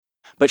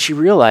But she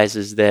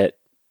realizes that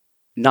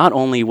not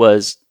only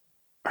was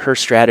her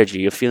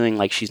strategy of feeling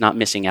like she's not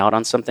missing out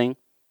on something,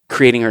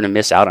 creating her to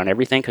miss out on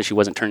everything because she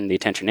wasn't turning the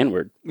attention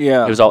inward.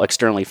 Yeah. It was all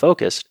externally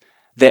focused.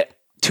 That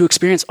to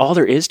experience all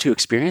there is to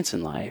experience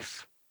in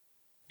life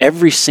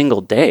every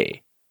single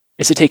day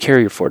is to take care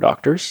of your 4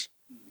 doctors,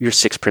 your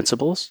 6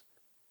 principals.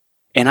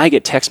 And I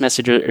get text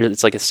messages,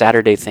 it's like a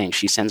Saturday thing.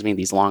 She sends me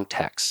these long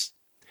texts.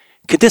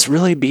 Could this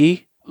really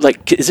be,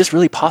 like, is this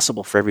really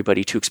possible for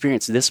everybody to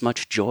experience this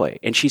much joy?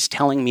 And she's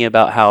telling me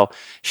about how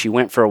she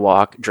went for a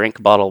walk, drank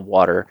a bottle of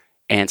water,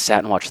 and sat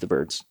and watched the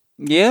birds.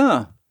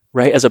 Yeah.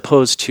 Right? As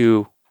opposed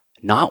to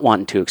not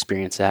wanting to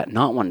experience that,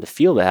 not wanting to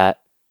feel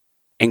that,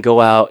 and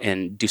go out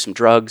and do some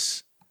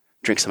drugs,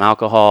 drink some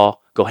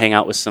alcohol, go hang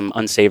out with some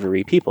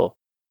unsavory people.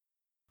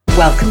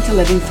 Welcome to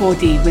Living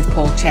 4D with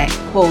Paul Chek.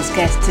 Paul's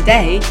guest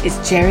today is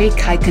Jerry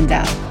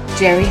Kuykendall.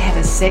 Jerry had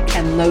a sick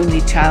and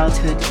lonely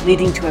childhood,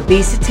 leading to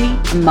obesity,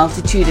 a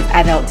multitude of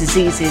adult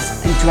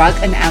diseases, and drug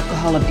and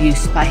alcohol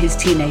abuse by his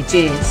teenage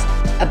years.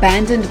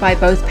 Abandoned by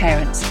both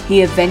parents,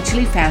 he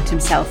eventually found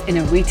himself in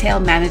a retail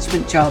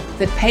management job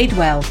that paid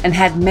well and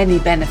had many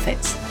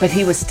benefits, but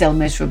he was still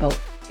miserable.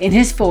 In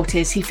his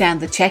 40s, he found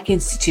the Chek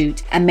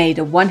Institute and made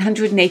a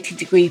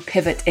 180-degree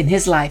pivot in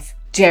his life.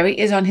 Jerry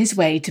is on his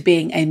way to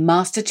being a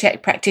master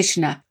Chek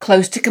practitioner,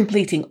 close to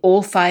completing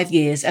all 5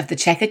 years of the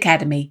Chek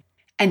Academy,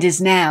 and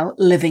is now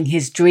living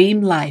his dream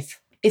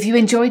life. If you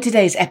enjoyed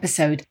today's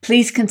episode,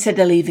 please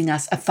consider leaving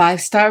us a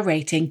 5-star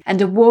rating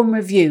and a warm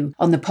review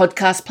on the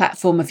podcast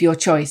platform of your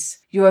choice.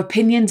 Your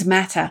opinions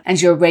matter,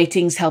 and your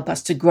ratings help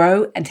us to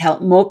grow and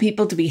help more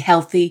people to be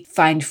healthy,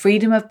 find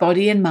freedom of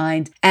body and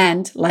mind,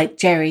 and, like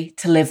Jerry,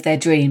 to live their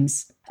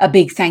dreams. A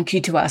big thank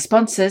you to our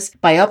sponsors,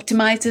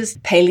 Bioptimizers,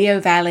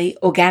 Paleo Valley,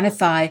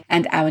 Organifi,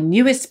 and our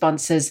newest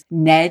sponsors,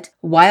 Ned,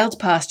 Wild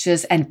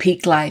Pastures, and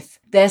Peak Life.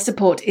 Their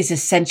support is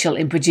essential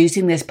in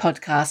producing this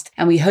podcast,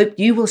 and we hope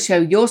you will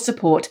show your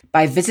support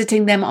by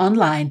visiting them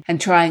online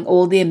and trying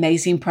all the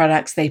amazing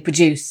products they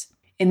produce.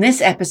 In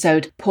this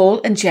episode,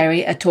 Paul and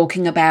Jerry are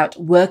talking about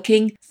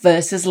working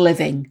versus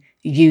living.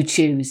 You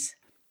choose.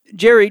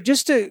 Jerry,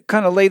 just to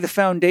kind of lay the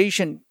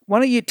foundation, why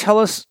don't you tell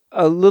us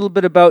a little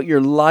bit about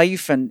your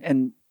life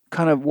and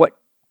kind of what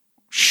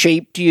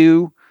shaped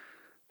you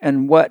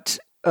and what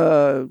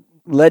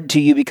led to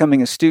you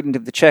becoming a student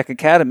of the Chek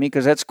Academy,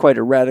 because that's quite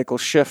a radical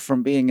shift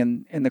from being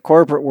in the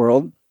corporate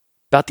world.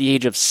 About the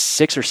age of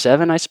 6 or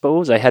 7, I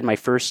suppose, I had my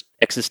first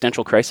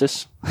existential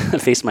crisis. I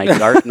faced my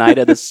dark night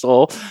of the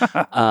soul.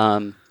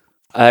 I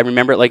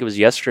remember it like it was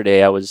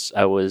yesterday. I was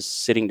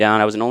sitting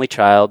down. I was an only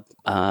child.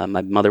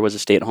 My mother was a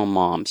stay-at-home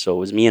mom, so it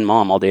was me and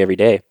mom all day, every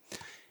day.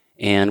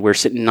 And we're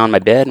sitting on my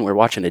bed, and we're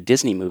watching a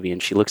Disney movie,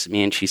 and she looks at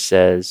me, and she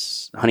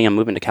says, "Honey, I'm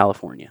moving to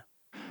California."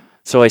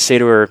 So I say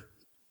to her,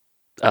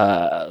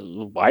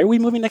 why are we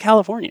moving to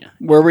California?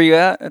 Where were you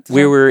at the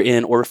We time? were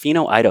in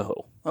Orofino,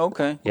 Idaho.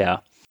 Okay. Yeah.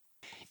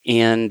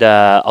 And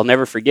I'll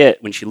never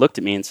forget when she looked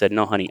at me and said,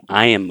 "No, honey,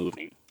 I am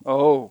moving."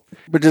 Oh.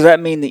 But does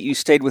that mean that you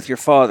stayed with your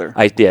father?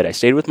 I did. I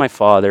stayed with my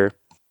father.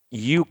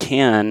 You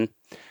can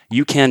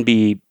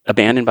be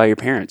abandoned by your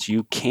parents.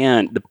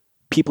 The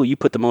people you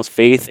put the most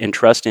faith and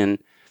trust in,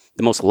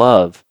 the most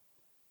love,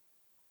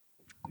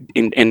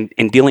 in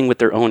dealing with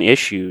their own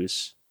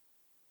issues,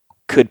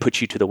 could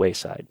put you to the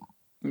wayside.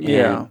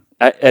 Yeah.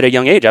 And at a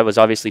young age, I was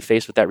obviously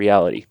faced with that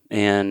reality,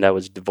 and I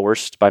was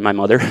divorced by my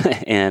mother,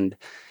 and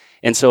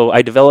so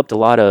I developed a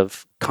lot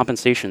of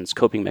compensations,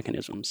 coping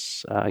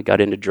mechanisms. I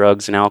got into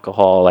drugs and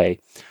alcohol.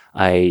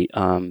 I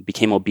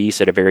became obese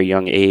at a very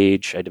young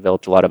age. I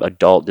developed a lot of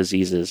adult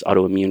diseases,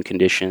 autoimmune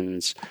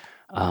conditions,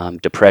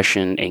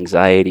 depression,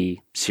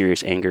 anxiety,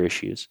 serious anger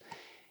issues.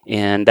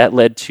 And that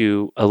led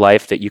to a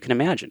life that you can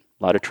imagine.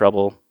 A lot of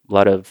trouble, a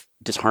lot of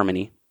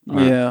disharmony.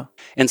 Yeah.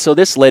 And so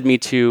this led me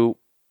to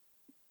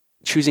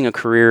choosing a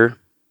career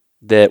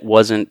that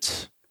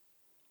wasn't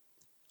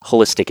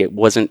holistic. It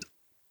wasn't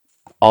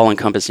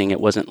all-encompassing.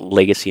 It wasn't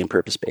legacy and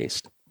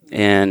purpose-based.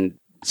 And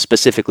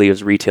specifically, it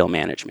was retail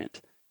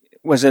management.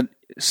 Was it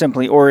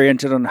simply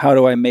oriented on how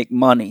do I make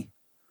money?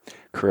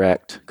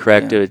 Correct.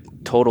 Yeah. A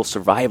total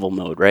survival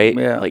mode, right?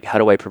 Yeah. Like, how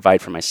do I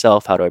provide for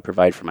myself? How do I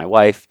provide for my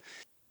wife?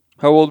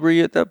 How old were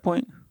you at that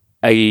point?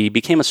 I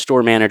became a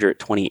store manager at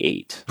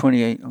 28.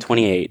 28. Okay.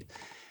 28.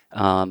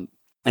 And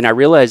I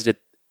realized it,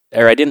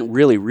 or I didn't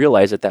really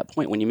realize at that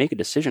point, when you make a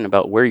decision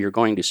about where you're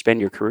going to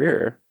spend your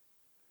career,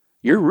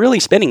 you're really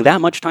spending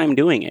that much time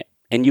doing it.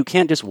 And you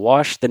can't just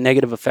wash the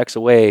negative effects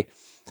away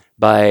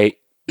by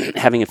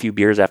having a few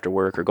beers after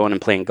work or going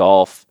and playing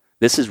golf.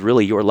 This is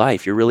really your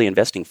life. You're really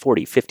investing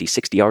 40, 50,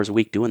 60 hours a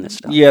week doing this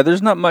stuff. Yeah,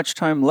 there's not much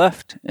time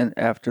left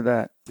after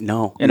that.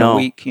 No. A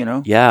week, you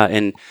know? Yeah,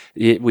 and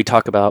we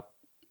talk about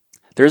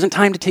there isn't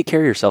time to take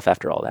care of yourself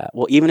after all that.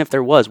 Well, even if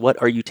there was, what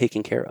are you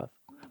taking care of?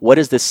 What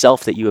is this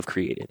self that you have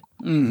created?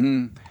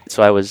 Mm-hmm.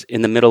 So I was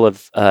in the middle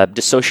of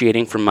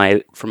dissociating from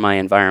my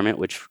environment,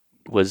 which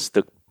was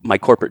my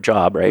corporate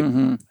job, right?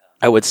 Mm-hmm.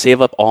 I would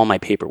save up all my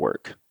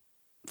paperwork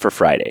for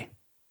Friday.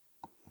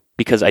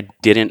 because I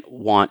didn't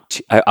want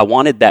to, I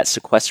wanted that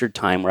sequestered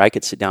time where I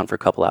could sit down for a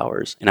couple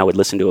hours and I would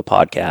listen to a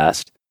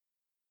podcast.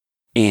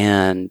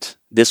 And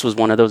this was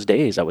one of those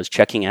days. I was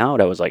checking out.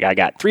 I was like, I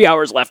got 3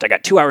 hours left. I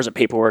got 2 hours of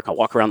paperwork. I'll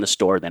walk around the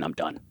store, then I'm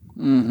done.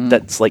 Mm-hmm.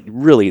 That's like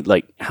really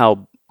like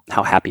how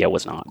happy I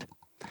was not.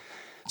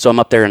 So I'm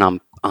up there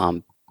and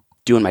I'm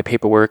doing my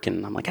paperwork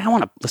and I'm like, I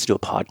want to listen to a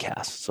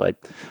podcast. So I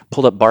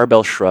pulled up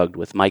Barbell Shrugged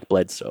with Mike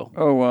Bledsoe.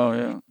 Oh, wow,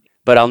 yeah.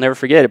 But I'll never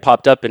forget, it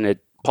popped up and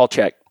Paul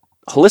Chek,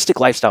 holistic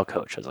lifestyle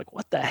coach. I was like,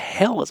 what the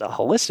hell is a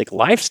holistic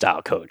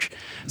lifestyle coach?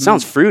 It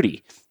sounds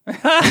fruity.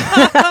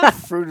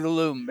 Fruit of the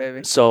Loom,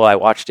 baby. So I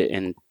watched it,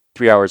 and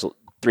 3 hours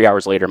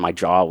later, my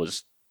jaw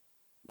was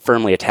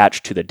firmly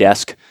attached to the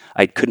desk.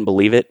 I couldn't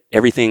believe it.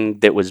 Everything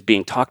that was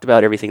being talked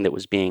about, everything that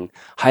was being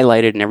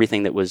highlighted, and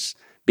everything that was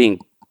being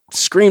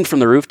screamed from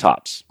the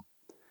rooftops,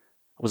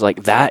 I was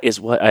like, that is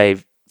what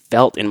I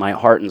felt in my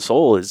heart and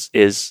soul is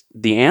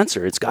the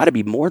answer. It's got to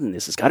be more than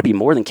this. It's got to be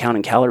more than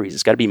counting calories.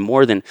 It's got to be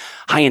more than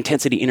high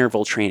intensity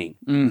interval training.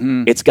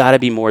 Mm-hmm. It's got to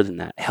be more than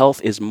that.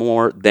 Health is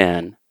more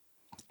than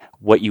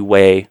what you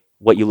weigh,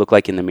 what you look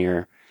like in the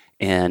mirror,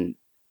 and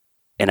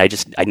I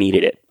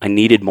needed it. I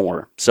needed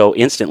more. So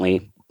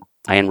instantly,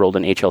 I enrolled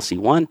in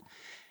HLC1,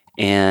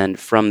 and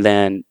from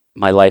then,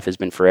 my life has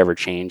been forever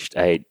changed.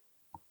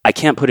 I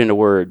can't put into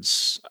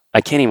words. I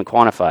can't even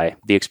quantify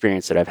the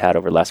experience that I've had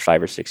over the last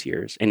 5 or 6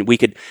 years. And we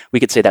could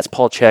say that's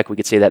Paul Chek. We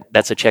could say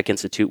that's a Chek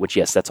Institute, which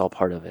yes, that's all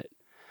part of it.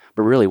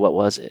 But really, what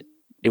was it?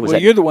 It was.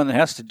 Well, you're the one that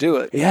has to do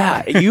it.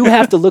 Yeah, you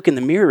have to look in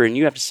the mirror and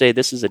you have to say,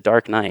 this is a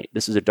dark night.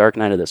 This is a dark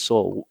night of the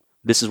soul.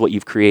 This is what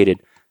you've created.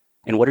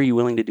 And what are you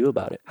willing to do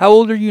about it? How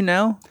old are you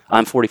now?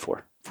 I'm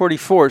 44.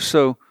 44.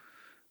 So,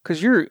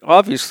 because you're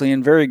obviously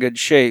in very good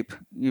shape.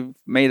 You've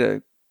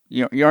made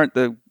you aren't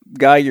the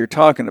guy you're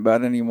talking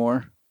about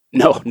anymore.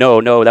 No.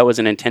 That was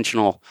an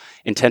intentional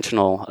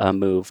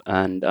move.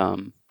 And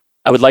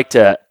I would like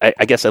to,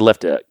 I guess I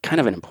left a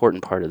kind of an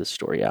important part of the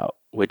story out,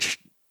 which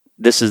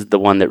this is the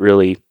one that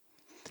really,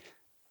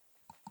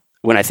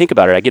 when I think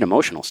about it, I get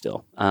emotional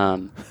still.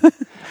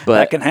 But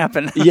that can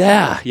happen.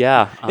 Yeah.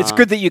 It's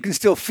good that you can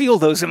still feel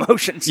those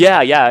emotions. Yeah.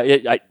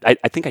 I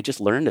think I just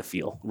learned to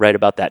feel right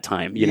about that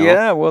time. You know?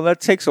 Yeah. Well,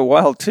 that takes a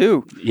while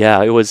too.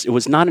 Yeah. It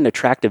was not an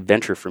attractive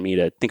venture for me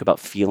to think about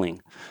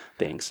feeling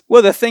things.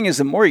 Well, the thing is,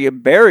 the more you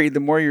bury, the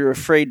more you're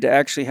afraid to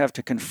actually have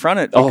to confront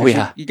it. Oh,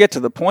 yeah. You get to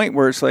the point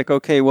where it's like,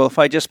 okay, well, if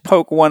I just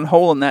poke one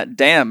hole in that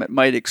dam, it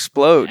might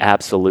explode.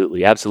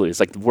 Absolutely. It's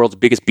like the world's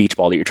biggest beach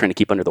ball that you're trying to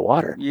keep under the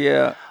water.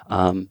 Yeah.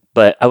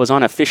 But I was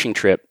on a fishing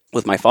trip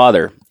with my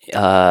father.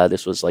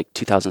 This was like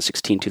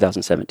 2016,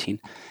 2017.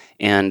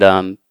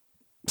 And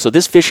so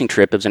this fishing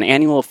trip, it was an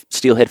annual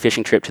steelhead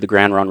fishing trip to the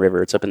Grand Ronde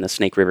River. It's up in the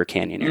Snake River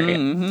Canyon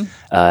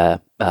area,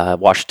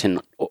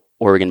 Washington,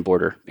 Oregon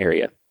border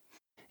area.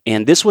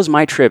 And this was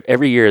my trip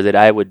every year that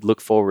I would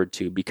look forward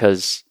to,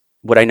 because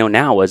what I know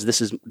now was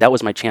that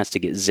was my chance to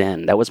get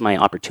Zen. That was my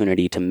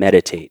opportunity to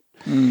meditate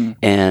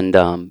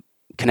and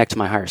connect to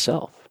my higher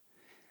self.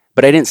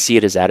 But I didn't see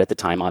it as that at the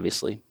time,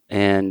 obviously.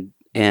 And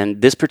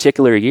this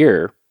particular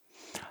year,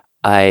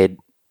 I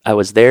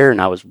was there and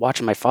I was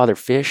watching my father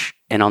fish,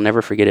 and I'll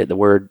never forget it. The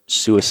word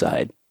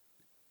suicide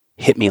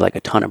hit me like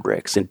a ton of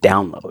bricks and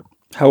download.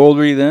 How old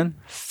were you then?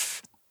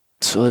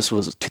 So this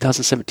was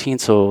 2017,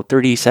 so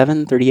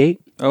 37,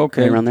 38.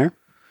 Okay. Right around there.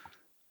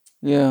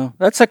 Yeah.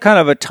 That's a kind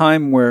of a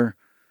time where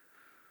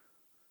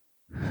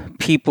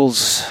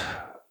people's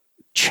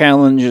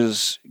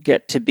challenges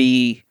get to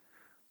be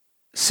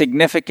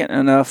significant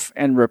enough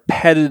and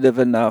repetitive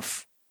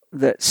enough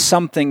that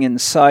something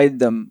inside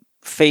them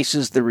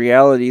faces the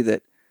reality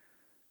that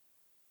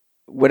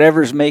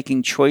whatever's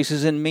making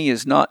choices in me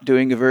is not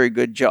doing a very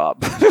good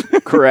job.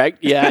 Correct.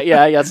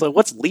 Yeah. So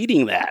what's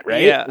leading that,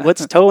 right? Yeah.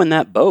 What's towing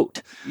that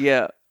boat?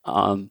 Yeah.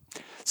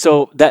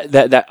 So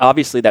that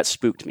obviously that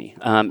spooked me,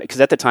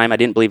 because at the time I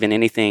didn't believe in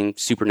anything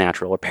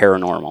supernatural or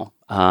paranormal.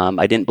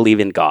 I didn't believe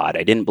in God.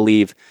 I didn't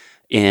believe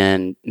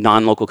in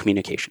non-local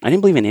communication. I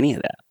didn't believe in any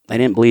of that. I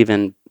didn't believe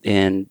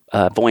in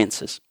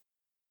voyances.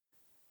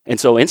 And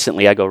so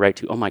instantly I go right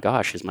to, oh my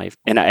gosh,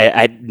 and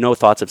I had no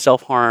thoughts of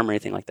self-harm or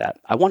anything like that.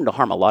 I wanted to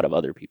harm a lot of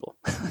other people.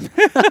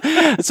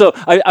 So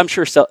I'm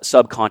sure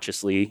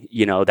subconsciously,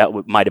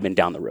 that might have been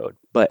down the road.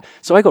 But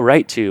so I go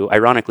right to,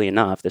 ironically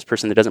enough, this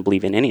person that doesn't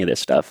believe in any of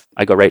this stuff,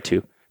 I go right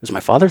to, does my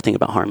father think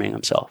about harming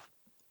himself?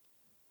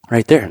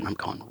 Right there. And I'm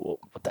going, well,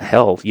 what the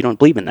hell? You don't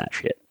believe in that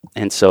shit.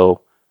 And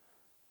so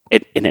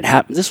it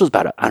happened. This was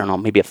about,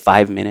 maybe a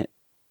 5-minute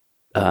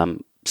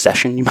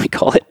session, you might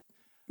call it.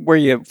 Were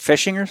you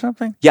fishing or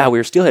something? Yeah, we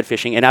were steelhead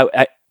fishing, and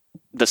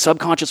the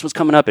subconscious was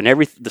coming up, and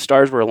the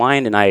stars were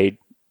aligned, and I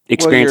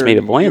experienced maybe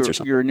voyance or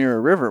something. You were near a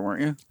river,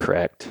 weren't you?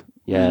 Correct.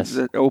 Yes.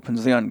 That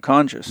opens the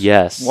unconscious.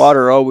 Yes.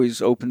 Water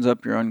always opens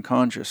up your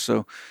unconscious.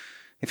 So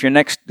if you're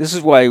this is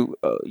why,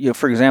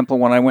 for example,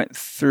 when I went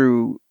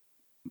through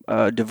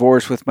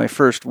divorce with my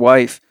first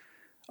wife,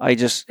 I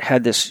just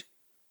had this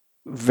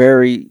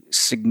very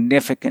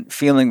significant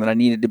feeling that I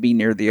needed to be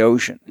near the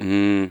ocean.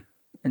 Mm.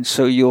 And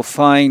so you'll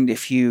find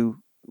if you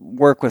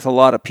work with a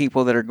lot of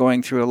people that are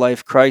going through a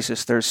life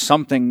crisis. There's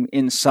something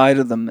inside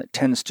of them that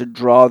tends to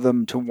draw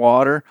them to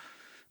water.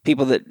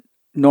 People that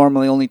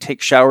normally only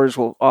take showers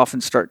will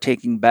often start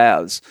taking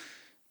baths.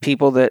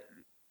 People that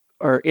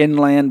are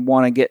inland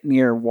want to get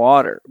near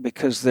water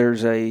because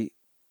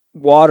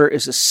water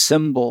is a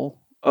symbol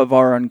of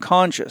our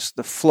unconscious,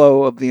 the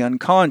flow of the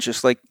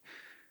unconscious. Like,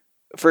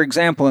 for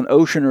example, an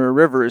ocean or a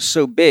river is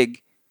so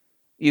big,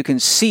 you can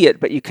see it,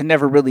 but you can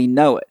never really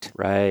know it.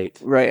 Right.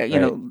 You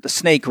know, the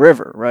Snake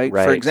River, right?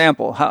 For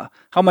example,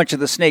 how much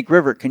of the Snake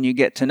River can you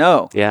get to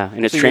know? Yeah,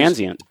 and it's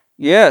transient.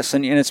 Yes,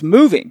 and it's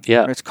moving.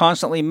 Yeah. It's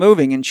constantly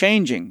moving and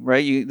changing,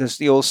 right? That's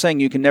the old saying,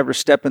 you can never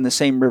step in the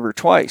same river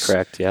twice.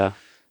 Correct, yeah.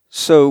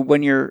 So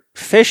when you're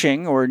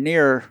fishing or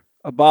near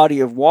a body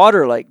of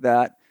water like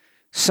that,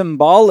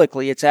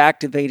 symbolically it's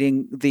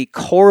activating the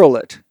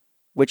correlate,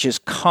 which is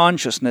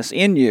consciousness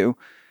in you.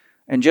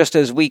 And just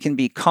as we can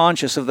be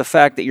conscious of the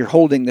fact that you're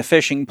holding the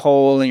fishing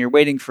pole and you're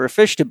waiting for a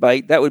fish to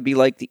bite, that would be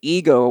like the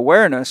ego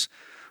awareness.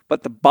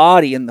 But the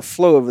body and the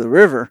flow of the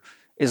river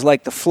is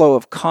like the flow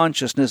of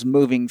consciousness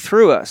moving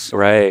through us.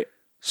 Right.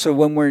 So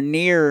when we're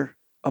near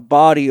a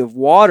body of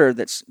water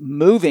that's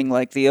moving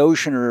like the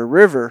ocean or a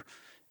river,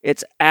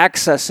 it's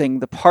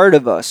accessing the part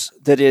of us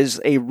that is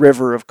a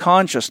river of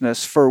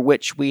consciousness for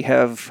which we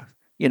have,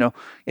 you know,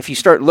 if you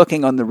start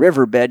looking on the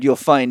riverbed, you'll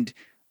find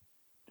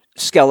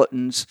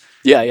skeletons,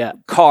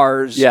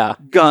 cars,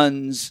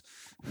 guns,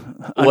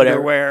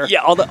 underwear,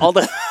 all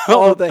the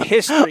all the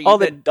history, all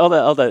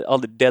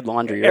the dead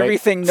laundry. Right?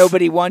 Everything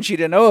nobody wants you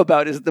to know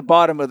about is at the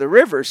bottom of the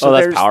river. So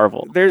that's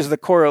powerful. There's the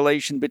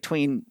correlation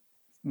between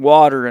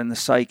water and the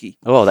psyche.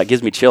 Oh, that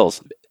gives me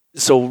chills.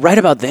 So right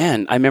about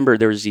then, I remember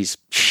there was these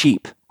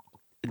sheep,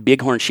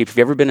 bighorn sheep. If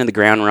you've ever been in the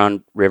Ground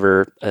Round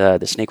River,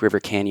 the Snake River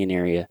Canyon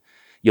area,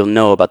 you'll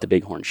know about the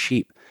bighorn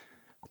sheep.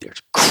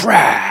 There's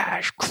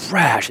crash.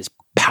 It's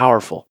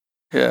powerful.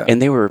 Yeah.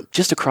 And they were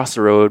just across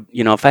the road.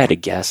 You know, if I had to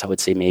guess, I would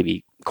say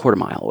maybe a quarter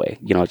mile away,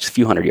 you know, just a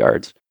few hundred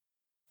yards.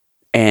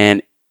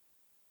 And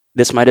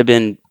this might have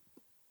been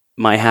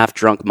my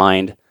half-drunk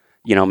mind,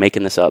 you know,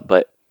 making this up,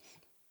 but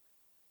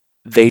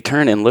they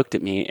turned and looked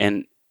at me,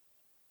 and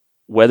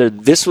whether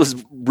this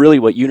was really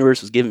what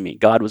universe was giving me,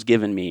 God was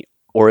giving me,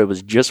 or it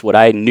was just what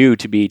I knew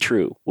to be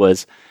true,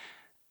 was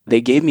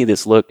they gave me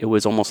this look. It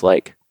was almost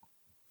like,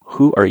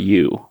 who are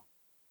you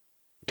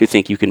to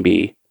think you can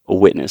be a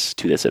witness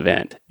to this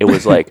event? It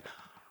was like,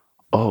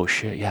 oh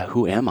shit, yeah,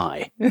 who am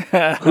I?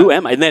 Who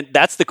am I? And then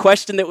that's the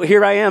question that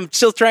here I am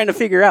still trying to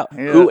figure out.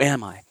 Yeah. Who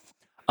am I?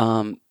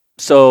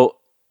 So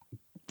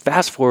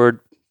fast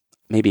forward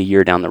maybe a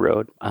year down the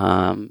road.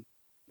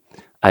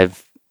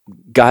 I've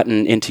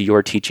gotten into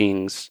your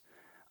teachings.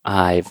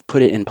 I've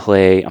put it in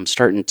play. I'm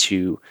starting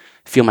to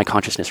feel my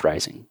consciousness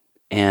rising.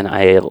 And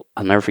I'll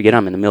never forget,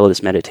 I'm in the middle of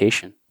this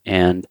meditation.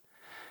 And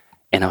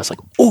I was like,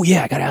 oh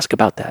yeah, I got to ask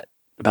about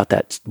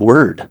that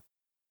word.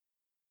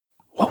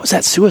 What was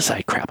that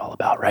suicide crap all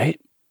about, right?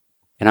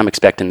 And I'm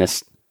expecting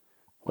this,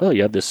 well,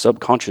 you have this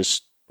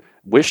subconscious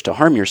wish to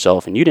harm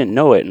yourself and you didn't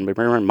know it. And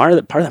part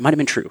of that might have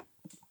been true.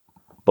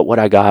 But what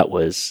I got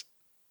was,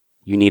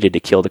 you needed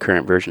to kill the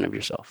current version of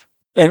yourself.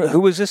 And who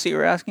was this that you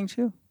were asking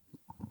to?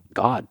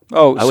 God.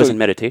 Oh, I was in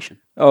meditation.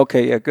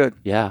 Okay, yeah, good.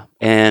 Yeah.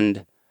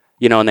 And,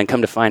 you know, and then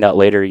come to find out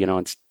later, you know,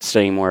 and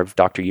studying more of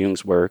Dr.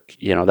 Jung's work,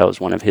 you know, that was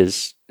one of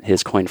his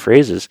coined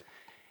phrases.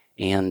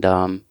 And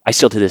I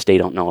still to this day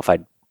don't know if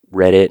I'd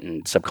read it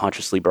and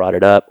subconsciously brought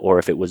it up or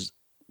if it was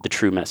the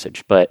true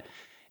message, but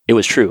it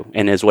was true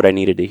and is what I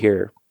needed to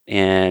hear.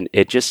 And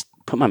it just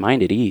put my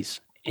mind at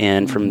ease.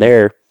 And from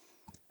there,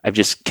 I've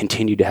just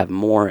continued to have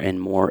more and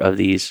more of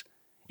these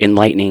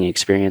enlightening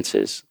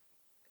experiences.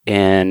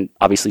 And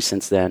obviously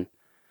since then,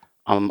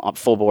 I'm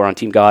full bore on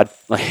Team God.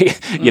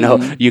 Like, you know,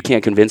 you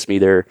can't convince me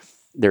there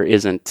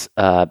isn't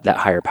that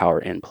higher power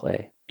in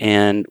play.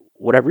 And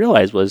what I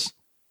realized was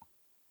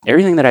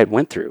everything that I'd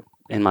went through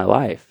in my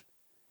life,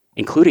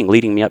 including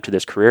leading me up to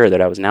this career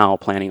that I was now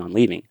planning on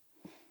leaving,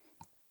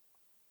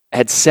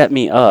 had set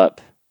me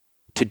up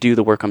to do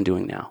the work I'm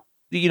doing now.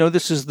 You know,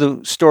 this is the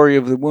story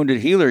of the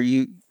wounded healer.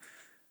 You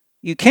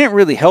can't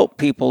really help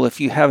people if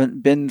you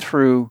haven't been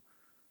through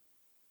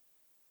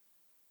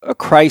a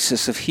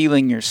crisis of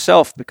healing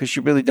yourself, because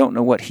you really don't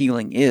know what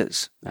healing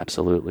is.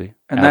 Absolutely.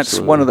 And that's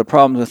one of the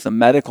problems with the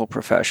medical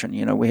profession.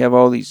 You know, we have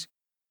all these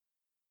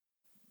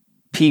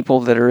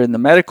people that are in the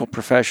medical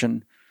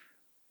profession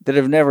that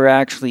have never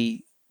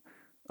actually,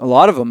 a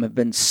lot of them have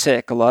been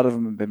sick, a lot of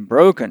them have been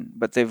broken,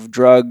 but they've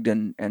drugged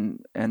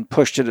and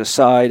pushed it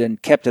aside and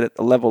kept it at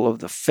the level of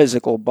the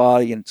physical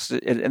body, and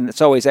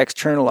it's always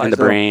externalized. In the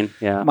brain,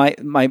 yeah.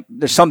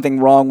 There's something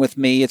wrong with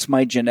me, it's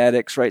my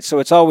genetics, right? So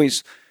it's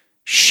always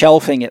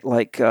shelving it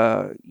like,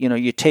 you know,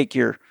 you take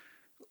your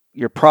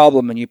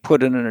problem and you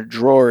put it in a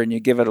drawer and you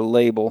give it a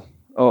label.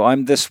 Oh,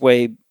 I'm this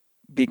way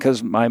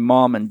because my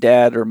mom and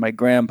dad or my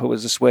grandpa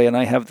was this way, and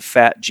I have the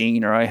fat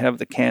gene, or I have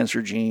the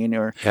cancer gene,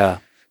 or yeah.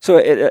 So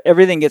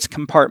everything gets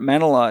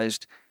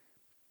compartmentalized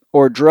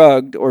or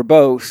drugged or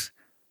both,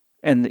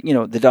 And,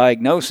 the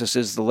diagnosis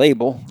is the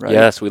label, right?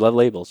 Yes, we love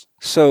labels.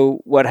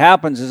 So what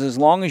happens is as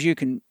long as you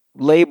can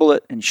label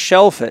it and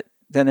shelf it,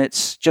 then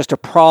it's just a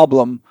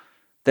problem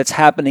that's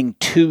happening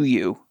to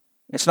you.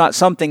 It's not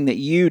something that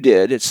you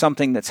did. It's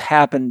something that's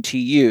happened to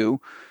you.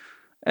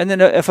 And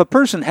then if a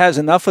person has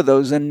enough of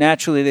those, then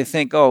naturally they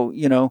think, oh,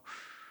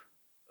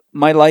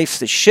 my life's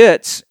the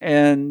shits,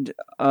 and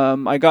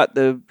I got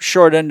the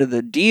short end of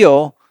the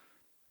deal,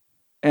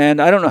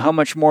 and I don't know how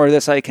much more of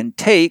this I can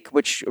take,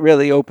 which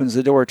really opens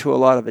the door to a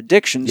lot of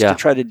addictions to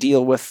try to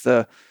deal with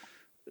the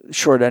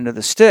short end of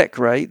the stick,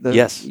 right?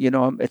 Yes.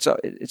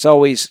 It's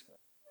always,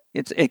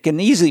 it can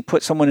easily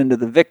put someone into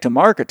the victim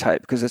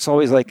archetype because it's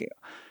always like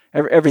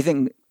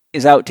everything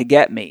is out to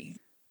get me.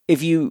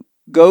 If you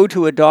go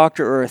to a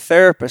doctor or a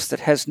therapist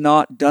that has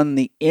not done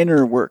the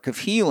inner work of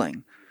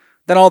healing,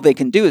 then all they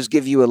can do is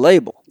give you a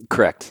label.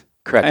 Correct.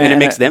 And it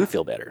makes them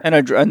feel better.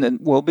 And then,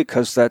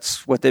 because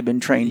that's what they've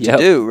been trained to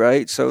do,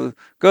 right? So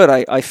good,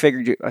 I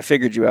figured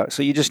you out.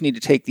 So you just need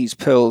to take these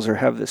pills or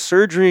have this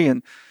surgery,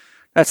 and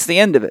that's the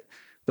end of it.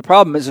 The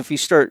problem is if you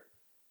start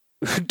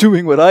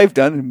doing what I've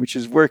done, which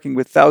is working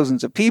with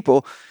thousands of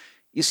people,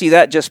 you see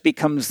that just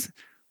becomes,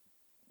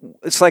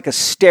 it's like a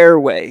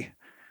stairway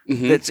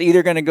that's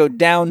either going to go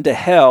down to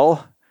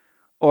hell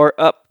or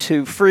up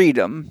to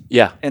freedom.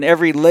 Yeah. And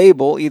every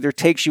label either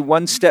takes you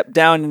one step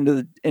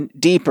down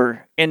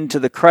deeper into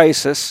the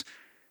crisis,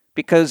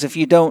 because if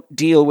you don't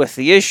deal with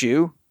the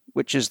issue,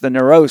 which is the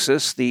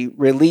neurosis, the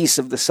release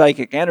of the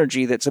psychic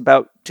energy that's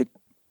about to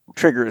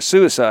trigger a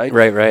suicide.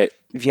 Right.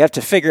 If you have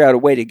to figure out a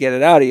way to get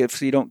it out of you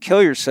so you don't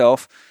kill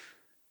yourself.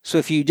 So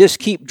if you just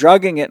keep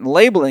drugging it and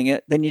labeling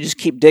it, then you just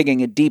keep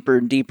digging a deeper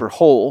and deeper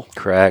hole.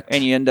 Correct.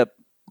 And you end up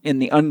in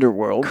the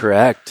underworld.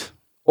 Correct.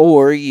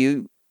 Or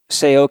you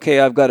say, okay,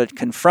 I've got to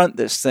confront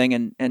this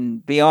thing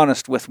and be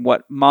honest with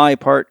what my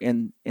part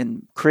in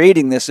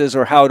creating this is,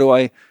 or how do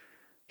I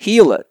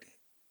heal it?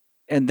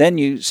 And then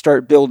you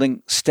start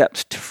building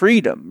steps to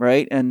freedom,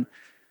 right? And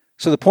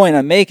so the point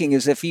I'm making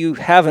is if you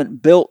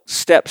haven't built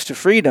steps to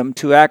freedom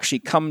to actually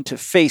come to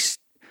face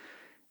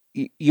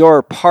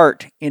your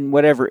part in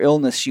whatever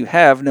illness you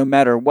have, no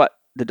matter what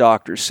the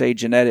doctors say,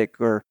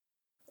 genetic or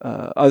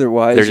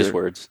otherwise. They're just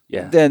words,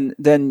 yeah.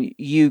 Then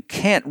you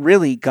can't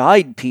really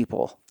guide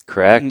people.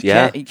 Correct,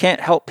 You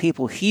can't help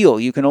people heal.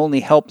 You can only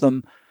help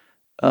them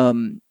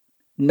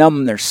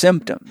numb their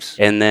symptoms.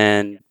 And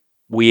then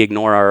we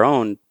ignore our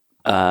own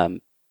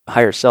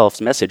higher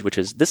self's message, which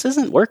is, this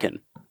isn't working.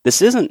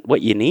 This isn't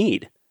what you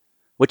need.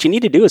 What you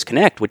need to do is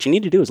connect. What you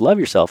need to do is love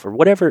yourself, or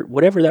whatever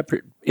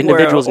that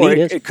individual's need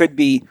is. It could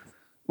be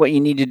what you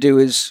need to do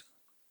is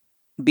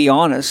be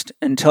honest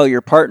and tell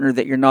your partner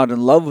that you're not in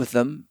love with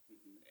them,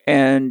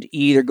 and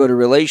either go to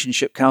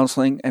relationship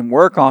counseling and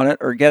work on it,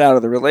 or get out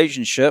of the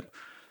relationship.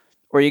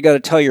 Or you got to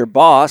tell your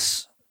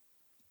boss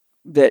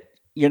that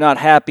you're not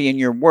happy in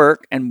your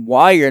work and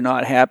why you're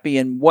not happy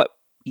and what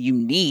you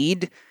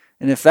need.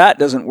 And if that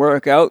doesn't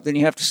work out, then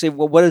you have to say,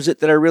 well, what is it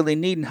that I really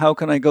need, and how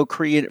can I go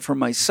create it for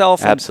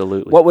myself?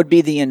 Absolutely. And what would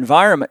be the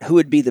environment? Who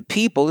would be the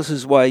people? This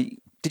is why,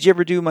 did you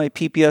ever do my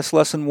PPS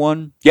lesson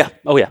 1? Yeah.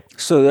 Oh, yeah.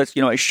 So that's,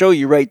 I show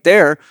you right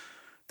there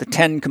the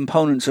 10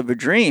 components of a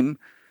dream.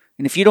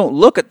 And if you don't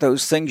look at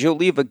those things, you'll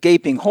leave a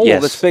gaping hole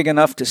that's big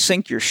enough to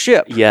sink your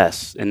ship.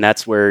 Yes, and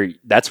that's where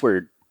guess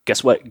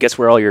what? Guess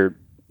where all your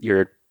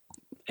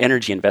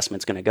energy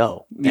investment's going to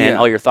go, and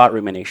all your thought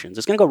ruminations.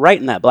 It's going to go right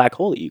in that black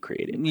hole that you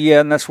created.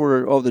 Yeah, and that's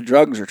where all the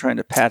drugs are trying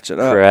to patch it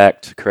up.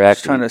 Correct.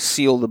 It's trying to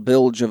seal the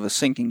bilge of a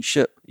sinking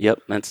ship.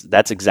 Yep,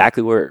 that's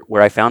exactly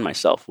where I found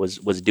myself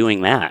was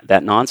doing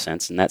that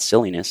nonsense and that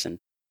silliness.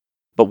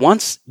 But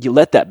once you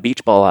let that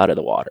beach ball out of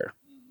the water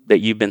that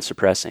you've been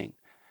suppressing,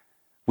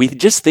 we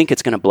just think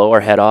it's going to blow our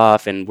head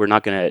off, and we're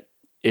not going to,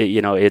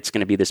 it's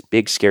going to be this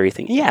big scary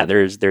thing. Yeah,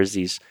 there's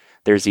these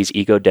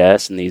ego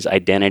deaths and these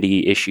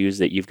identity issues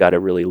that you've got to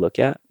really look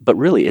at. But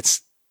really,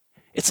 it's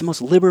the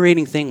most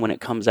liberating thing when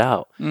it comes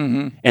out.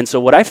 Mm-hmm. And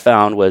so what I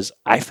found was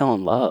I fell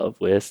in love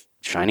with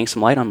shining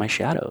some light on my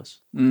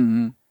shadows.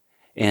 Mm-hmm.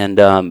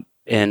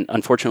 And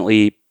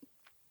unfortunately,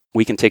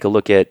 we can take a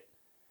look at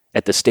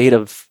the state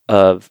of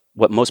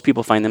what most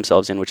people find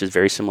themselves in, which is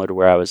very similar to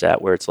where I was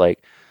at, where it's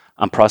like,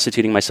 I'm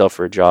prostituting myself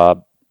for a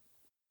job,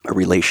 a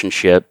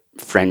relationship,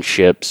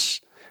 friendships,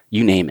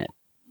 you name it.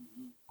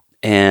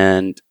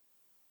 And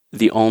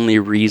the only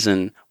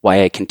reason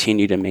why I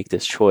continue to make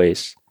this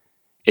choice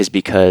is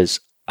because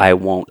I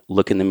won't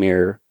look in the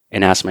mirror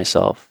and ask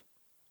myself,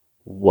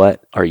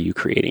 what are you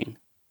creating?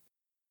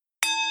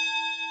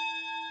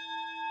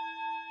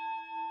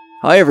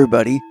 Hi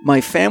everybody, my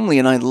family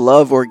and I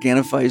love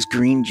Organifi's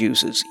green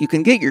juices. You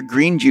can get your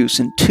green juice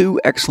in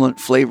 2 excellent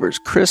flavors,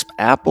 crisp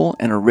apple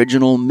and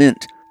original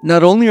mint.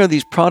 Not only are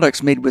these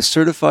products made with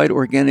certified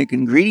organic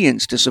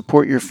ingredients to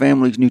support your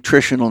family's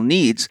nutritional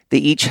needs, they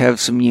each have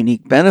some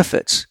unique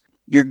benefits.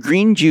 Your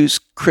green juice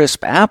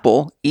crisp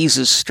apple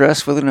eases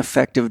stress with an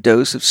effective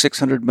dose of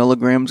 600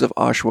 milligrams of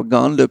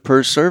ashwagandha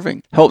per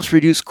serving. Helps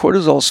reduce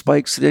cortisol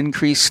spikes that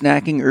increase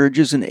snacking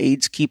urges and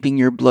aids keeping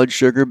your blood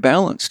sugar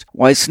balanced.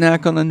 Why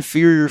snack on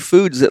inferior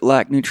foods that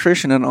lack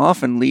nutrition and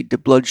often lead to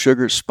blood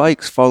sugar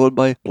spikes followed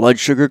by blood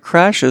sugar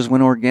crashes when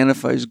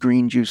Organifi's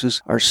green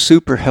juices are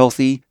super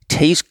healthy,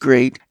 taste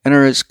great, and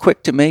are as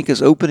quick to make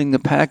as opening the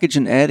package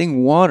and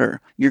adding water.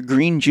 Your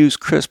green juice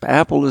crisp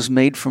apple is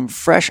made from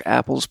fresh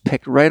apples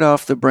picked right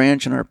off the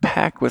branch and are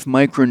packed with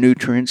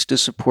micronutrients to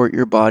support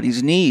your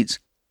body's needs.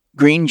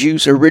 Green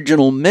juice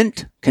original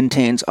mint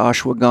contains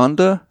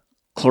ashwagandha,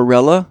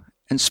 chlorella,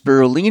 and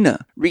spirulina.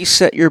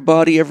 Reset your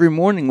body every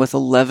morning with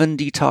 11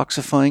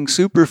 detoxifying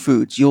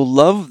superfoods. You'll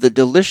love the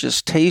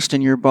delicious taste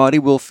and your body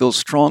will feel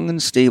strong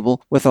and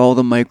stable with all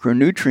the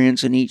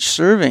micronutrients in each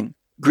serving.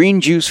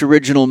 Green Juice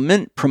Original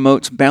Mint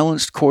promotes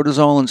balanced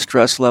cortisol and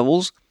stress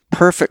levels,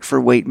 perfect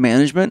for weight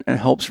management, and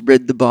helps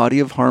rid the body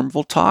of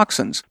harmful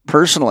toxins.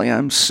 Personally,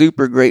 I'm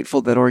super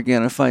grateful that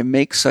Organifi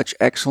makes such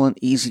excellent,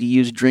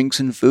 easy-to-use drinks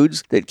and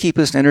foods that keep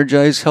us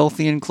energized,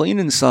 healthy, and clean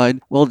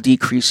inside while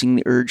decreasing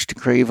the urge to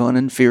crave on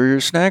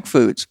inferior snack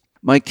foods.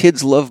 My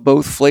kids love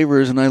both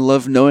flavors, and I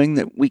love knowing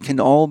that we can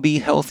all be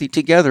healthy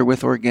together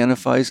with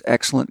Organifi's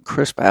excellent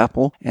crisp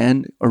apple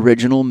and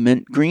original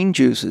mint green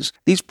juices.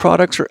 These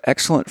products are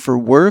excellent for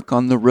work,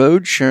 on the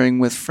road, sharing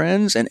with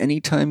friends, and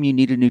anytime you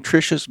need a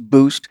nutritious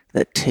boost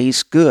that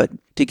tastes good.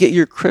 To get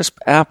your crisp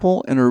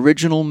apple and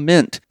original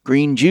mint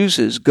green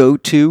juices, go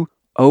to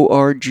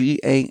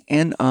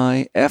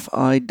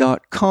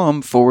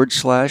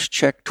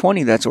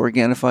organifi.com/check20. That's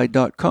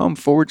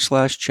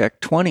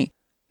organifi.com/check20.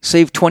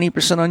 Save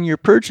 20% on your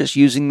purchase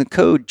using the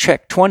code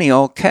CHECK20,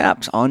 all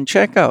caps, on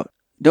checkout.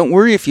 Don't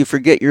worry if you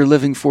forget your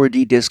Living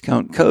 4D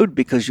discount code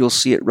because you'll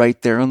see it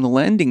right there on the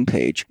landing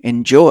page.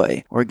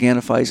 Enjoy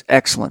Organifi's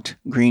excellent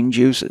green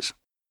juices.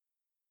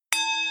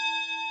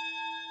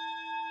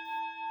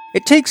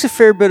 It takes a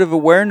fair bit of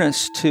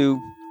awareness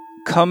to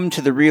come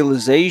to the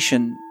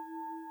realization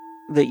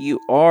that you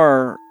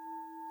are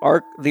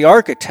the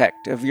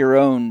architect of your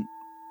own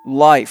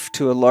life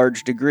to a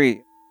large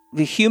degree.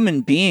 The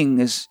human being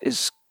is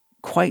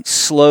quite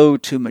slow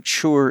to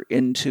mature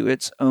into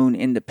its own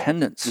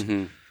independence.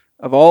 Mm-hmm.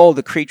 Of all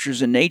the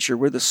creatures in nature,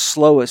 we're the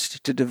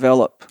slowest to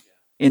develop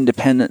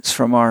independence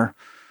from our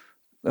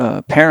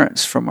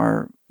parents, from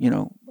our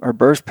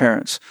birth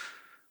parents.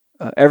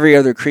 Every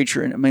other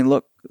creature,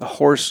 look, a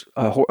horse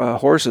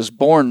is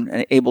born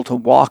and able to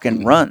walk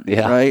and run,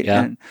 right?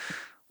 Yeah.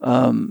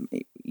 And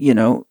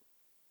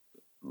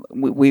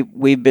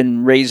we've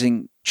been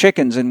raising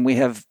chickens, and we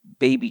have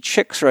baby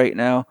chicks right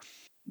now.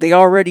 They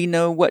already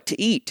know what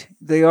to eat.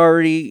 They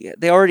already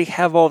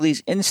have all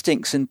these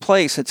instincts in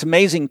place. It's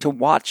amazing to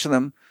watch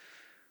them.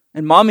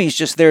 And mommy's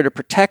just there to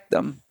protect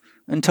them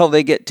until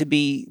they get to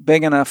be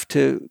big enough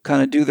to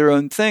kind of do their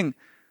own thing.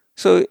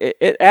 So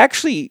it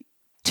actually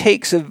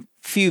takes a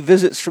few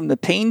visits from the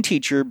pain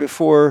teacher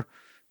before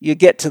you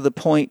get to the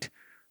point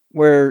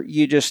where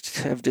you just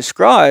have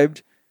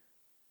described.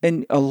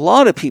 And a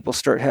lot of people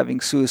start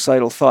having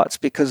suicidal thoughts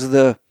because of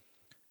the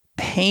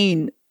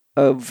pain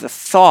of the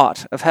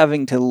thought of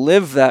having to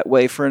live that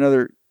way for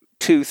another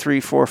 2, 3,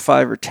 4,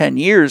 5, or 10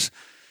 years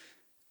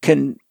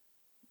can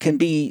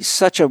be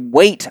such a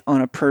weight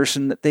on a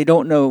person that they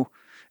don't know.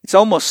 It's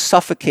almost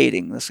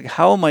suffocating. It's like,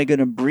 how am I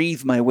going to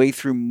breathe my way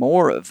through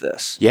more of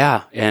this?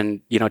 Yeah, and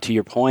to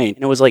your point,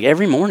 it was like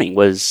every morning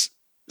it's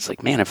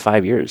like, man, in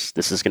 5 years,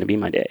 this is going to be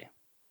my day.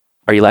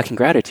 Are you lacking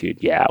gratitude?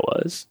 Yeah, I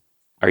was.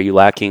 Are you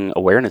lacking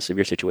awareness of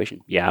your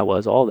situation? Yeah, I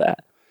was. All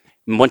that.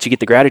 And once you get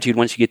the gratitude,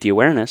 once you get the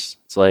awareness,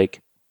 it's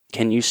like,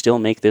 can you still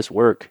make this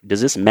work?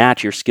 Does this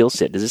match your skill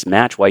set? Does this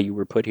match why you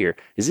were put here?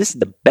 Is this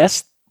the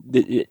best?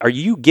 Are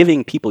you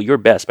giving people your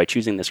best by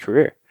choosing this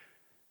career?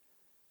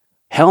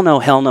 Hell no,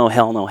 hell no,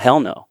 hell no,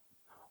 hell no.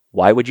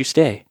 Why would you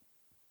stay?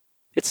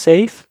 It's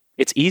safe.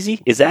 It's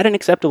easy. Is that an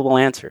acceptable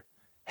answer?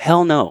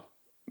 Hell no.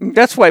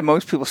 That's why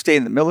most people stay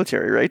in the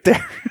military right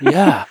there.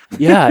 Yeah.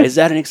 Is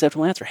that an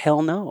acceptable answer?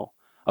 Hell no.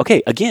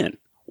 Okay, again,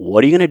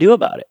 what are you going to do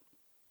about it?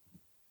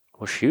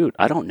 Well, shoot,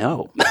 I don't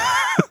know.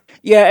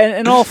 Yeah, and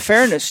in all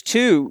fairness,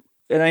 too,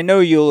 and I know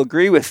you'll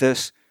agree with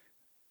this,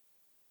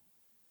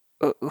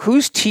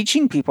 who's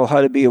teaching people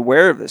how to be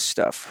aware of this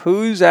stuff?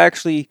 Who's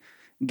actually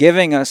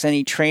giving us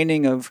any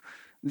training of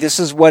this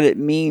is what it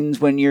means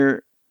when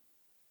you're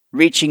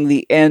reaching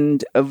the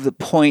end of the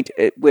point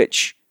at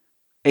which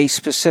a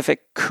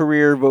specific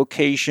career,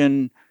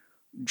 vocation,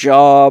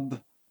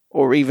 job,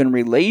 or even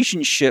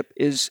relationship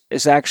is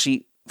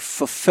actually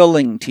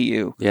fulfilling to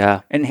you?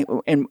 Yeah.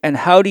 And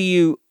how do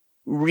you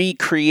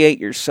recreate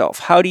yourself?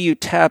 How do you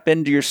tap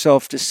into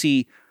yourself to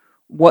see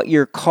what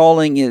your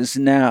calling is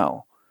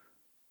now?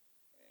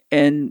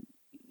 And,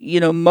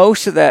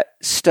 most of that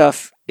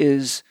stuff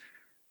is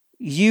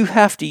you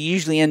have to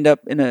usually end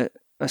up in a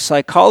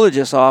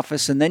psychologist's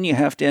office, and then you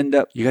have to end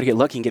up... You got to get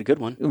lucky and get a good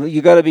one.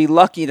 You got to be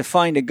lucky to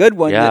find a good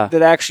one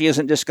that actually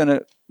isn't just going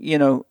to,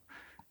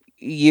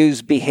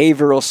 use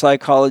behavioral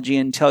psychology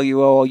and tell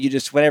you, oh, you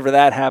just, whenever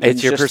that happens,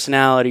 It's your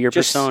personality, your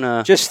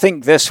persona. Just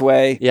think this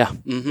way. Yeah.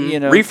 Mm-hmm. You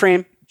know,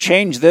 reframe.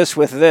 Change this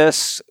with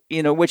this,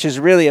 which is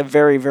really a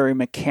very, very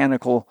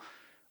mechanical,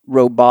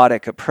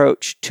 robotic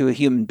approach to a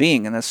human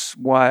being. And that's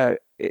why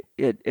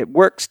it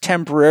works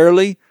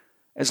temporarily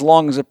as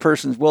long as a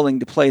person's willing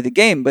to play the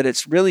game. But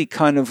it's really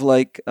kind of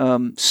like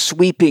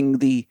sweeping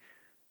the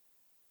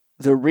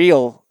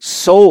real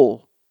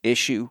soul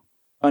issue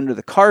under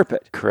the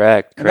carpet.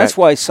 Correct. And that's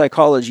why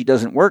psychology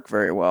doesn't work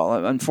very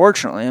well,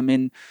 unfortunately. I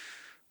mean,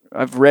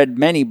 I've read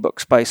many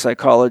books by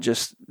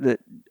psychologists that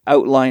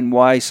outline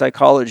why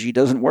psychology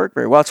doesn't work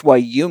very well. That's why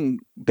Jung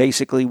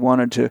basically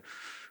wanted to,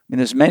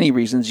 there's many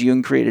reasons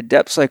Jung created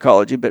depth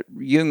psychology, but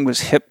Jung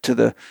was hip to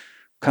the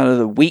kind of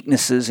the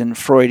weaknesses in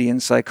Freudian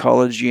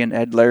psychology and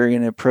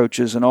Adlerian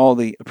approaches and all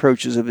the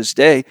approaches of his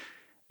day,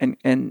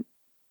 and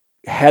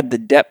had the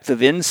depth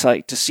of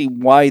insight to see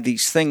why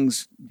these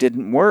things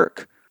didn't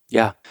work.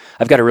 Yeah.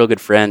 I've got a real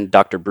good friend,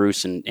 Dr.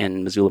 Bruce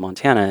in Missoula,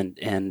 Montana,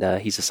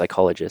 and he's a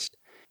psychologist.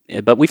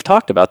 But we've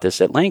talked about this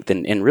at length,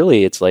 and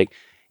really it's like,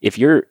 if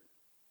your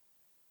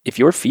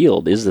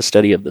field is the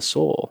study of the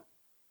soul,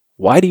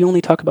 why do you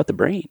only talk about the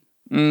brain?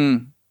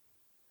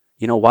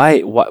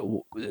 Why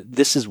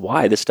this is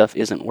why this stuff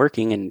isn't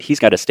working. And he's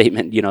got a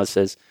statement,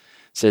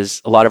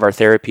 says a lot of our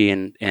therapy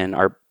and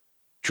our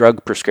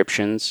drug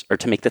prescriptions are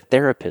to make the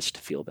therapist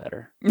feel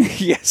better.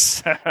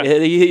 Yes.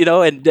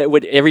 And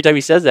every time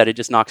he says that, it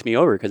just knocks me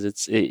over, because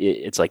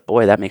it's like,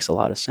 boy, that makes a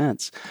lot of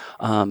sense.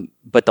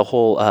 But the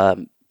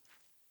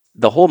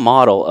whole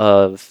model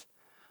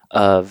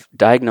of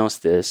diagnose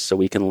this so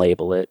we can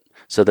label it,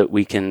 so that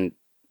we can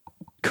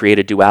create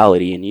a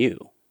duality in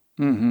you.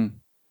 Mm-hmm.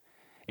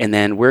 And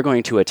then we're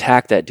going to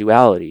attack that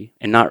duality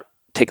and not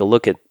take a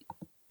look at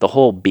the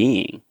whole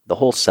being, the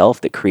whole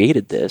self that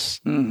created this,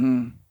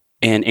 mm-hmm.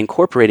 and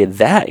incorporated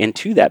that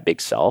into that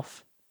big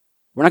self.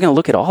 We're not going to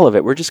look at all of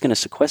it. We're just going to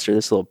sequester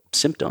this little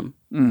symptom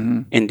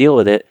mm-hmm. and deal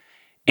with it.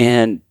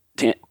 And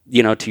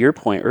to your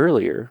point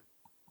earlier,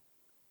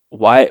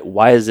 why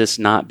is this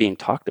not being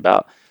talked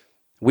about?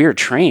 We are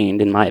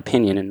trained, in my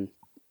opinion, and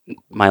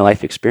my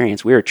life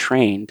experience, we are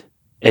trained.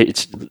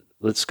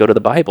 Let's go to the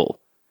Bible.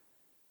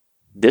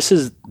 This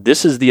is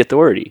the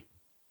authority.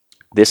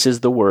 This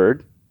is the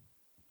word,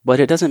 but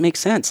it doesn't make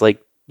sense.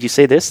 Like, you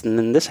say this and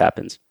then this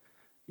happens.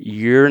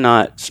 You're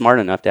not smart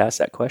enough to ask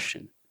that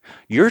question.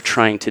 You're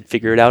trying to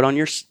figure it out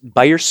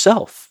by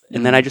yourself. And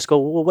mm-hmm. then I just go,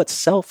 well, what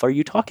self are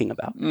you talking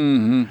about?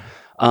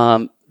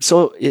 Mm-hmm.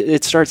 So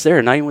it starts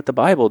there. Not even with the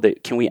Bible.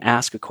 Can we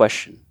ask a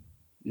question?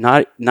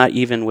 Not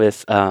even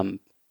with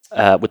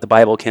the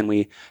Bible can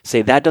we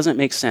say, that doesn't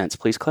make sense.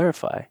 Please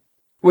clarify.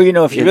 Well,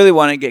 if you really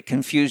want to get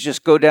confused,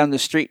 just go down the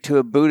street to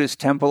a Buddhist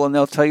temple and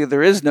they'll tell you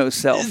there is no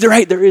self.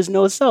 Right, there is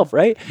no self,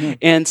 right? Mm.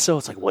 And so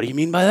it's like, what do you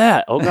mean by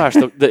that? Oh gosh,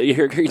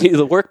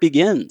 the work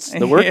begins.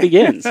 The work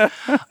begins.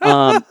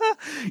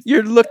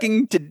 You're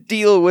looking to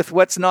deal with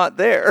what's not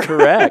there.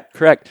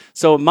 Correct.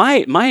 So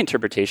my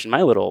interpretation,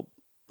 my little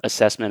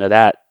assessment of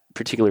that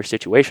particular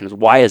situation is,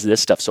 why is this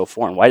stuff so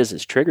foreign? Why does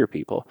this trigger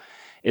people?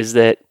 Is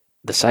that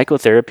the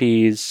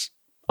psychotherapies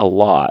a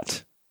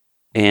lot,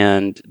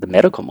 and the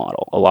medical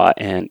model a lot,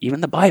 and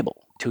even the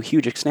Bible to a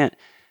huge extent,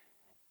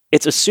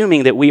 it's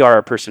assuming that we are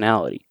our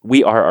personality.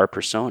 We are our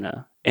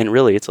persona. And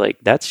really, it's like,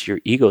 that's your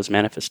ego's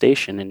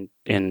manifestation.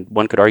 And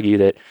one could argue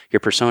that your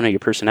persona, your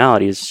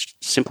personality, is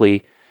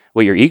simply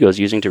what your ego is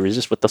using to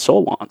resist what the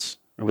soul wants,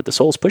 or what the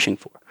soul's pushing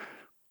for.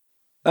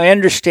 I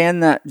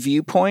understand that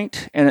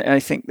viewpoint, and I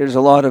think there's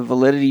a lot of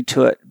validity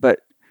to it,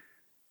 but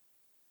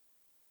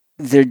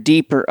the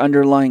deeper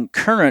underlying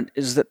current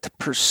is that the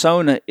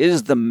persona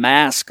is the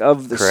mask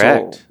of the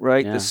soul,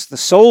 right? Yeah. The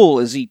soul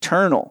is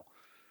eternal.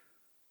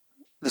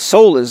 The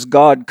soul is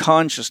God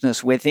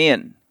consciousness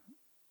within,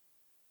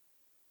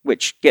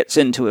 which gets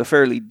into a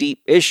fairly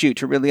deep issue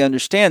to really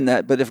understand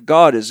that. But if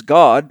God is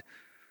God,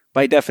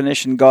 by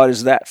definition, God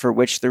is that for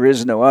which there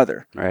is no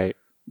other. Right.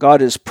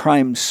 God is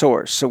prime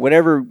source. So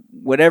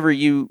whatever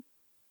you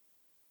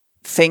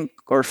think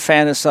or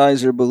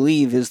fantasize or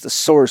believe is the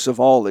source of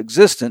all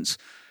existence,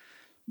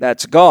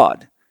 that's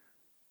God.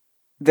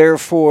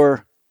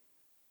 Therefore,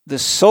 the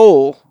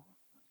soul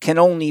can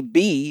only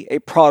be a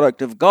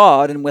product of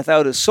God, and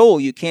without a soul,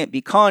 you can't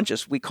be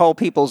conscious. We call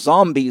people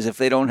zombies if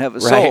they don't have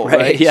a soul,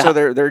 right? Yeah. So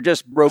they're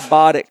just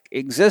robotic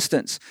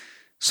existence.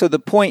 So the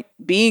point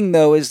being,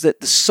 though, is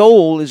that the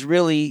soul is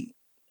really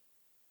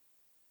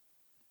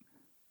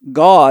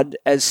God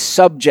as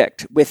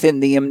subject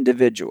within the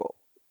individual.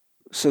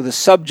 So the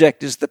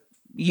subject is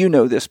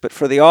this, but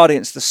for the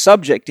audience, the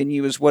subject in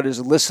you is what is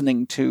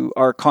listening to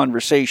our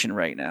conversation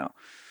right now.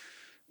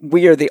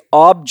 We are the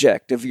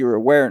object of your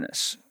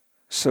awareness.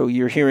 So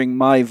you're hearing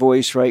my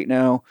voice right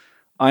now.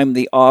 I'm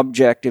the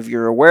object of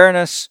your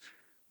awareness.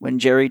 When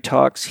Jerry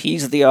talks,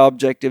 he's the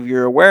object of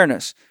your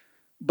awareness.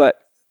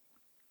 But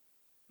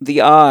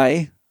the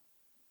I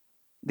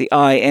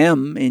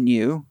am in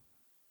you,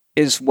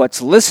 is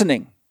what's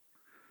listening.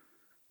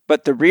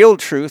 But the real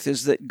truth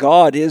is that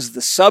God is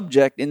the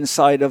subject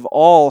inside of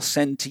all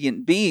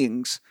sentient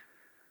beings.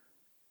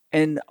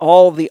 And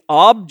all the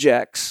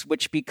objects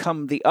which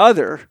become the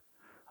other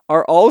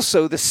are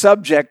also the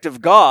subject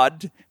of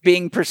God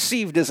being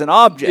perceived as an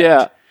object.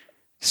 Yeah.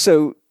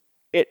 So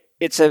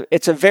it's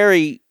a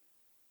very,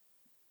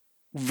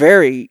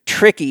 very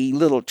tricky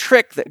little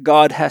trick that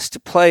God has to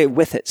play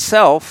with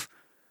itself,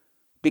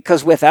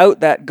 because without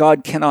that,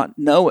 God cannot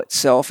know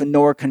itself, and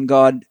nor can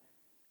God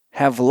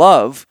have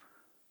love.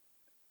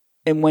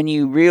 And when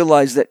you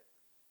realize that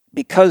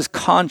because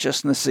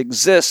consciousness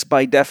exists,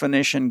 by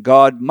definition,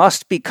 God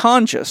must be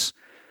conscious,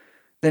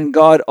 then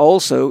God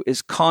also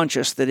is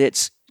conscious that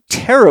it's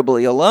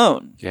terribly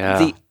alone. Yeah.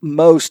 The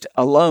most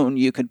alone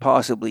you could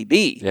possibly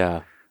be.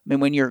 Yeah. I mean,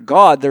 when you're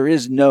God, there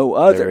is no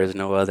other. There is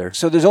no other.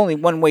 So there's only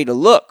one way to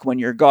look when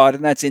you're God,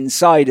 and that's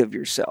inside of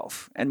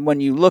yourself. And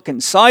when you look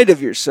inside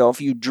of yourself,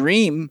 you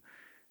dream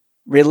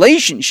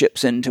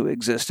relationships into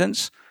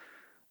existence.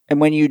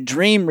 And when you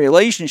dream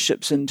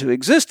relationships into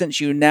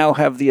existence, you now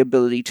have the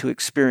ability to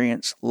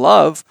experience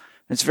love.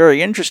 It's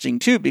very interesting,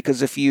 too,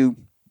 because if you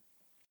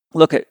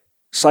look at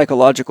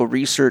psychological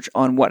research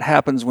on what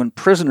happens when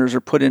prisoners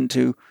are put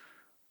into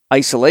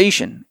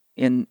isolation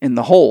in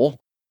the hole,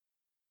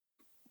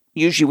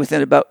 usually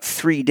within about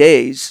 3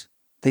 days,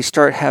 they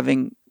start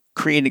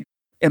creating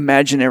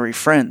imaginary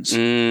friends.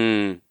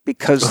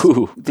 Because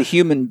the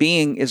human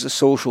being is a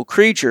social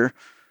creature,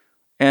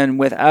 and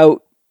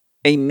without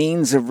a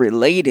means of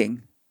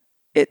relating,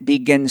 it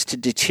begins to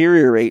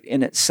deteriorate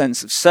in its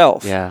sense of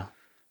self. Yeah.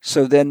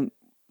 So then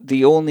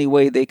the only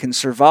way they can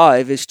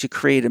survive is to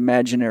create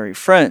imaginary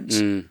friends.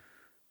 And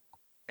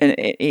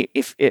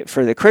if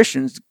for the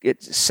Christians,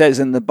 it says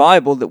in the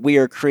Bible that we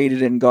are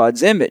created in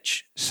God's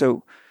image.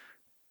 So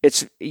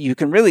you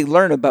can really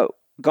learn about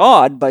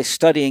God by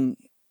studying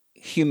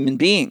human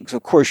beings.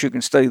 Of course, you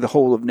can study the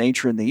whole of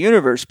nature and the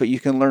universe, but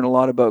you can learn a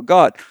lot about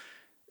God.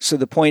 So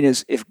the point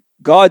is, if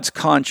God's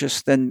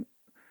conscious, then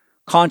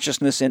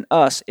consciousness in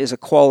us is a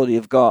quality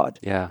of God.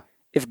 Yeah.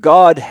 If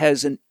God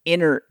has an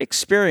inner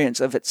experience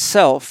of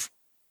itself,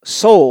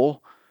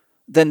 soul,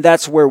 then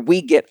that's where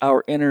we get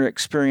our inner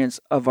experience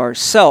of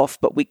ourself,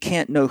 but we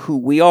can't know who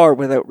we are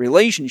without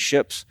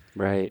relationships.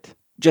 Right.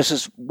 Just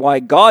as why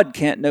God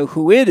can't know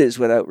who it is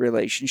without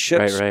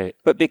relationships. Right.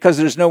 But because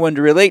there's no one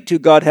to relate to,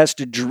 God has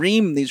to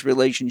dream these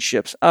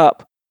relationships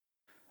up.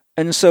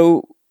 And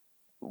so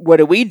what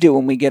do we do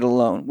when we get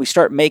alone? We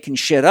start making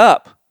shit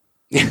up.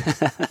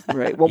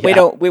 Right. When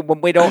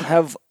we don't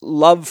have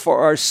love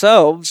for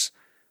ourselves,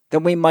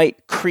 then we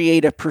might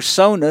create a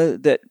persona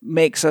that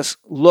makes us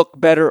look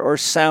better or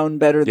sound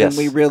better than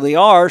we really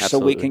are.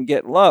 Absolutely. So we can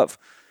get love.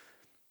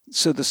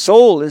 So the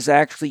soul is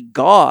actually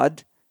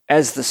God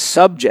as the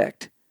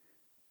subject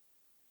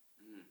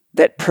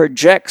that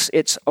projects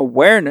its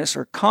awareness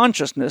or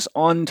consciousness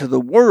onto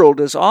the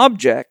world as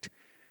object.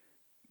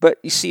 But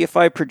you see, if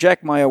I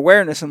project my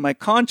awareness and my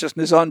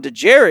consciousness onto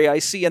Jerry, I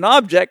see an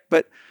object.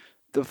 But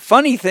the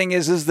funny thing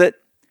is that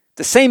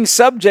the same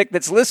subject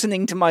that's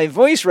listening to my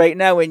voice right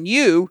now in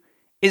you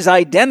is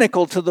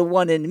identical to the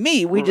one in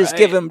me. We just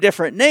give them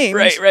different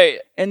names. Right.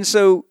 And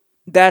so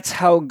that's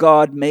how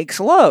God makes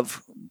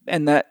love.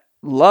 And that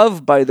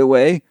love, by the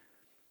way,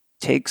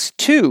 takes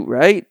two,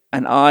 right?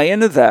 An I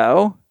and a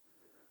thou.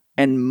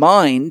 And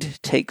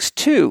mind takes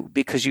two,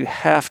 because you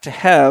have to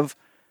have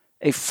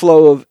a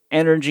flow of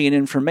energy and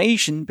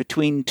information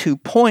between 2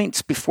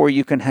 points before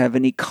you can have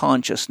any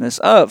consciousness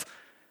of.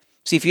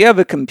 See, if you have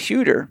a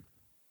computer,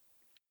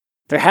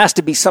 there has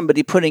to be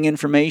somebody putting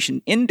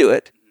information into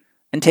it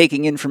and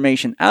taking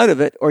information out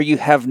of it, or you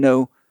have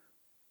no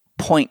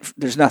point.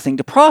 There's nothing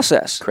to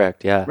process.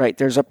 Correct, yeah. Right?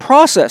 There's a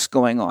process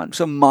going on.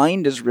 So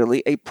mind is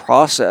really a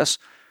process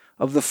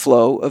of the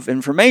flow of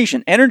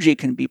information. Energy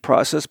can be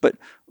processed, but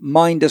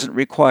mind doesn't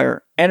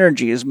require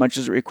energy as much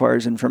as it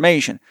requires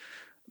information.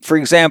 For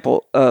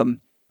example,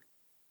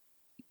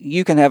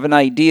 you can have an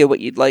idea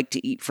what you'd like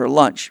to eat for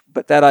lunch,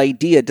 but that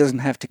idea doesn't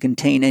have to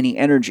contain any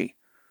energy.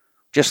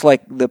 Just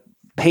like the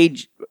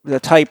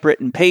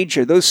typewritten page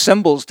here, those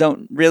symbols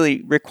don't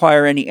really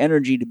require any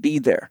energy to be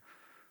there.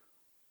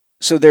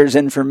 So there's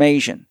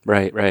information.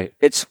 Right.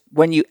 It's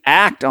when you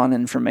act on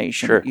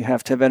information, Sure. You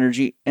have to have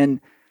energy. And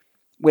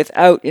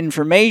without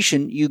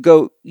information, you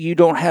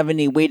don't have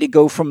any way to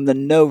go from the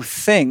no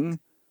thing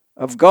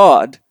of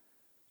God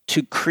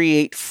to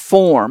create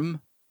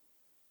form.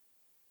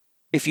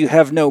 If you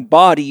have no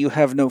body, you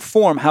have no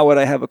form. How would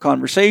I have a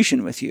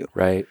conversation with you?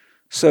 Right.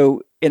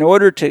 So in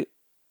order to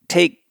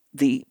take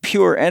the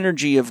pure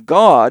energy of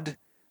God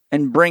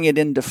and bring it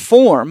into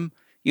form,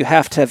 you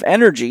have to have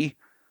energy.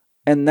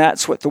 And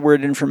that's what the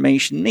word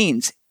information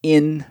means.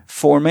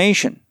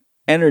 Information.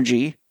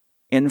 Energy,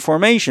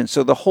 information.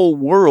 So the whole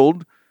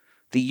world,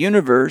 the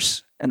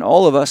universe, and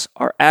all of us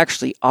are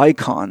actually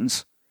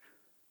icons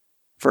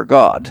for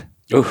God.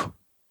 Ooh.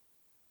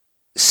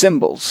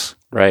 Symbols.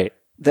 Right.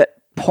 That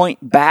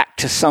point back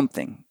to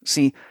something.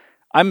 See,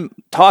 I'm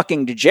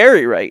talking to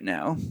Jerry right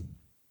now,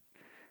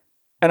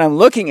 and I'm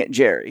looking at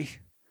Jerry,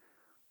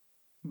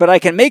 but I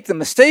can make the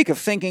mistake of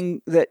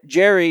thinking that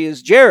Jerry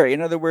is Jerry.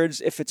 In other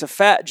words, if it's a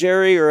fat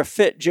Jerry or a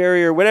fit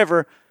Jerry or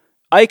whatever,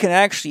 I can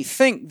actually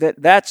think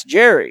that that's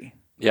Jerry.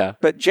 Yeah.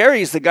 But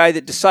Jerry's the guy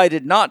that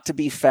decided not to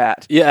be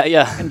fat. Yeah,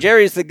 yeah. And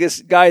Jerry's the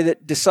guy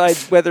that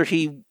decides whether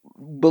he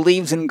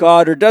believes in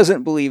God or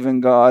doesn't believe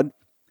in God.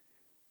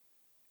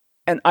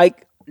 And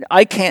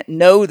I can't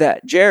know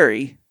that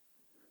Jerry.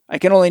 I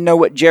can only know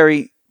what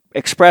Jerry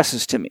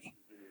expresses to me.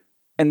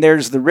 And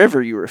there's the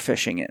river you were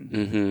fishing in.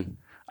 Mm-hmm.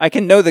 I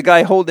can know the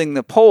guy holding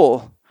the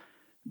pole,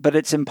 but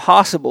it's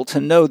impossible to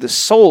know the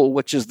soul,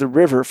 which is the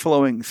river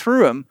flowing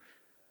through him,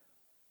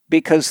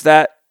 because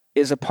that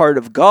is a part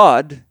of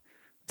God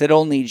that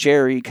only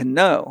Jerry can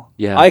know.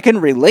 Yeah. I can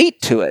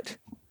relate to it,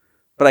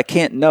 but I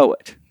can't know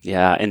it.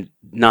 Yeah, and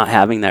not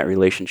having that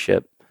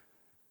relationship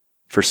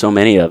for so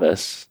many of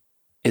us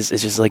is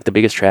just like the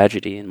biggest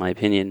tragedy, in my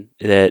opinion,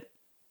 that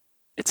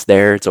it's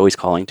there, it's always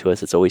calling to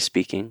us, it's always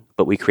speaking,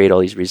 but we create all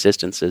these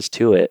resistances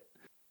to it.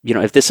 You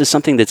know, if this is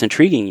something that's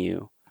intriguing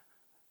you,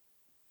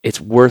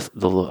 it's worth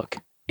the look.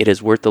 It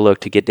is worth the look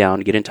to get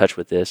down, get in touch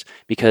with this,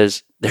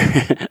 because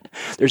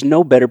there's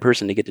no better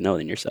person to get to know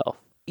than yourself.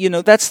 You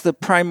know, that's the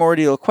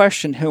primordial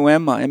question, who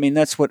am I? I mean,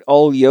 that's what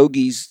all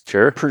yogis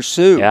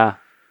pursue. Yeah.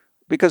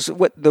 Because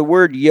what the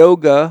word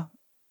yoga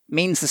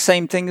means the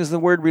same thing as the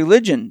word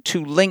religion,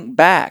 to link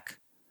back,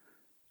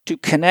 to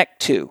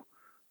connect to.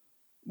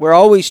 We're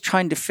always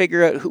trying to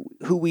figure out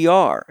who we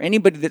are.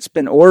 Anybody that's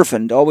been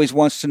orphaned always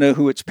wants to know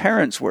who its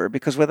parents were,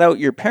 because without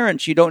your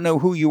parents, you don't know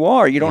who you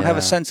are. You don't have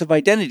a sense of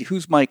identity.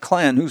 Who's my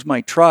clan? Who's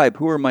my tribe?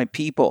 Who are my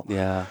people?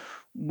 Yeah.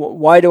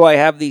 Why do I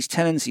have these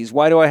tendencies?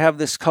 Why do I have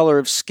this color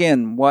of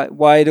skin?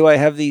 Why do I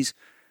have these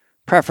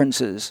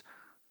preferences?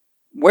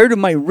 Where do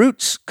my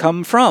roots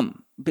come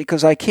from?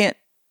 Because I can't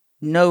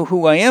know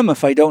who I am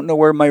if I don't know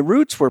where my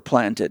roots were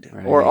planted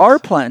or are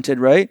planted,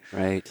 right?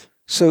 Right.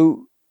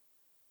 So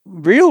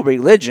real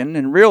religion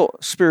and real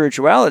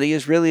spirituality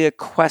is really a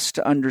quest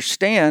to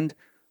understand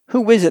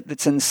who is it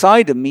that's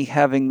inside of me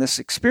having this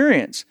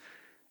experience.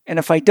 And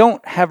if I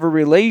don't have a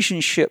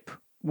relationship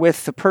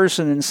with the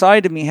person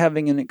inside of me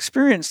having an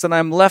experience, then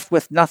I'm left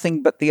with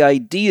nothing but the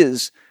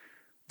ideas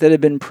that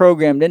have been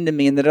programmed into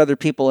me and that other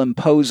people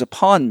impose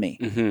upon me.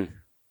 Mm-hmm.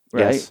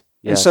 Right?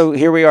 Yes. And so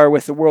here we are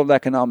with the World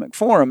Economic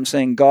Forum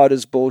saying God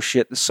is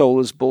bullshit, the soul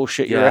is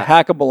bullshit, you're a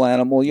hackable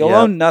animal, you'll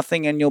own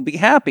nothing and you'll be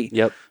happy.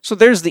 Yep. So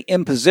there's the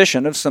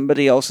imposition of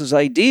somebody else's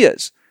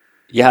ideas.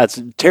 Yeah,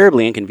 it's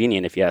terribly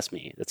inconvenient if you ask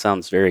me. It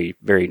sounds very,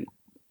 very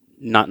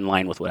not in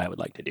line with what I would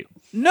like to do.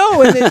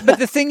 No, but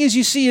the thing is,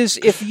 you see, is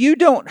if you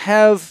don't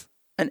have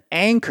an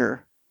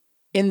anchor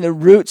in the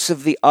roots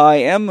of the I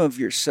am of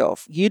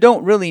yourself, you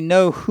don't really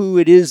know who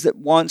it is that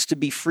wants to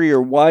be free or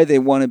why they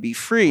want to be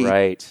free.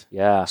 Right,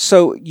 yeah.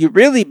 So you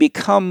really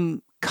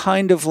become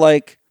kind of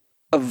like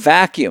a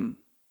vacuum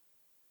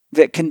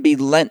that can be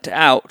lent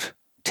out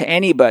to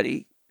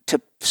anybody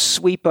to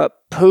sweep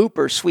up poop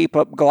or sweep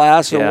up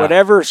glass or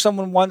whatever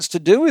someone wants to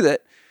do with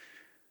it.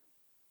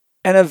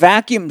 And a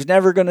vacuum's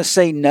never going to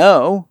say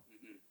no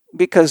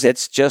because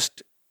it's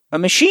just a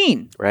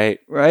machine. Right.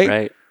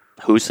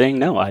 Who's saying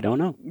no? I don't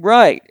know.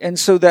 Right. And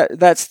so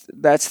that's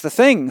the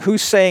thing.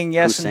 Who's saying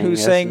yes and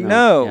who's saying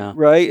no? Yeah.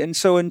 Right. And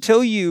so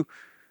until you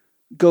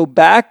go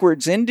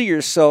backwards into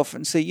yourself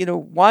and say, you know,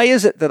 why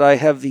is it that I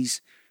have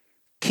these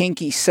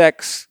kinky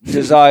sex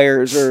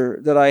desires,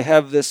 or that I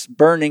have this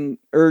burning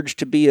urge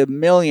to be a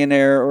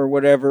millionaire or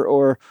whatever,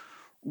 or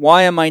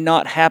why am I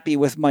not happy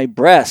with my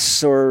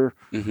breasts, or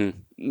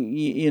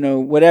you know,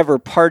 whatever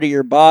part of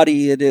your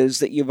body it is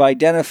that you've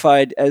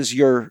identified as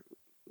your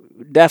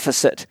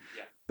deficit.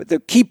 But the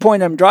key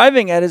point I'm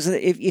driving at is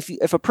that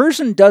if a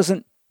person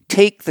doesn't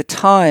take the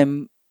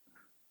time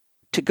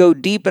to go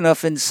deep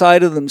enough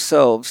inside of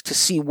themselves to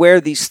see where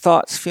these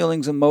thoughts,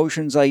 feelings,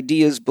 emotions,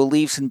 ideas,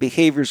 beliefs, and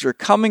behaviors are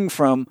coming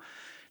from,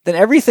 then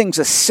everything's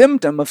a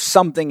symptom of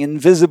something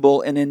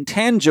invisible and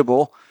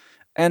intangible.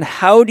 And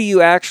how do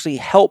you actually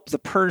help the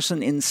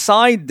person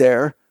inside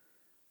there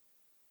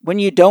when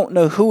you don't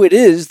know who it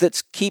is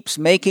that keeps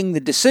making the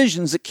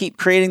decisions that keep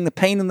creating the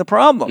pain and the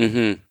problem?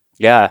 Mm-hmm.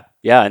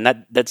 Yeah,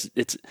 and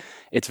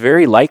it's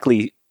very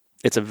likely.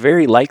 It's a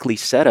very likely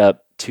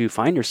setup to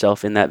find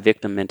yourself in that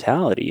victim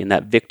mentality, in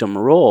that victim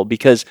role,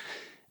 because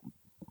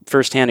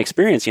firsthand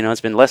experience, you know, it's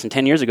been less than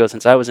 10 years ago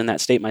since I was in that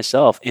state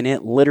myself, and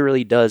it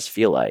literally does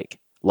feel like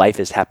life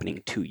is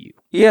happening to you.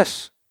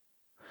 Yes.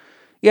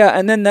 Yeah,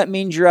 and then that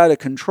means you're out of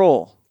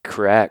control.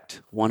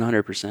 Correct,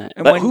 100%.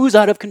 But who's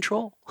out of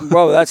control?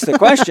 Well, that's the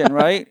question,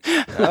 right?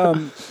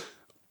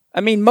 I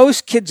mean,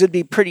 most kids would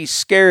be pretty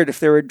scared if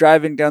they were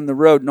driving down the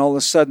road and all of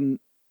a sudden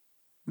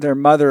their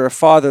mother or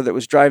father that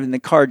was driving the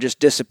car just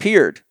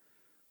disappeared.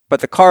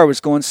 But the car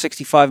was going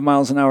 65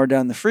 miles an hour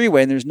down the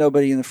freeway and there's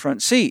nobody in the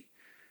front seat.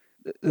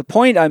 The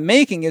point I'm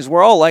making is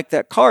we're all like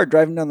that car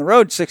driving down the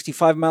road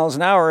 65 miles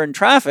an hour in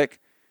traffic,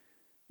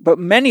 but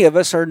many of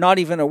us are not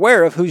even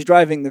aware of who's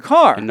driving the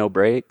car. And no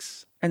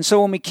brakes. And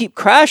so when we keep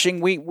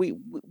crashing,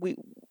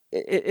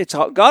 it's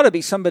got to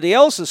be somebody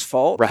else's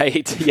fault.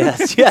 Right.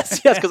 Yes,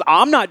 because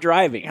I'm not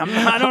driving.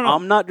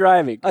 I'm not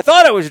driving. I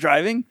thought I was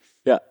driving.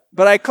 Yeah.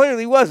 But I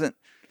clearly wasn't.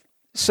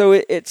 So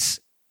it's,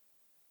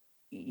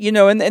 you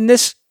know, and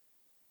this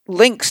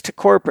links to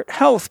corporate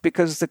health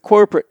because the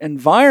corporate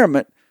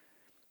environment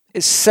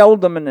is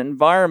seldom an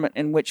environment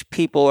in which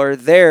people are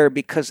there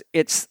because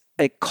it's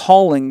a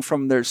calling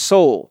from their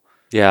soul.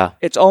 Yeah.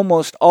 It's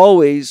almost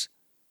always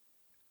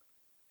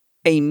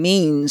a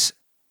means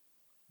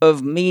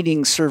of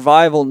meeting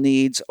survival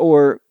needs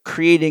or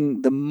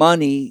creating the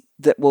money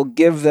that will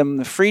give them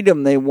the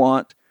freedom they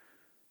want.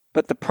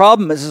 But the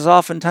problem is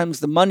oftentimes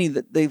the money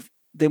that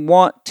they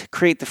want to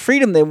create the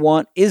freedom they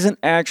want isn't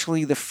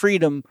actually the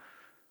freedom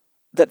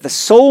that the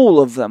soul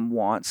of them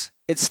wants.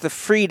 It's the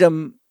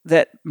freedom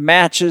that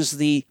matches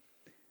the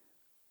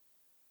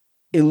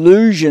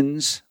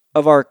illusions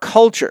of our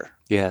culture.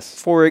 Yes.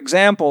 For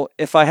example,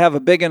 if I have a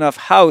big enough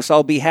house,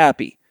 I'll be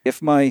happy.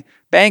 If my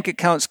bank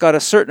account's got a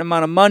certain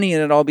amount of money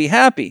in it, I'll be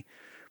happy.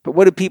 But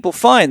what do people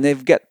find?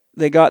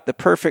 They got the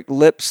perfect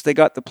lips, they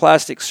got the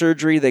plastic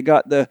surgery, they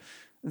got the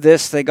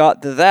this, they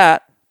got the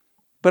that,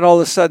 but all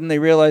of a sudden they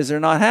realize they're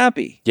not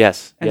happy.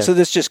 Yes. And so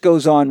this just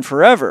goes on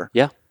forever.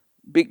 Yeah.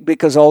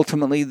 Because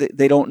ultimately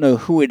they don't know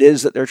who it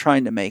is that they're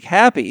trying to make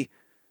happy.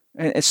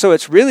 And so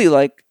it's really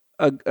like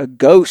a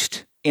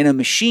ghost in a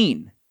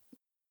machine.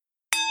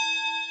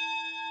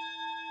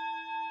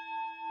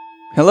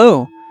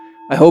 Hello.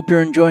 I hope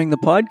you're enjoying the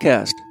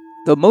podcast.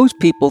 Though most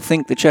people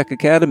think the Czech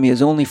Academy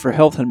is only for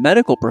health and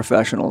medical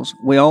professionals,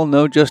 we all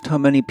know just how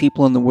many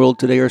people in the world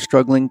today are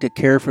struggling to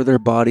care for their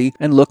body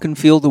and look and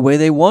feel the way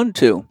they want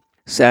to.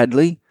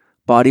 Sadly,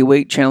 body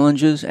weight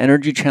challenges,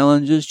 energy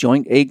challenges,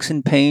 joint aches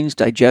and pains,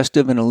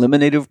 digestive and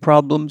eliminative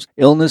problems,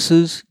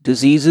 illnesses,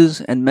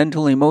 diseases, and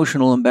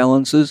mental-emotional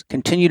imbalances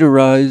continue to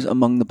rise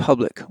among the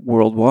public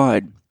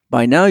worldwide.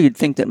 By now, you'd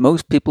think that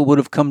most people would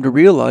have come to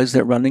realize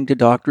that running to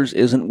doctors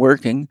isn't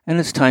working, and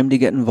it's time to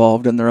get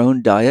involved in their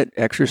own diet,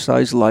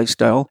 exercise,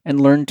 lifestyle, and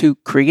learn to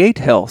create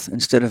health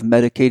instead of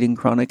medicating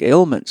chronic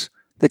ailments.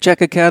 The Czech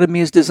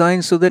Academy is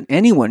designed so that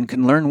anyone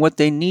can learn what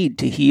they need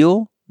to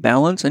heal,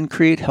 balance, and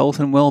create health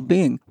and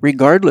well-being,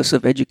 regardless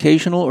of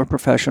educational or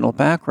professional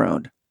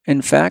background.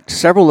 In fact,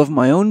 several of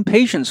my own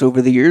patients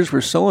over the years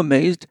were so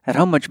amazed at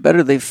how much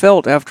better they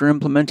felt after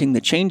implementing the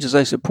changes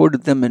I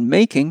supported them in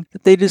making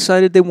that they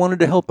decided they wanted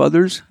to help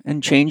others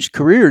and changed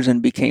careers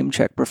and became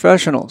Czech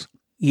professionals.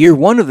 Year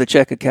 1 of the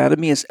Czech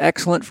Academy is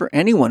excellent for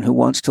anyone who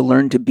wants to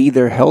learn to be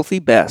their healthy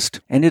best,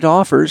 and it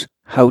offers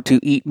How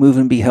to Eat, Move,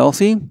 and Be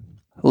Healthy,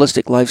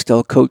 Holistic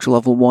Lifestyle Coach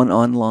Level 1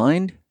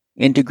 online,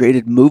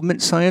 Integrated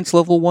Movement Science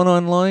Level 1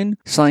 online,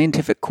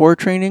 Scientific Core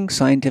Training,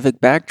 Scientific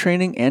Back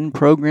Training, and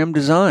Program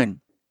Design.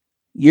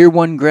 Year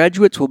 1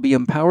 graduates will be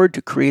empowered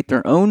to create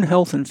their own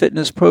health and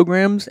fitness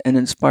programs and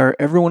inspire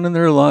everyone in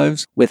their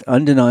lives with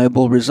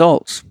undeniable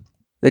results.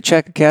 The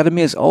Czech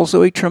Academy is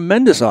also a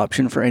tremendous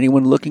option for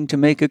anyone looking to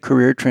make a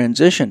career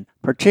transition,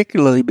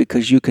 particularly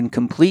because you can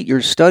complete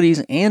your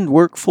studies and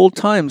work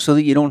full-time so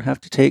that you don't have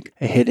to take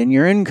a hit in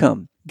your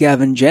income.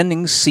 Gavin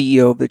Jennings,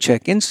 CEO of the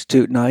Czech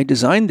Institute, and I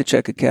designed the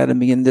Czech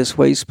Academy in this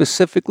way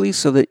specifically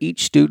so that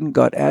each student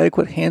got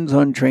adequate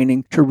hands-on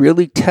training to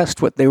really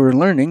test what they were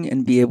learning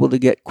and be able to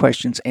get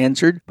questions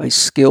answered by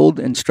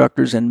skilled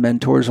instructors and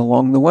mentors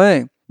along the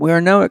way. We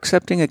are now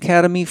accepting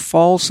Academy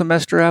fall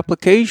semester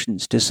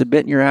applications. To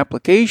submit your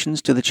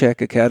applications to the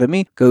Czech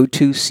Academy, go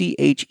to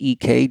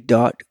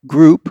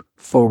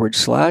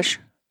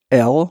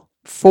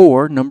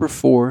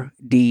chek.group/L4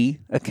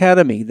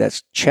 Academy.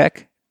 That's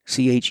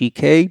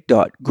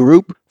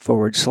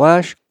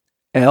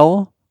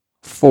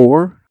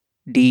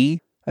chek.group/L4D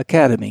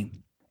Academy.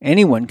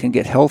 Anyone can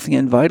get healthy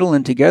and vital,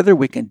 and together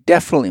we can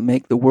definitely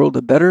make the world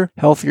a better,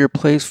 healthier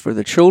place for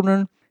the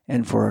children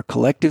and for our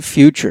collective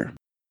future.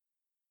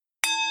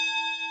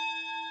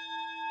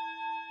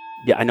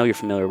 Yeah, I know you're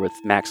familiar with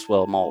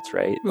Maxwell Maltz,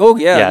 right? Oh,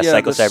 yeah.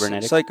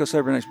 Psycho-Cybernetics.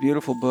 Psycho-Cybernetics,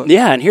 beautiful book.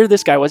 Yeah, and here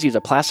this guy was. He was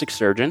a plastic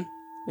surgeon.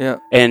 Yeah.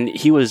 And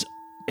his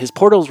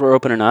portals were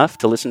open enough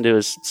to listen to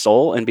his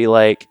soul and be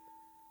like,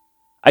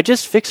 I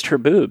just fixed her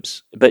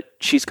boobs, but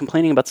she's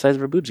complaining about the size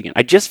of her boobs again.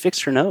 I just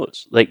fixed her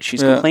nose. Like,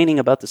 she's complaining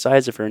about the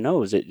size of her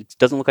nose. It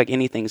doesn't look like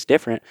anything's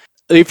different.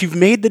 If you've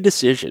made the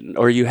decision,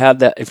 or you have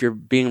that, if you're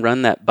being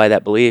run by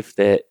that belief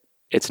that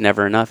it's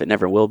never enough, it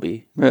never will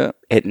be. Yeah.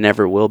 It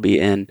never will be.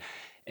 And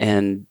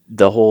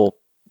the whole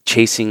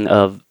chasing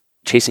of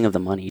the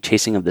money,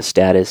 chasing of the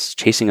status,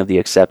 chasing of the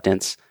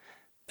acceptance.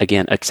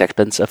 Again,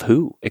 acceptance of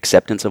who?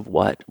 Acceptance of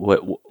what?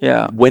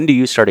 When do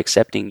you start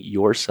accepting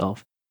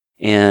yourself?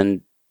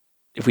 And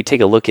if we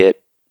take a look at,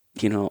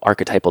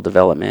 archetypal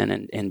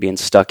development and being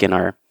stuck in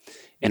our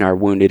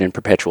wounded and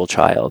perpetual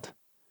child,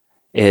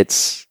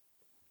 it's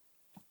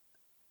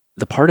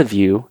the part of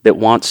you that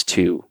wants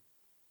to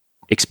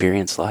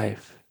experience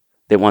life,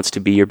 that wants to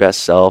be your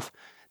best self,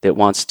 that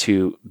wants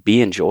to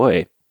be in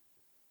joy.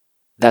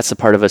 That's the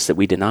part of us that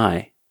we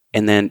deny.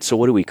 And then, so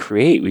what do we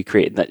create? We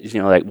create that,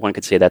 like one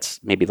could say that's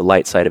maybe the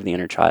light side of the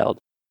inner child.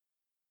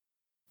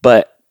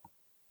 But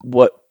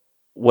what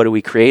do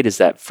we create is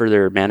that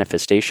further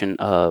manifestation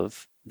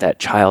of that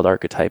child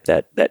archetype,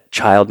 that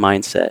child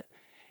mindset.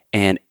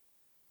 And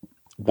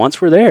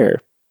once we're there,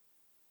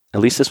 at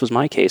least this was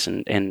my case,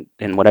 and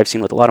what I've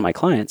seen with a lot of my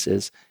clients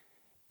is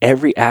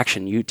every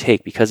action you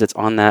take, because it's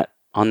on that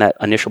on that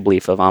initial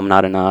belief of I'm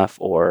not enough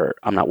or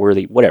I'm not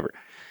worthy, whatever.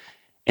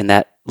 And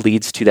that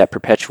leads to that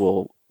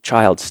perpetual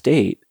child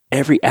state.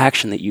 Every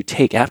action that you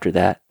take after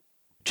that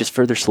just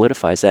further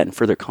solidifies that and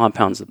further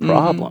compounds the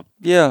problem.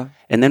 Yeah.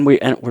 And then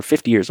we're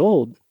 50 years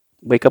old,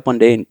 wake up one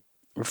day and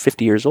we're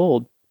 50 years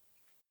old,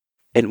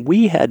 and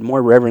we had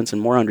more reverence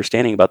and more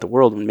understanding about the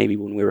world than maybe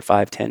when we were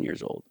 5, 10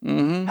 years old.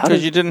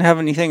 Because you didn't have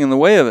anything in the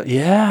way of it.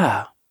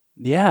 Yeah.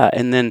 Yeah.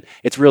 And then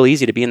it's real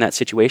easy to be in that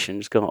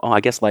situation, just go, oh,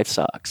 I guess life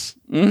sucks.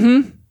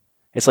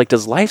 It's like,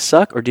 does life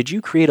suck, or did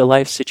you create a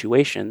life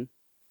situation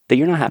that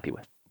you're not happy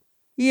with?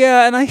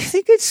 Yeah, and I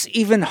think it's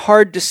even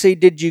hard to say,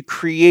 did you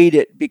create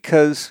it?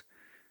 Because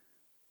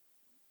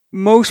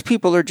most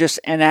people are just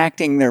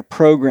enacting their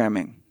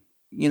programming.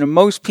 You know,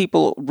 most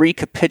people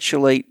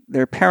recapitulate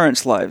their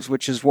parents' lives,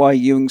 which is why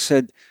Jung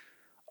said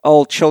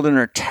all children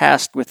are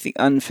tasked with the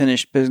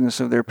unfinished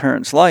business of their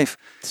parents' life.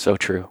 So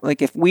true.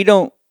 Like, if we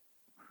don't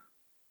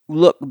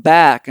look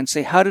back and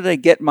say, how did I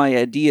get my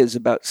ideas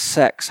about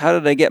sex? How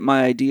did I get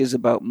my ideas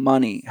about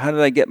money? How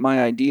did I get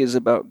my ideas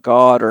about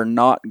God or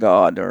not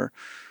God? Or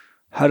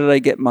how did I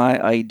get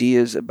my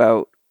ideas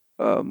about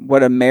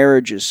what a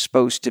marriage is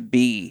supposed to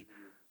be?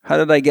 How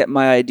did I get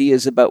my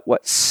ideas about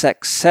what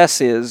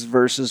success is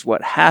versus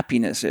what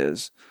happiness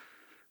is?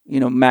 You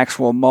know,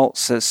 Maxwell Maltz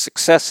says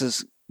success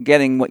is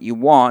getting what you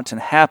want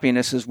and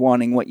happiness is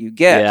wanting what you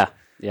get.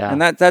 Yeah.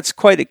 And that's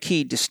quite a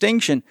key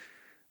distinction.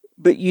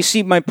 But you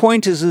see, my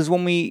point is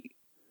when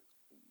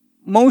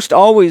most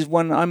always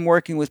when I'm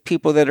working with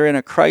people that are in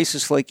a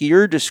crisis like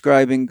you're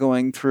describing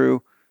going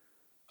through,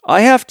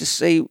 I have to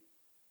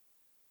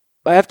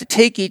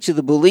take each of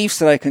the beliefs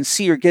that I can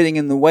see are getting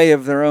in the way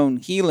of their own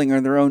healing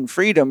or their own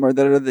freedom, or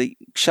that are the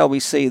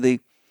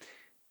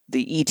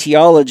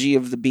etiology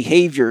of the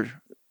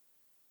behavior,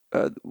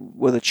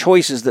 or the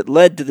choices that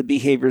led to the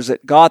behaviors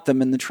that got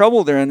them in the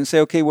trouble they're in, and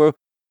say, okay, well,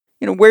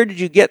 you know, where did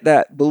you get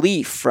that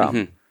belief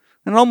from?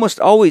 And it almost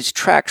always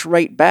tracks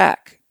right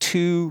back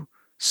to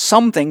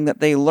something that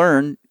they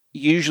learn,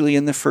 usually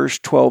in the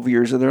first 12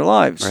 years of their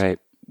lives, right,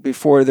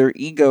 before their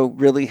ego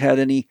really had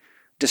any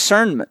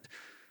discernment.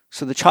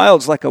 So the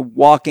child's like a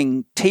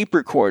walking tape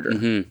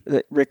recorder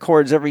that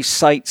records every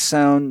sight,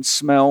 sound,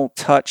 smell,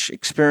 touch,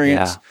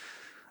 experience. Yeah.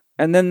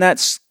 And then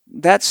that's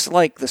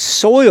like the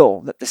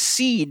soil that the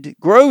seed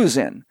grows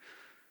in.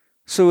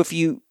 So if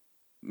you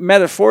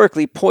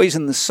metaphorically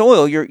poison the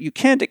soil, you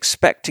can't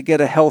expect to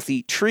get a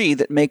healthy tree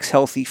that makes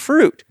healthy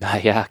fruit.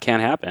 Yeah,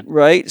 can't happen.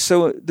 Right?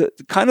 So the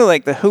kind of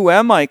like the who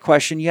am I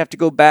question, you have to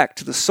go back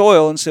to the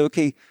soil and say,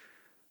 okay,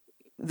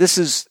 this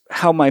is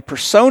how my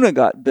persona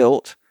got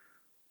built.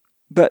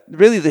 But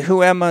really, the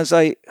who am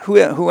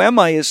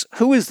I is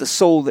who is the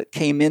soul that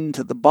came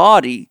into the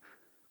body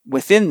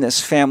within this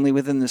family,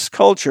 within this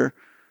culture.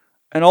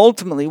 And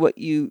ultimately, what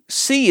you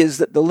see is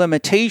that the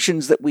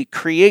limitations that we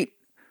create,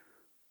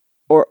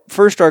 or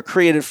first are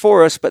created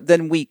for us, but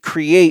then we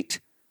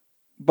create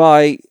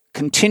by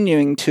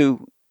continuing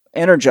to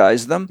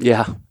energize them.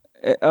 Yeah.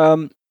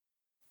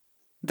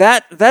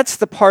 That's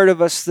the part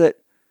of us that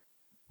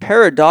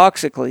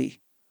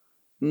paradoxically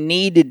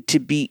needed to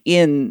be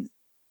in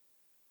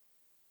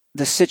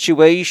the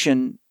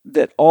situation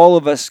that all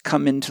of us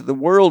come into the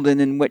world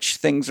in which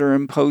things are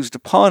imposed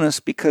upon us,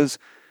 because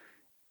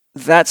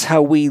that's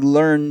how we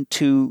learn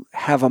to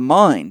have a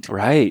mind.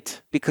 Right.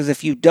 Because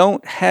if you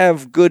don't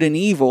have good and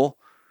evil,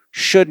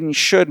 should and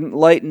shouldn't,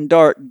 light and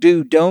dark,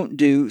 do, don't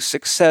do,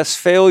 success,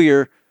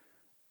 failure,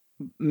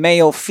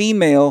 male,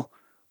 female,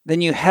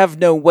 then you have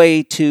no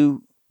way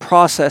to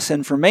process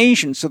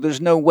information. So there's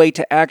no way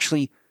to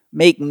actually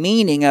make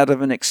meaning out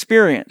of an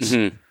experience.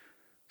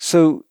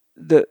 So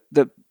the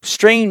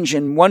strange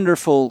and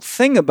wonderful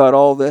thing about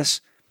all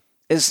this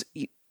is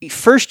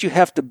first you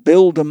have to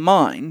build a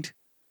mind,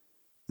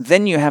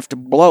 then you have to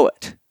blow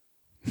it.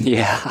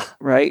 Yeah.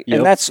 Right? Yep.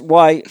 And that's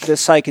why the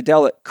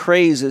psychedelic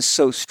craze is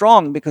so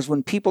strong, because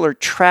when people are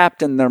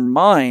trapped in their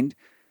mind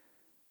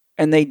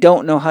and they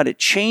don't know how to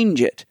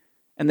change it,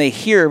 and they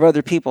hear of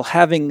other people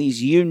having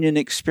these union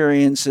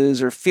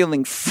experiences or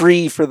feeling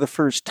free for the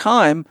first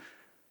time,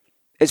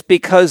 it's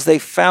because they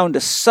found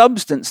a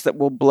substance that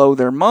will blow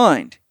their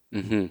mind.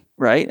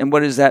 Right? And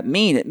what does that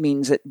mean? It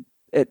means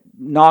it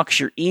knocks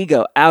your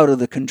ego out of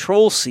the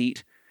control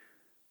seat.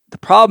 The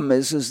problem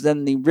is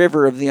then the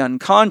river of the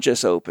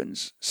unconscious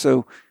opens.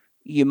 So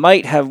you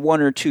might have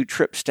 1 or 2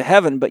 trips to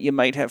heaven, but you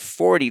might have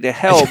 40 to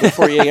hell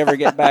before you ever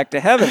get back to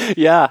heaven.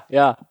 Yeah.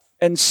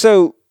 And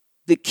so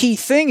the key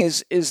thing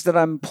is that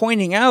I'm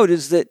pointing out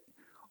is that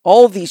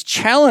all these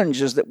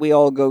challenges that we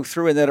all go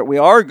through and that we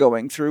are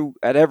going through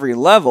at every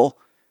level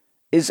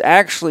is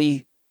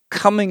actually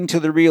coming to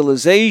the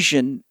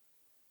realization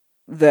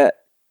that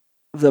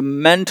the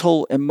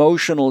mental,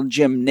 emotional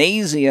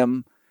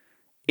gymnasium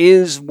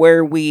is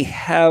where we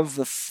have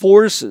the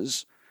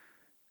forces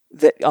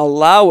that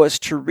allow us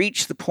to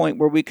reach the point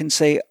where we can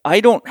say, I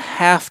don't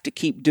have to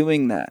keep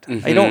doing that.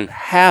 I don't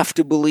have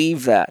to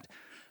believe that.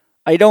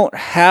 I don't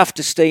have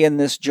to stay in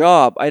this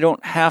job. I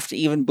don't have to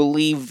even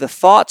believe the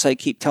thoughts I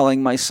keep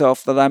telling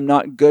myself that I'm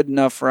not good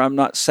enough, or I'm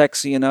not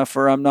sexy enough,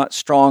 or I'm not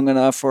strong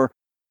enough, or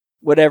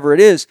whatever it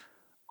is,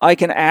 I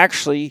can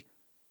actually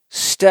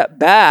step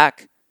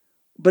back.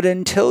 But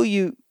until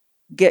you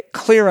get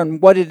clear on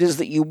what it is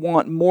that you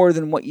want more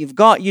than what you've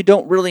got, you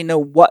don't really know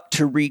what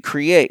to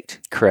recreate.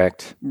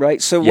 Correct.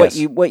 Right? So Yes.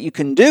 what you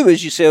can do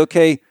is you say,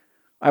 okay,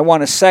 I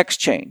want a sex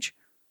change,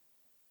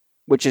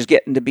 which is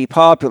getting to be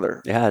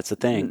popular. Yeah, it's a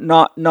thing.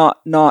 Not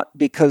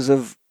because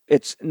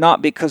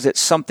it's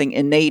something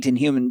innate in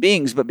human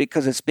beings, but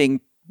because it's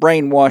being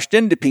brainwashed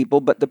into people.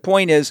 But the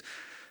point is,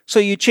 so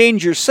you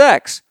change your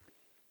sex,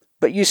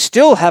 but you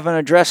still haven't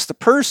addressed the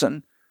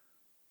person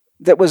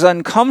that was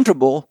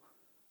uncomfortable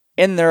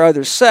in their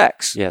other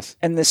sex. Yes.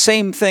 And the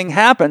same thing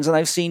happens, and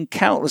I've seen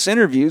countless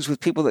interviews with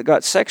people that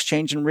got sex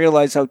change and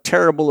realized how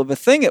terrible of a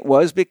thing it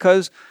was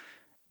because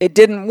it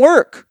didn't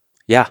work.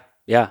 Yeah.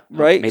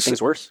 Right? It made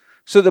things worse.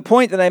 So the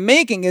point that I'm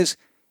making is,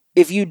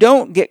 if you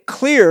don't get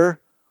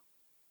clear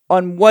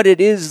on what it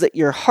is that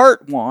your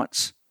heart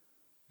wants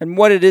and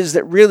what it is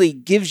that really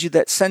gives you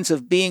that sense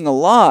of being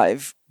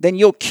alive, then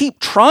you'll keep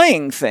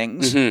trying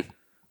things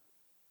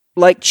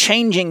like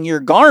changing your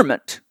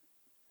garment,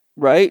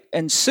 right?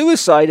 And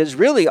suicide is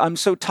really, I'm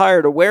so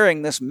tired of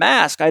wearing this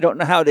mask, I don't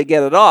know how to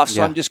get it off,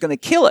 so I'm just going to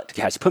kill it.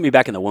 Yeah, just put me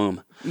back in the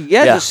womb.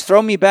 Yeah, just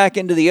throw me back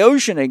into the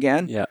ocean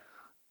again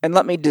and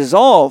let me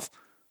dissolve.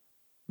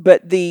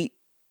 But the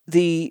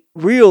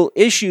real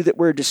issue that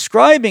we're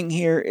describing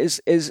here is,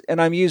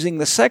 and I'm using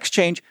the sex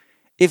change,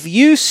 if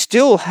you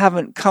still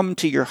haven't come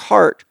to your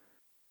heart,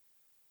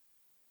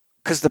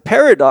 because the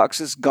paradox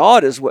is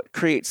God is what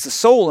creates the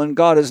soul, and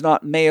God is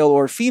not male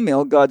or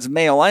female. God's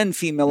male and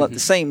female at the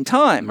same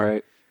time.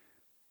 Right.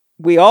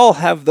 We all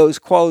have those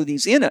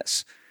qualities in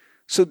us.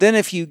 So then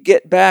if you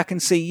get back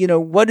and say,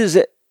 what is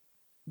it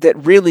that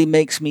really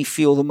makes me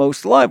feel the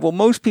most alive? Well,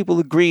 most people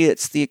agree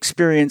it's the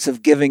experience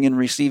of giving and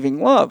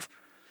receiving love.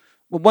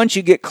 Well, once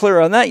you get clear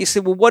on that, you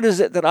say, well, what is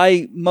it that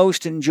I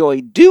most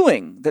enjoy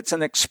doing that's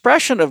an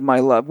expression of my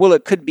love? Well,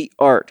 it could be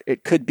art.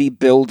 It could be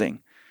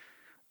building.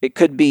 It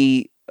could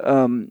be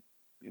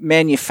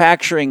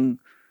manufacturing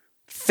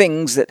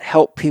things that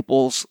help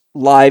people's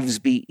lives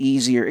be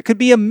easier. It could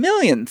be a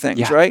million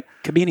things, right?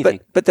 Could be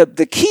anything. But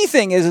the key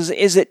thing is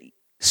it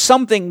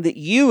something that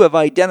you have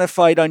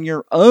identified on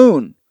your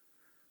own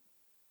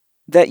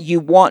that you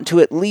want to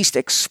at least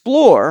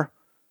explore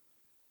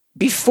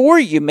before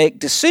you make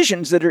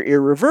decisions that are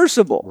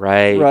irreversible.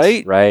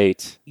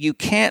 Right. You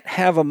can't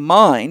have a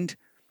mind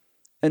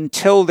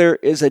until there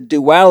is a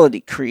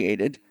duality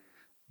created,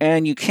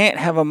 and you can't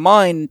have a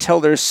mind until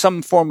there's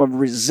some form of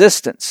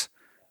resistance.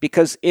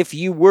 Because if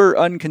you were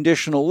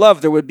unconditional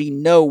love, there would be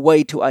no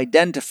way to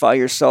identify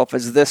yourself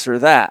as this or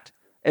that,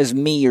 as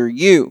me or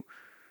you.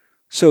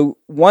 So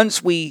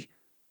once we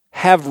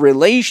have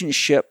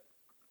relationship,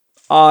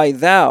 I,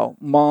 thou,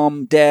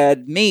 mom,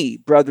 dad, me,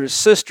 brother,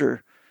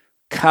 sister,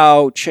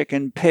 cow,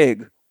 chicken,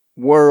 pig,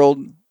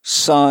 world,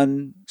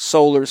 sun,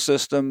 solar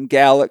system,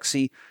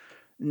 galaxy.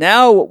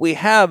 Now what we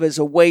have is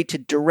a way to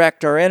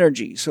direct our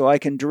energy. So I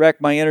can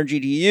direct my energy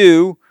to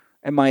you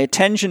and my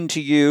attention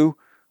to you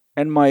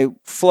and my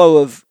flow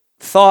of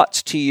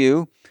thoughts to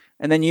you,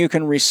 and then you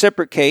can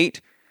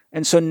reciprocate.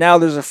 And so now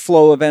there's a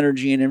flow of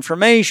energy and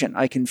information.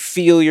 I can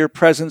feel your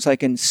presence. I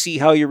can see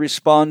how you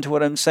respond to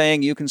what I'm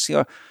saying. You can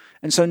see.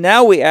 And so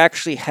now we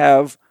actually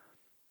have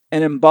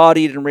an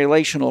embodied and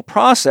relational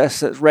process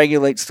that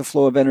regulates the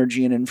flow of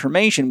energy and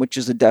information, which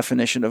is the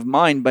definition of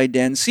mind by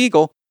Dan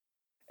Siegel.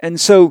 And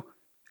so,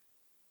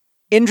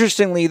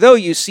 interestingly, though,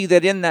 you see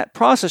that in that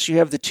process, you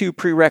have the two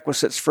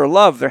prerequisites for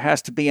love. There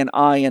has to be an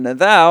I and a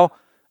thou.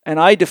 And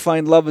I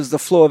define love as the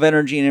flow of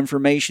energy and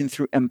information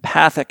through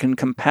empathic and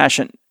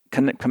compassionate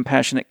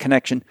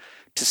connection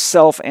to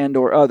self and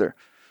or other.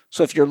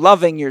 So if you're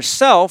loving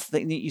yourself,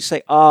 then you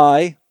say,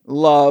 I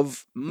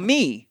love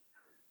me.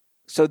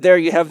 So there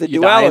you have the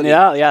duality.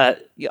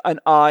 An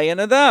I and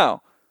a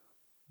thou.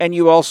 And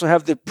you also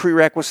have the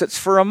prerequisites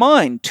for a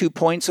mind. 2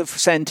 points of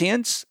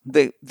sentience,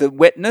 the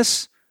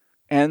witness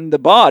and the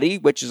body,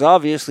 which is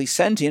obviously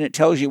sentient. It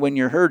tells you when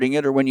you're hurting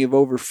it or when you've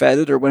overfed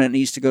it or when it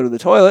needs to go to the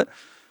toilet.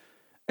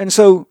 And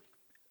so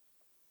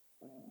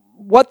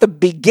what the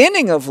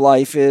beginning of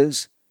life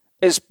is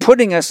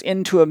putting us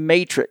into a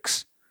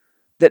matrix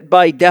that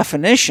by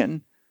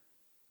definition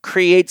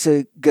creates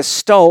a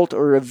gestalt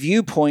or a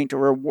viewpoint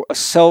or a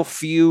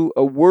self-view,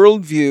 a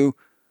worldview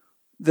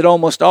that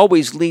almost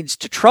always leads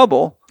to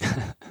trouble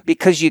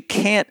because you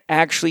can't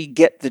actually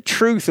get the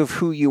truth of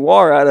who you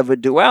are out of a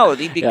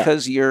duality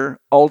because you're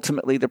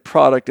ultimately the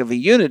product of a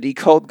unity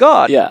called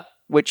God,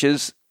 which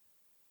is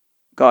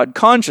God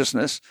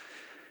consciousness.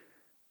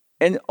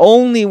 And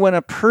only when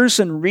a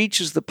person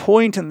reaches the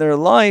point in their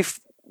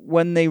life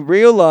when they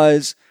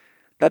realize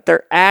that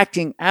they're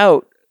acting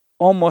out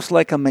almost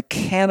like a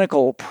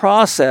mechanical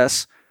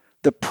process,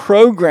 the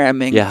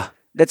programming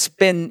that's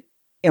been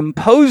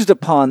imposed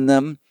upon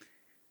them,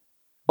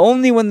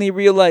 only when they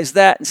realize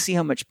that and see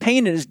how much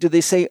pain it is, do they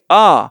say,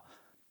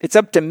 it's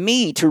up to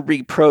me to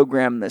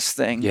reprogram this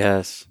thing.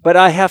 Yes. But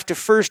I have to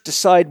first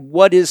decide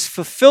what is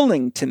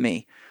fulfilling to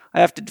me. I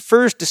have to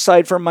first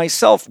decide for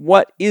myself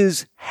what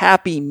is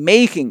happy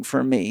making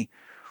for me.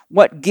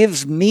 What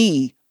gives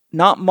me,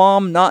 not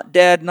mom, not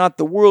dad, not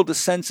the world, a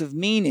sense of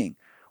meaning?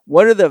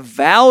 What are the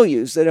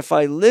values that if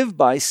I live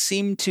by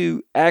seem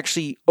to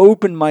actually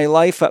open my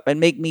life up and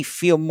make me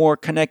feel more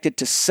connected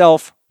to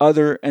self,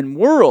 other, and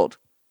world?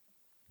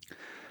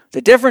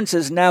 The difference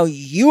is now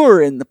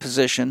you're in the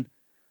position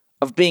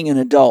of being an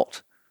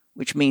adult,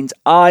 which means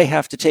I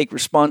have to take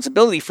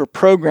responsibility for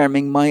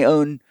programming my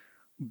own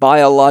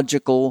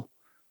biological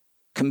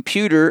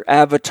computer,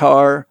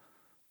 avatar,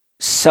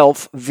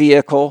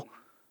 self-vehicle,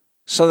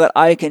 so that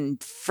I can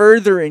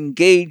further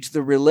engage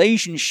the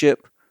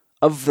relationship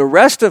of the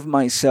rest of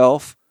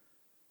myself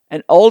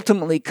and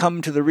ultimately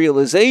come to the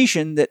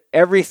realization that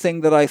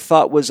everything that I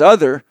thought was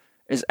other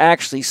is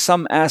actually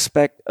some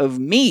aspect of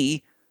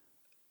me,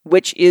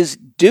 which is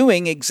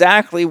doing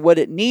exactly what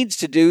it needs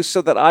to do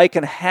so that I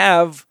can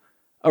have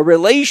a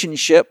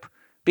relationship,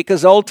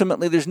 because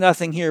ultimately there's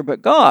nothing here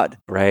but God.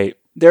 Right.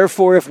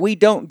 Therefore, if we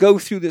don't go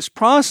through this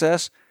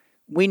process,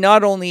 we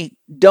not only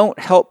don't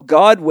help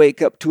God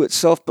wake up to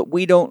itself, but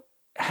we don't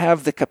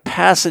have the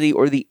capacity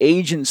or the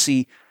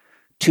agency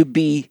to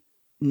be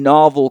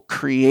novel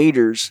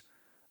creators.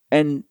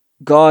 And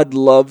God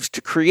loves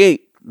to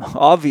create.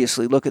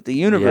 Obviously, look at the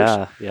universe.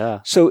 Yeah, yeah.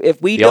 So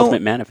if we The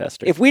ultimate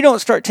manifester. if we don't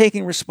start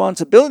taking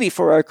responsibility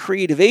for our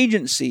creative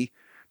agency,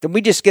 then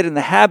we just get in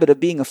the habit of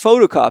being a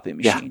photocopy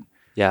machine.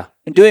 Yeah.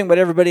 And doing what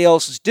everybody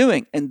else is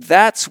doing. And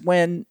that's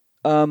when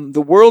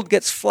the world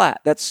gets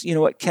flat. That's,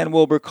 what Ken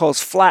Wilber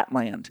calls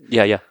flatland.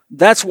 Yeah.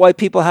 That's why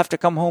people have to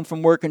come home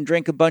from work and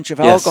drink a bunch of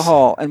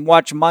alcohol and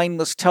watch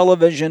mindless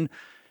television,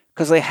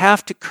 because they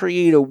have to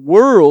create a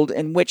world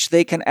in which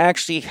they can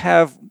actually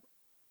have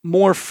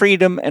more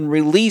freedom and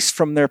release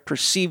from their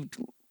perceived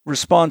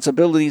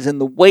responsibilities and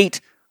the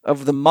weight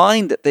of the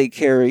mind that they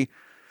carry.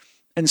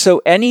 And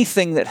so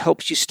anything that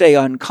helps you stay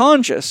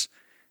unconscious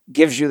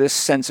gives you this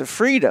sense of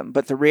freedom.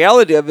 But the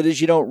reality of it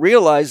is you don't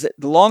realize that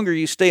the longer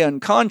you stay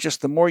unconscious,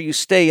 the more you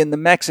stay in the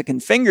Mexican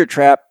finger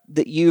trap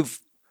that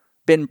you've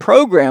been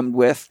programmed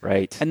with,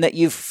 Right. and that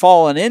you've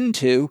fallen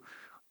into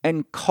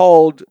and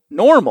called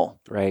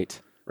normal. Right.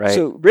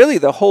 So really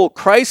the whole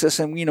crisis,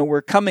 and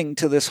we're coming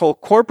to this whole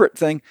corporate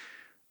thing,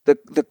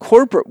 the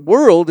corporate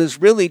world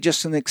is really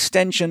just an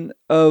extension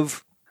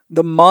of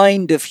the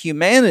mind of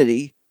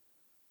humanity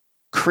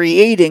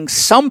creating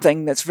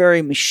something that's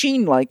very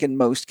machine-like in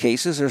most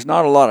cases. There's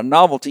not a lot of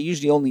novelty.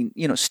 Usually only,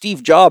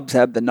 Steve Jobs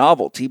had the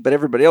novelty, but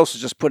everybody else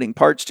is just putting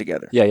parts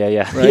together.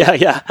 Yeah.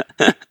 Right? Yeah.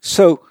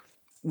 So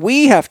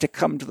we have to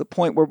come to the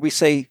point where we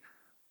say,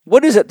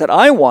 what is it that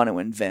I want to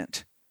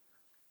invent?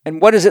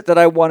 And what is it that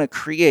I want to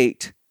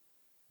create?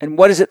 And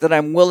what is it that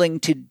I'm willing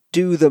to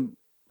do the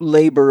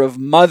labor of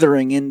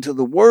mothering into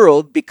the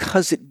world,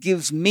 because it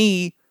gives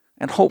me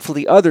and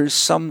hopefully others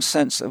some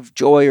sense of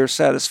joy or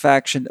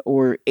satisfaction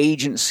or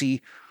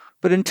agency.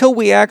 But until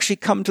we actually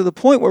come to the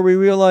point where we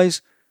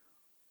realize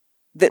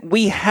that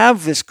we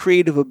have this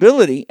creative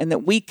ability and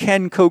that we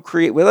can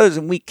co-create with others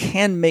and we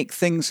can make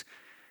things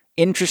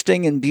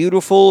interesting and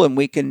beautiful, and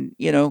we can,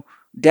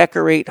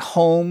 decorate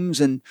homes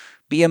and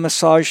be a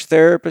massage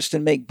therapist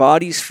and make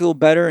bodies feel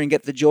better and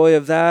get the joy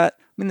of that.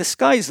 I mean, the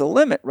sky's the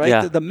limit, right?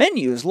 Yeah. The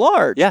menu is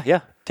large. Yeah.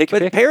 Take your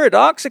But pick.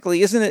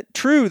 paradoxically, isn't it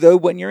true, though,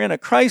 when you're in a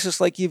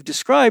crisis like you've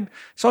described,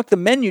 it's like the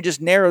menu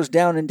just narrows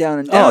down and down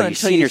and down. You're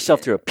seeing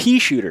yourself through a pea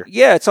shooter.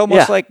 Yeah, it's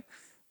almost like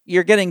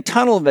you're getting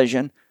tunnel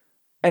vision,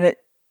 and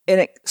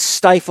it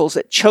stifles,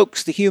 it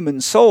chokes the human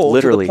soul to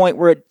Literally. the point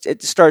where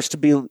it starts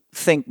to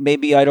think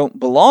maybe I don't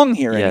belong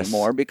here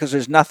anymore because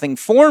there's nothing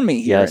for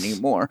me here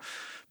anymore.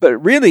 But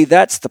really,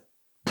 that's the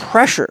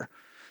pressure.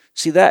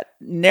 See, that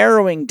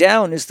narrowing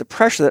down is the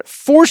pressure that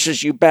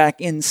forces you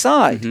back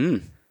inside.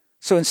 Mm-hmm.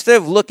 So instead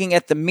of looking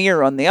at the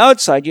mirror on the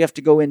outside, you have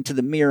to go into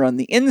the mirror on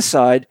the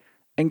inside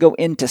and go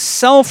into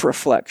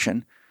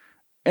self-reflection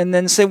and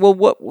then say,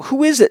 well,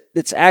 who is it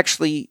that's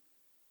actually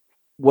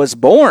was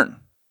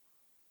born?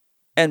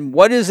 And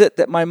what is it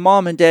that my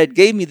mom and dad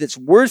gave me that's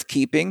worth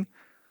keeping?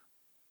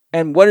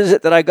 And what is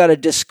it that I got to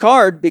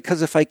discard?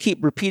 Because if I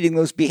keep repeating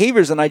those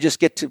behaviors, then I just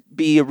get to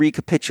be a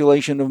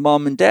recapitulation of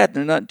mom and dad, and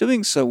they're not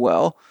doing so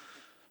well.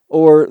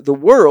 Or the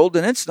world,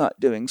 and it's not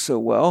doing so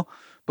well.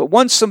 But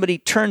once somebody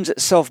turns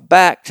itself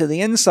back to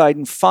the inside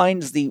and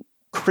finds the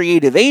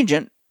creative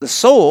agent, the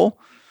soul,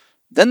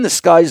 then the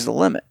sky's the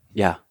limit.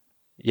 Yeah.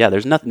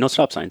 There's no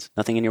stop signs.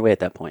 Nothing in your way at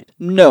that point.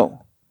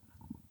 No.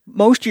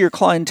 Most of your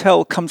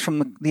clientele comes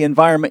from the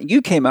environment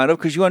you came out of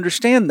because you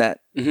understand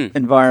that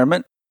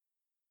environment.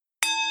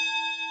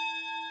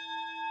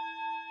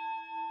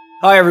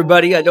 Hi,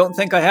 everybody. I don't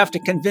think I have to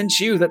convince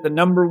you that the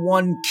number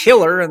one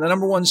killer and the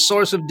number one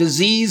source of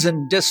disease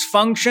and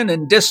dysfunction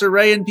and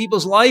disarray in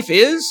people's life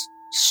is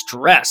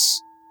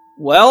stress.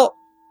 Well,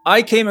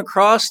 I came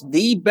across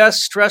the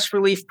best stress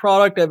relief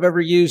product I've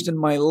ever used in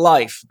my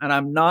life, and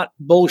I'm not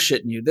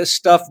bullshitting you. This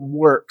stuff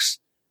works.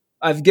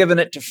 I've given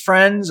it to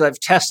friends. I've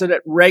tested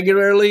it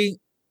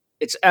regularly.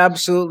 It's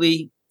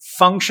absolutely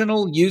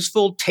functional,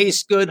 useful,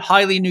 tastes good,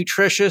 highly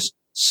nutritious,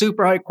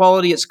 super high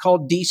quality. It's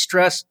called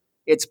De-Stress.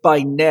 It's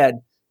by Ned.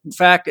 In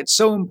fact, it's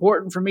so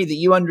important for me that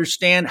you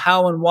understand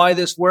how and why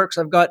this works.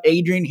 I've got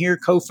Adrian here,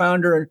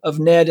 co-founder of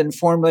Ned and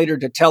formulator,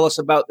 to tell us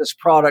about this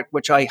product,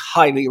 which I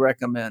highly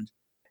recommend.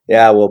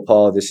 Yeah, well,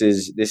 Paul, this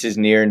is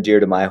near and dear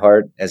to my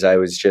heart, as I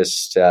was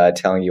just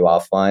telling you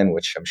offline,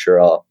 which I'm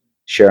sure I'll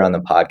share on the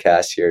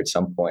podcast here at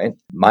some point.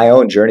 My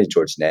own journey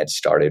towards Ned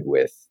started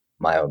with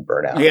my own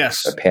burnout.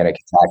 Yes. A panic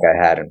attack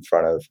I had in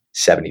front of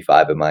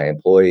 75 of my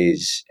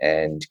employees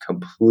and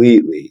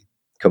completely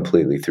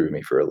threw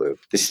me for a loop.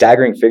 The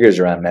staggering figures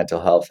around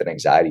mental health and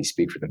anxiety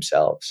speak for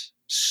themselves.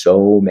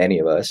 So many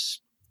of us,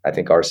 I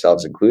think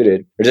ourselves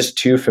included, are just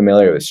too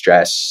familiar with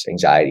stress,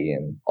 anxiety,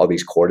 and all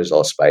these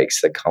cortisol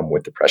spikes that come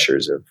with the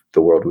pressures of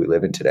the world we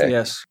live in today.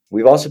 Yes.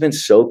 We've also been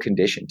so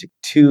conditioned to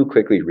too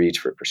quickly reach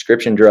for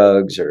prescription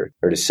drugs or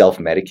to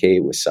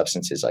self-medicate with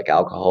substances like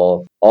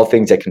alcohol, all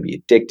things that can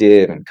be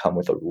addictive and come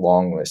with a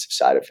long list of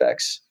side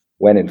effects,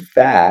 when in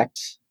fact,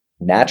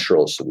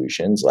 natural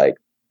solutions like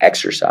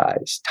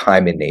exercise,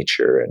 time in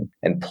nature,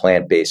 and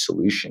plant-based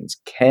solutions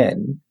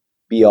can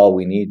be all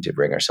we need to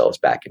bring ourselves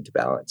back into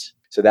balance.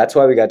 So that's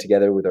why we got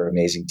together with our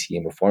amazing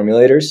team of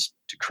formulators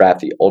to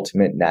craft the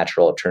ultimate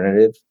natural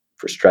alternative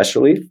for stress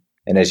relief.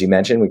 And as you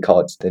mentioned, we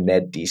call it the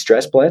Ned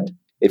De-Stress Blend.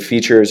 It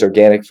features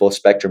organic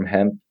full-spectrum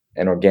hemp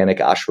and organic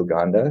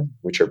ashwagandha,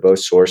 which are both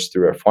sourced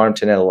through our Farm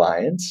to Net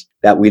Alliance,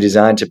 that we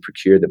designed to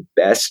procure the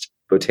best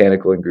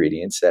botanical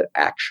ingredients that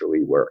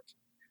actually work,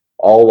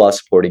 all while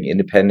supporting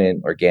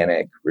independent,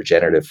 organic,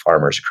 regenerative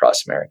farmers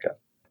across America.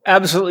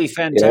 Absolutely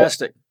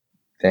fantastic. Yeah.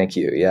 Thank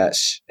you.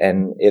 Yes.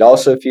 And it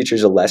also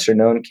features a lesser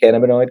known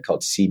cannabinoid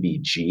called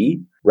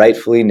CBG,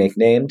 rightfully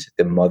nicknamed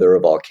the mother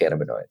of all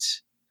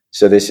cannabinoids.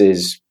 So this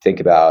is, think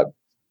about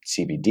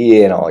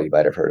CBD and all, you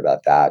might have heard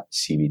about that.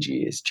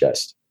 CBG is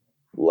just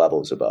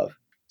levels above.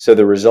 So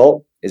the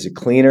result is a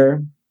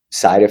cleaner,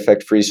 side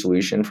effect free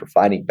solution for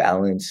finding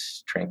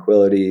balance,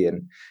 tranquility,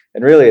 and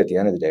really at the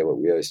end of the day, what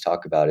we always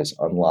talk about is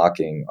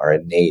unlocking our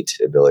innate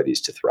abilities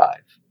to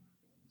thrive.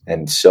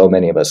 And so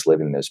many of us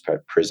live in those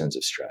prisons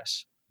of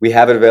stress. We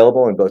have it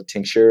available in both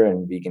tincture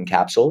and vegan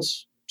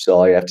capsules. So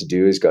all you have to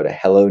do is go to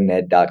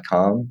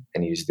helloned.com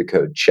and use the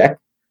code CHECK,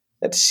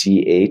 that's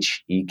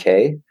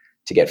CHEK,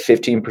 to get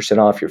 15%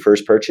 off your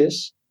first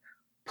purchase.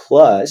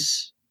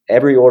 Plus,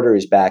 every order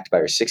is backed by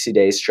our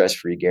 60-day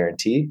stress-free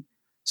guarantee.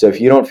 So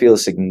if you don't feel a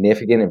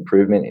significant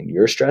improvement in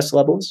your stress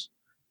levels,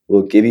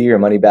 we'll give you your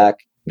money back,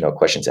 no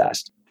questions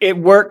asked. It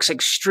works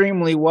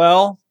extremely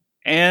well.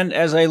 And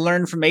as I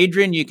learned from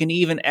Adrian, you can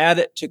even add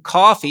it to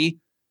coffee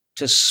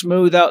to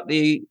smooth out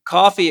the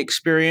coffee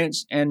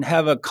experience and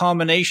have a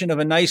combination of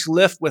a nice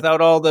lift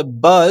without all the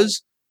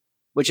buzz,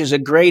 which is a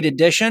great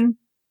addition.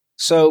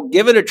 So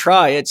give it a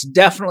try. It's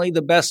definitely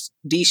the best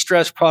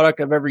de-stress product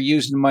I've ever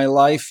used in my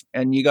life.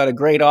 And you got a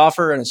great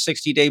offer and a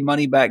 60-day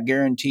money-back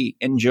guarantee.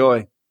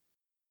 Enjoy.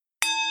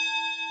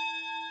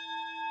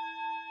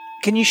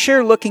 Can you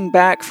share, looking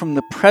back from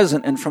the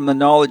present and from the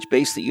knowledge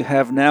base that you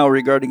have now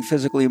regarding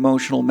physical,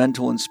 emotional,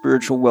 mental, and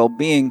spiritual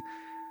well-being,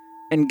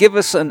 and give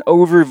us an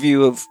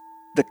overview of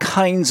the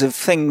kinds of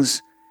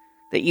things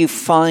that you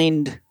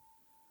find,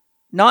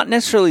 not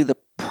necessarily the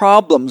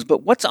problems,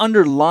 but what's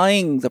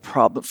underlying the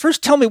problem?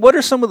 First, tell me, what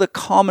are some of the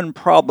common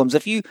problems?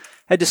 If you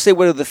had to say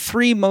what are the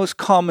 3 most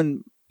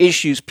common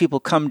issues people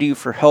come to you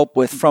for help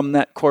with from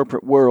that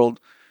corporate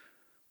world,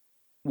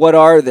 what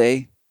are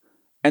they?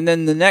 And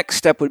then the next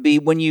step would be,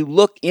 when you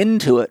look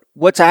into it,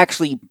 what's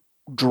actually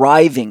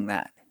driving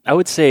that? I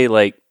would say,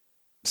 like,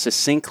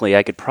 succinctly,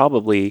 I could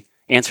probably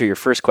answer your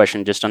first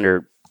question just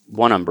under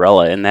one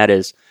umbrella, and that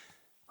is,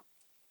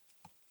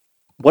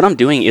 what I'm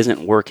doing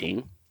isn't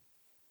working,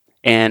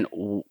 and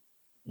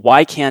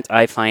why can't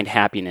I find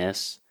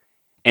happiness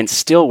and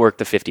still work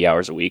the 50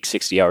 hours a week,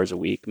 60 hours a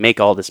week,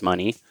 make all this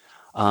money?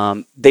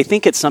 They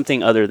think it's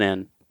something other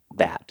than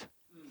that.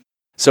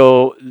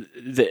 So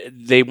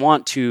they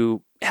want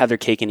to have their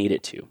cake and eat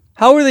it too.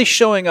 How are they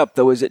showing up,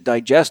 though? Is it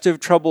digestive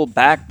trouble,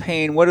 back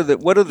pain? What are the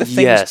things?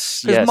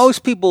 Yes. Because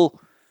most people,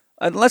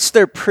 unless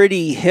they're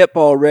pretty hip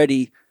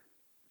already,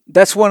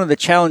 that's one of the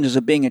challenges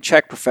of being a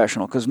CHEK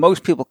professional, because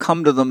most people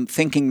come to them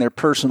thinking they're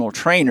personal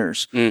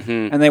trainers,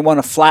 and they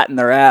want to flatten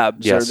their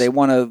abs, or they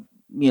want to,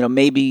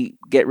 maybe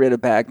get rid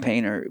of back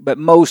pain, but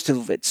most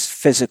of it's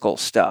physical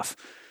stuff.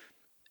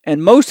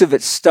 And most of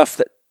it's stuff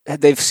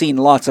that they've seen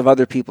lots of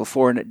other people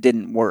for and it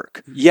didn't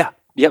work. Yeah.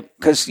 Yep.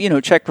 Because,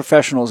 CHEK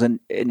professionals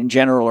in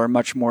general are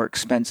much more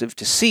expensive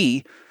to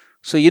see.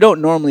 So you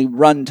don't normally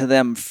run to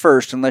them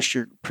first unless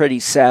you're pretty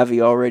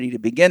savvy already to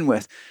begin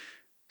with.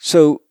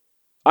 So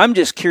I'm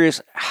just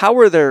curious, how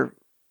are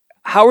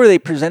they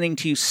presenting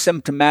to you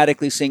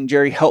symptomatically, saying,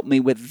 Jerry, help me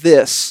with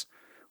this?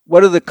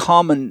 What are the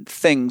common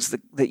things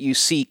that you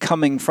see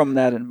coming from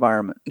that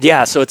environment?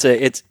 Yeah, so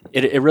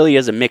it really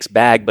is a mixed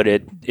bag, but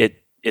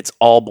it's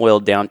all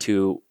boiled down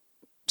to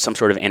some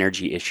sort of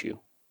energy issue,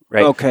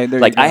 right? Okay,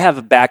 like I have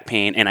a back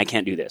pain and I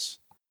can't do this.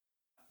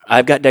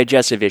 I've got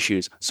digestive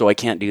issues, so I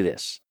can't do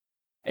this.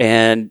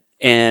 And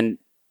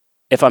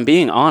if I'm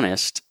being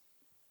honest,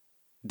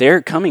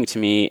 they're coming to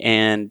me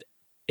and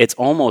it's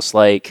almost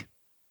like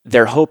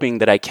they're hoping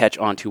that I catch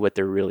on to what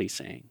they're really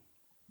saying.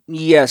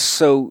 Yes,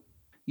 so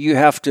you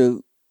have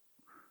to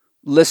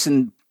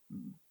listen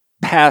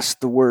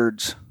past the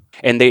words.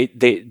 And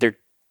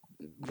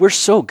we're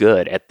so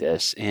good at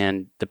this,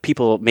 and the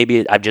people,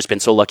 maybe I've just been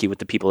so lucky with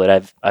the people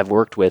that I've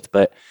worked with,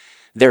 but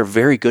they're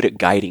very good at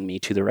guiding me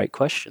to the right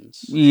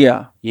questions.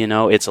 Yeah. You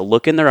know, it's a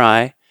look in their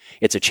eye,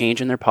 it's a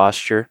change in their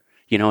posture,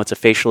 you know, it's a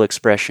facial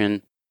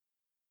expression,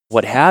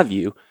 what have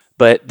you.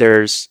 But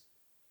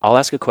I'll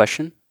ask a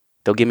question,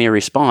 they'll give me a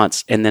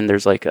response, and then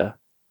there's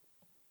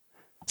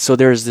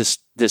there's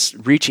this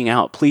reaching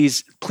out,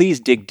 please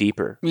dig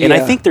deeper. Yeah. And I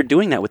think they're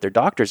doing that with their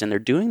doctors, and they're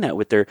doing that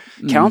with their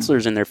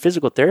counselors and their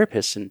physical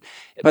therapists.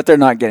 But they're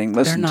not getting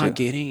listened to. They're not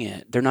getting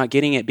it. They're not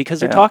getting it because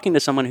they're talking to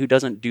someone who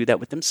doesn't do that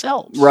with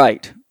themselves.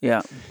 Right.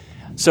 Yeah.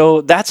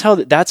 So that's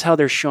how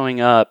they're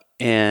showing up,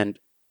 and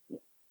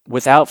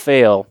without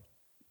fail,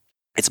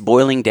 it's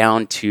boiling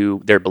down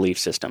to their belief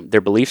system,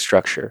 their belief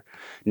structure.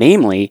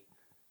 Namely,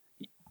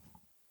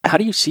 how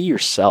do you see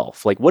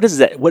yourself? Like, what is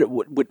that?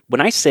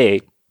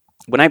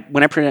 When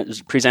I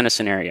present a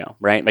scenario,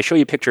 right? I show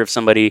you a picture of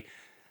somebody,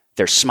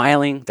 they're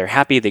smiling, they're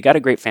happy, they got a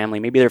great family,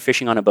 maybe they're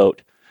fishing on a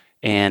boat,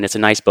 and it's a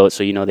nice boat,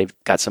 so you know they've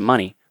got some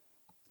money,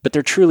 but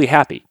they're truly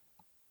happy.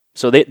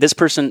 So this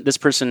person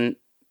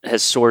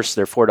has sourced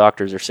their 4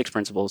 doctors, their 6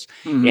 principles,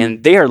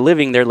 and they are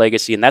living their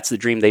legacy, and that's the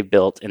dream they've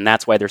built, and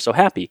that's why they're so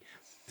happy.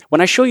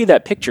 When I show you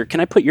that picture, can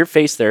I put your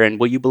face there, and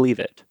will you believe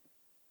it?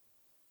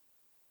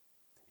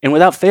 And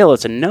without fail,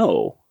 it's a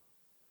no.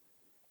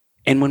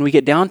 And when we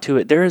get down to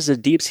it, there is a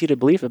deep-seated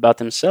belief about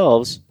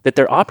themselves that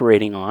they're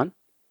operating on,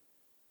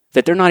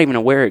 that they're not even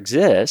aware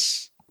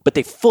exists, but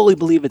they fully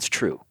believe it's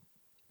true.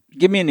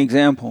 Give me an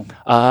example.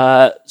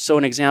 So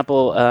an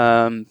example,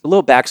 a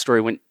little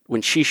backstory.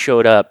 When she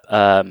showed up,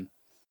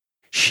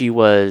 she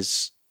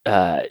was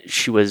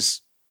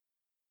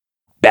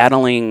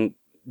battling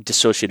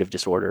dissociative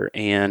disorder,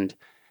 and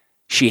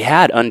she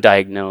had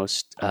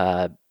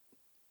undiagnosed.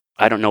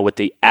 I don't know what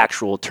the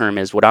actual term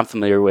is. What I'm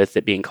familiar with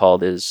it being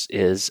called is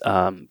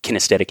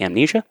kinesthetic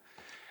amnesia.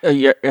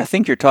 I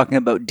think you're talking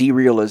about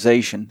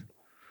derealization.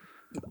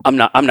 I'm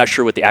not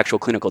sure what the actual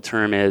clinical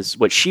term is.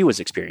 What she was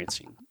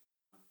experiencing.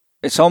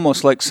 It's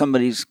almost like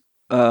somebody's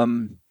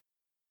not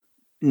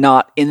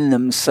in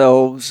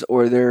themselves,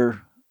 or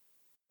they're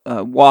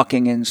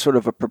walking in sort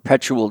of a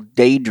perpetual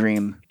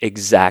daydream.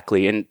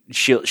 Exactly, and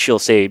she'll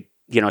say,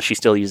 you know, she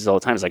still uses it all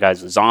the time. It's like I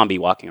was a zombie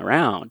walking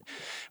around.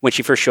 When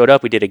she first showed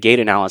up, we did a gait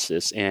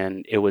analysis,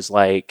 and it was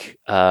like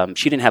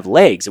she didn't have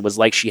legs. It was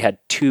like she had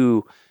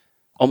 2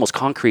 almost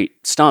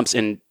concrete stumps,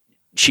 and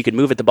she could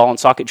move at the ball and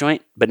socket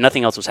joint, but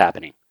nothing else was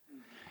happening.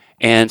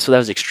 And so that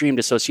was extreme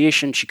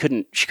dissociation. She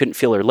couldn't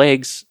feel her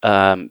legs.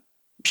 When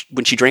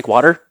she drank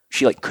water,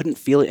 she couldn't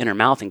feel it in her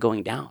mouth and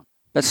going down.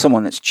 That's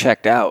someone that's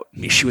checked out.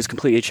 She was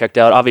completely checked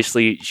out.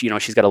 Obviously,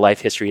 she's got a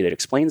life history that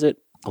explains it.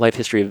 A life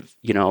history of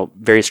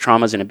various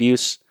traumas and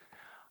abuse.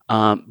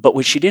 But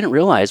what she didn't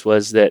realize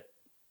was that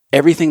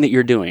everything that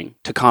you're doing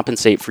to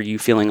compensate for you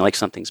feeling like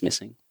something's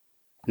missing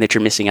and that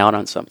you're missing out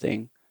on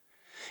something,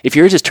 if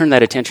you just turn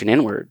that attention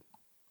inward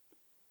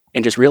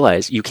and just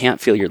realize you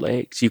can't feel your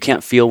legs, you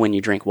can't feel when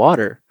you drink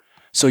water,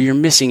 so you're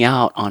missing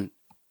out on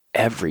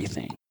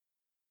everything.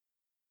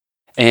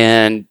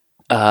 And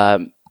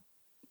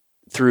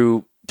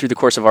through the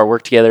course of our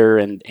work together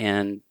and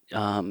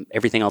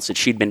everything else that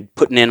she'd been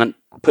putting in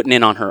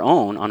on her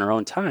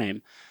own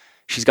time,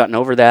 she's gotten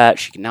over that.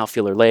 She can now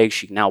feel her legs.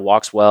 She now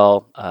walks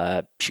well.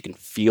 She can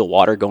feel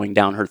water going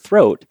down her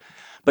throat.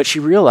 But she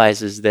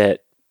realizes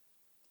that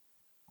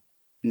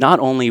not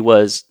only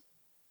was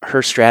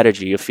her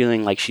strategy of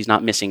feeling like she's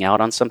not missing out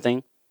on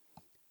something,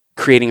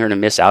 creating her to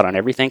miss out on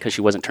everything because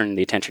she wasn't turning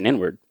the attention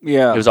inward.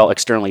 Yeah. It was all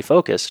externally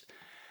focused.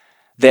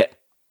 That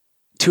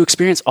to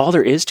experience all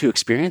there is to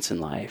experience in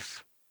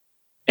life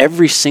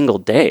every single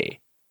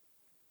day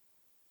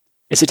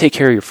is to take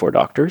care of your 4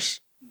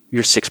 doctors,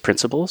 your 6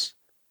 principles.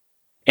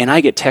 And I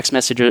get text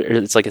messages,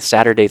 it's like a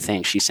Saturday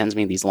thing. She sends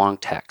me these long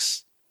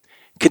texts.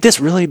 Could this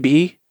really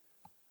be,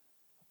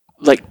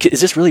 is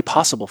this really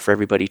possible for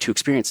everybody to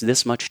experience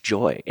this much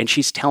joy? And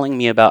she's telling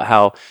me about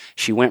how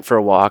she went for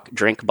a walk,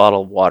 drank a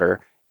bottle of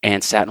water,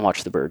 and sat and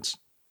watched the birds.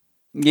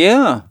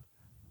 Yeah.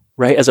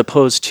 Right? As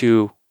opposed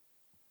to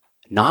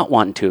not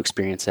wanting to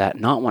experience that,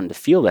 not wanting to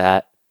feel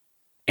that,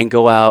 and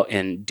go out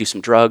and do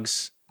some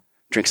drugs,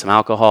 drink some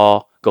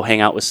alcohol, go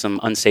hang out with some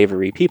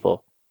unsavory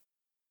people.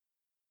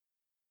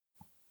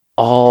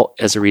 All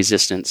as a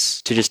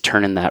resistance to just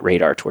turning that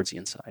radar towards the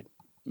inside.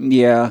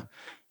 Yeah.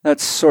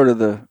 That's sort of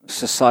the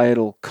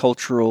societal,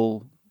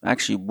 cultural,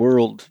 actually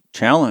world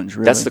challenge,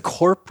 really. That's the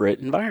corporate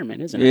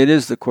environment, isn't it? It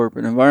is the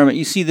corporate environment.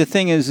 You see, the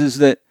thing is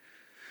that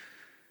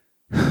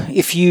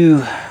if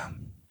you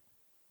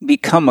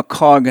become a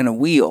cog in a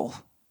wheel,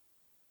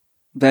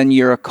 then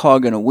you're a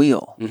cog in a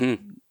wheel.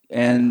 Mm-hmm.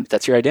 And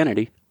that's your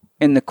identity.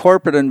 In the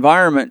corporate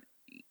environment,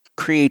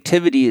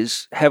 creativity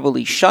is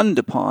heavily shunned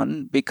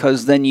upon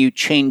because then you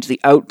change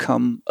the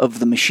outcome of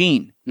the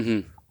machine.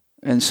 Mm-hmm.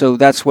 And so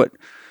that's what,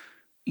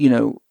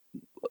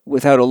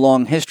 without a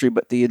long history,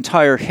 but the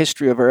entire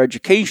history of our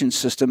education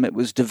system, it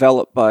was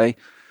developed by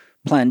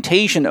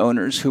plantation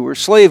owners who were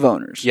slave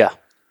owners. Yeah.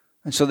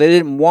 And so they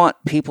didn't want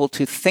people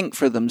to think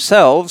for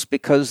themselves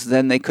because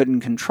then they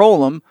couldn't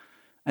control them.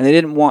 And they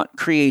didn't want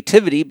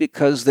creativity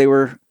because they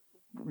were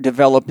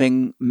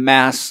developing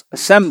mass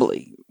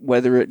assembly,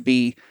 whether it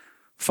be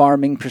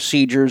farming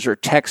procedures or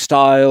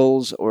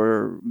textiles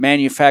or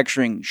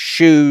manufacturing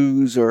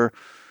shoes or,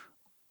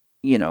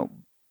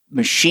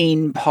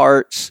 machine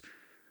parts.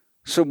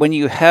 So when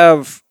you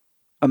have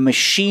a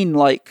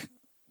machine-like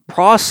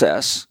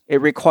process,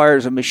 it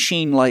requires a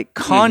machine-like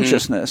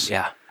consciousness.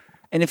 Yeah.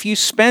 And if you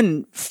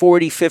spend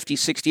 40, 50,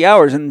 60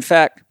 hours, and in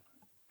fact,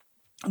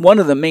 one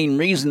of the main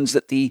reasons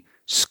that the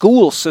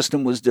school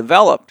system was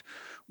developed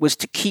was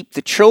to keep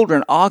the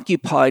children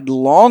occupied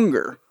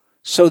longer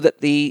so that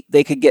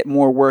they could get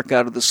more work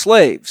out of the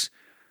slaves.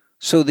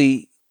 So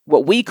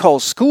what we call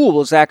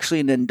school is actually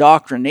an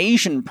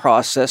indoctrination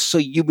process so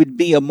you would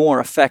be a more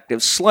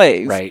effective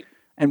slave. Right.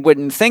 And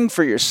wouldn't think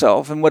for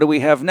yourself. And what do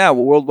we have now? A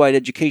worldwide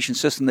education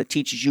system that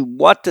teaches you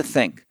what to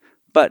think,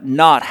 but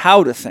not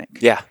how to think.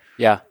 Yeah.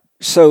 Yeah.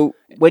 So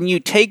when you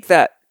take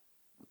that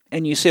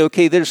and you say,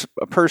 okay, there's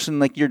a person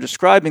like you're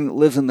describing that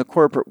lives in the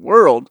corporate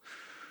world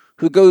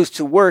who goes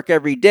to work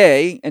every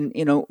day, and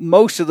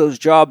most of those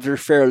jobs are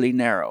fairly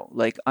narrow.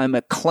 Like I'm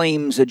a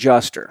claims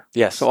adjuster.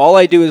 Yes. So all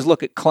I do is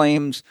look at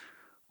claims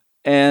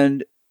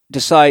and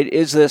decide,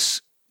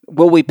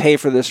 will we pay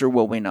for this or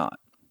will we not?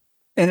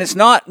 And it's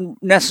not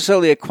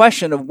necessarily a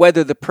question of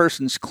whether the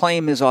person's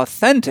claim is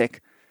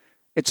authentic.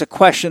 It's a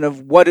question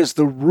of what is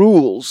the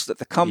rules that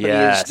the company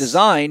has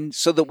designed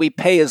so that we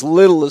pay as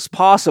little as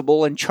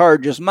possible and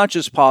charge as much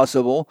as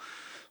possible.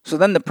 So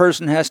then the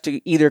person has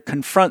to either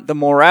confront the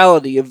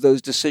morality of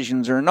those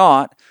decisions or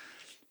not.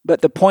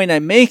 But the point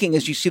I'm making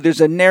is, you see,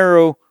 there's a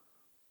narrow,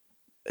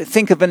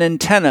 think of an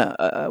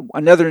antenna.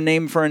 Another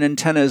name for an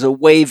antenna is a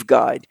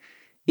waveguide.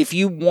 If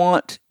you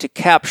want to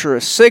capture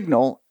a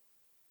signal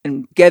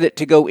and get it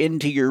to go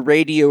into your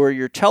radio or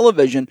your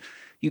television,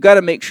 you got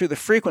to make sure the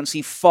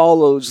frequency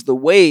follows the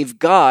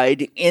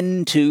waveguide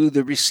into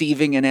the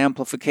receiving and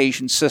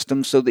amplification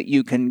system so that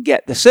you can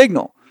get the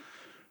signal.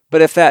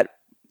 But if that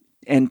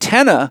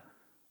antenna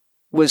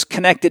was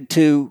connected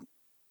to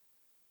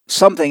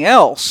something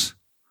else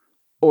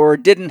or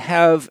didn't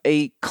have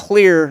a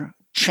clear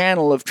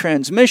channel of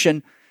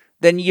transmission,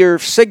 then your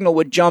signal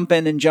would jump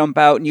in and jump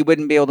out and you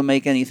wouldn't be able to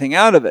make anything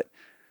out of it.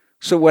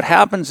 So what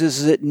happens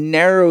is it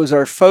narrows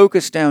our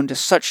focus down to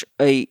such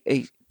a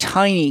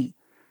tiny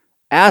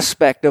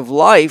aspect of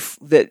life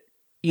that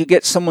you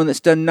get someone that's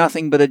done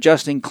nothing but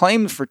adjusting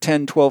claims for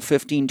 10, 12,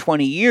 15,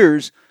 20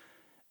 years.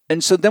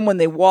 And so then when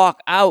they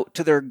walk out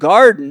to their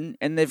garden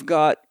and they've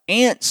got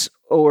ants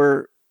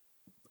or,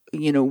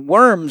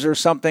 worms or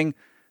something,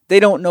 they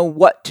don't know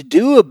what to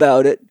do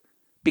about it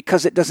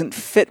because it doesn't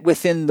fit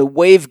within the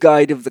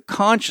waveguide of the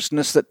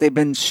consciousness that they've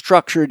been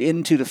structured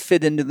into to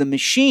fit into the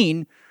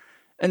machine.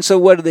 And so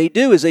what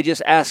do? Is they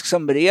just ask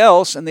somebody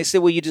else and they say,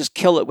 well, you just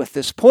kill it with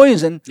this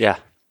poison. Yeah.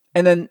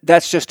 And then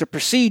that's just a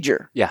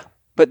procedure. Yeah.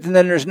 But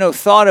then there's no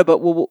thought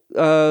about,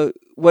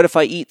 what if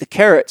I eat the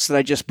carrots that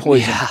I just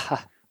poisoned?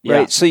 Yeah.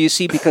 Right. So you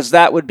see, because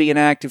that would be an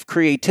act of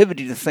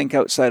creativity to think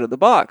outside of the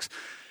box.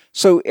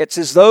 So it's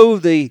as though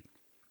the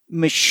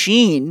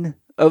machine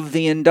of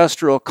the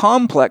industrial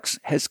complex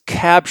has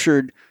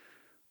captured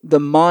the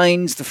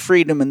minds, the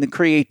freedom, and the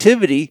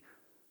creativity.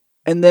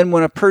 And then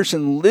when a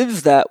person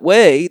lives that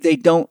way, they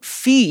don't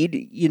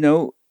feed,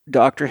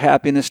 Dr.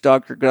 Happiness,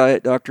 Dr.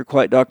 Diet, Dr.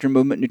 Quiet, Dr.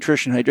 Movement,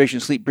 Nutrition,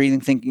 Hydration, Sleep, Breathing,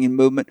 Thinking, and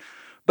Movement.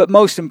 But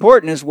most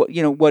important is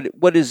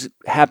what is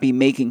happy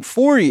making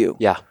for you.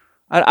 Yeah.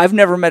 I've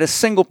never met a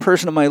single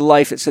person in my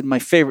life that said my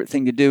favorite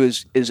thing to do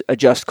is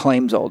adjust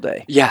claims all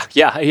day.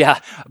 Yeah.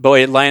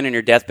 Boy, lying on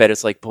your deathbed,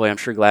 it's like, boy, I'm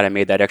sure glad I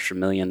made that extra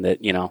million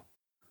that,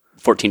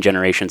 14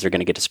 generations are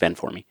going to get to spend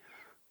for me.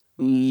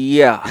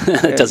 Yeah.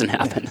 It doesn't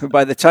happen.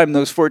 By the time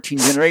those 14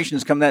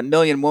 generations come, that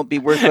million won't be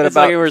worth but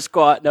about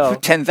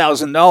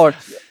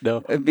 $10,000.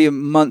 No. It'd be a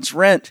month's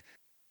rent.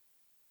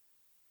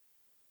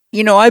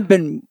 I've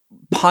been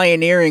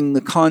pioneering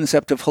the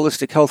concept of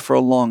holistic health for a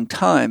long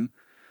time.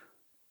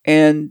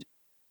 And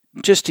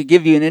just to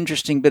give you an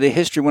interesting bit of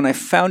history, when I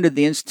founded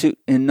the Institute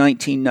in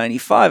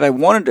 1995, I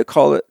wanted to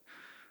call it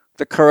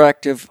the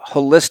Corrective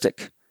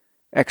Holistic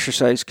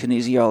Exercise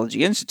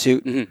Kinesiology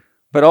Institute. Mm-hmm.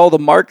 But all the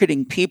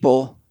marketing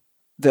people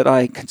that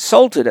I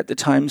consulted at the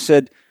time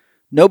said,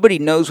 nobody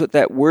knows what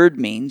that word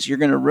means. You're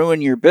going to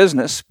ruin your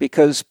business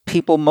because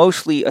people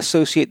mostly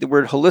associate the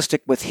word holistic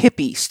with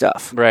hippie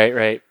stuff.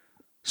 Right.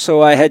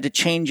 So I had to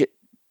change it.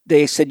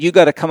 They said, you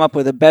got to come up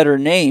with a better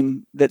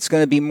name that's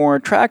going to be more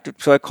attractive.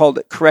 So I called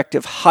it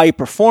Corrective High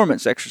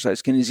Performance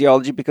Exercise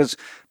Kinesiology because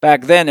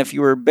back then, if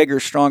you were bigger,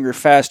 stronger,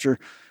 faster,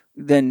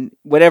 then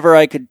whatever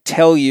I could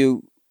tell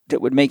you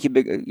that would make you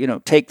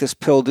big, take this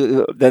pill,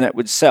 then it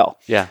would sell.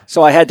 Yeah.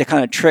 So I had to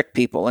kind of trick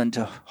people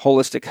into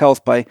holistic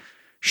health by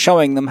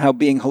showing them how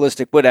being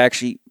holistic would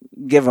actually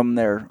give them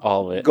their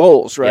all of it.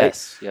 Goals,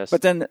 right? Yes.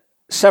 But then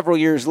several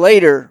years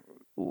later,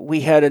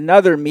 we had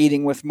another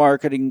meeting with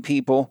marketing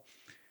people.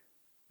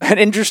 And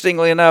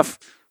interestingly enough,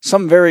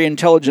 some very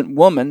intelligent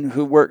woman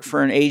who worked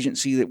for an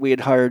agency that we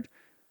had hired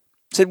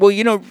said, well,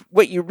 you know,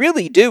 what you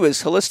really do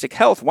is holistic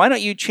health. Why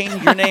don't you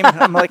change your name?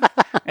 I'm like,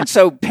 and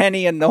so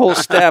Penny and the whole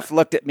staff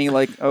looked at me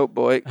like, oh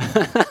boy,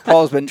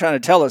 Paul's been trying to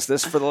tell us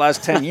this for the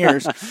last 10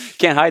 years.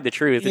 Can't hide the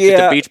truth. It's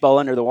just a beach ball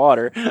under the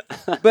water.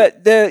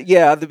 But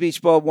the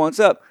beach ball wants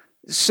up.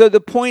 So the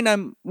question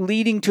I'm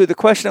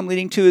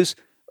leading to is,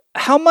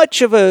 how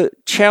much of a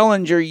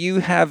challenge are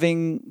you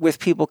having with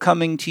people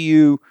coming to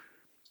you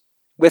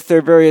with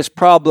their various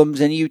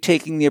problems and you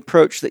taking the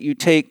approach that you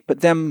take,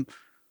 but them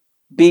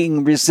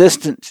being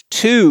resistant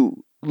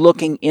to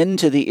looking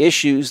into the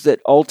issues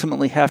that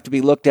ultimately have to be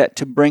looked at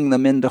to bring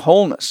them into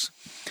wholeness?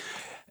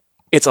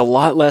 It's a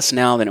lot less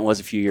now than it was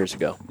a few years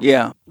ago.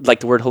 Yeah. Like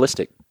the word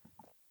holistic.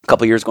 A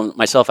couple of years ago,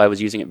 myself, I was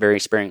using it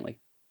very sparingly.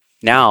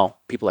 Now,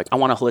 people are like, I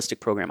want a holistic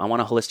program. I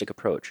want a holistic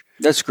approach.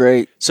 That's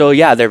great. So,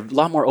 yeah, they're a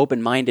lot more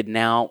open-minded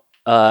now.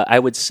 I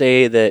would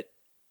say that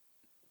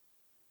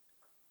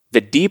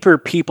the deeper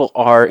people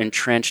are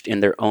entrenched in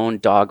their own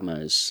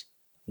dogmas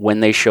when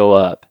they show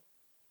up,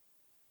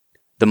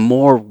 the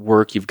more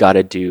work you've got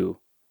to do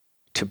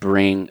to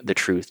bring the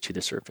truth to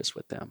the surface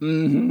with them.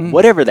 Mm-hmm.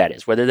 Whatever that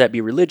is, whether that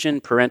be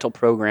religion, parental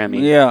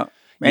programming. Yeah,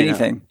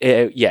 anything.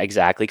 Yeah,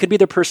 exactly. It could be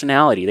their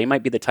personality. They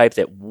might be the type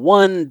that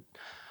one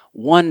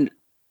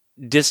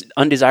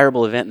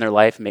undesirable event in their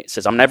life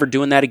says, I'm never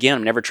doing that again.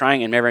 I'm never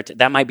trying.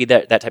 That might be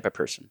that type of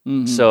person.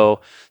 Mm-hmm.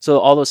 So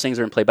all those things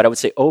are in play. But I would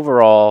say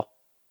overall,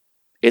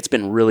 it's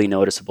been really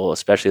noticeable,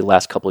 especially the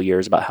last couple of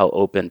years, about how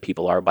open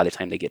people are by the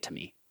time they get to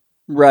me.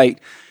 Right.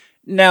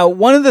 Now,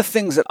 one of the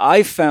things that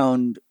I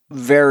found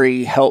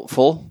very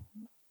helpful,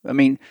 I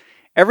mean,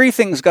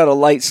 everything's got a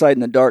light side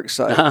and a dark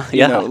side.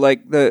 Yeah. You know,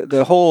 like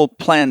the whole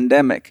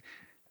pandemic,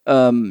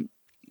 it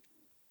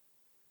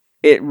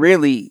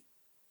really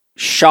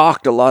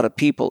shocked a lot of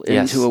people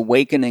into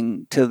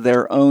awakening to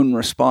their own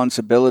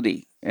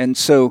responsibility. And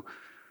so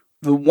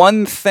the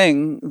one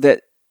thing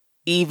that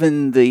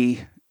even the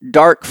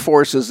dark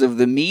forces of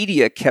the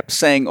media kept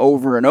saying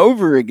over and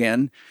over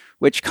again,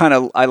 which kind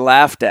of I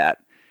laughed at,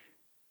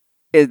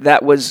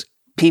 that was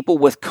people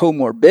with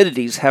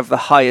comorbidities have the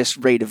highest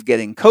rate of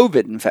getting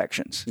COVID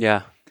infections.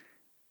 Yeah.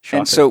 Shocker.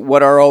 And so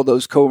what are all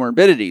those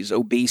comorbidities?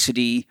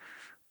 Obesity,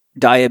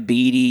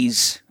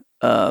 diabetes,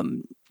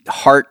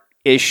 heart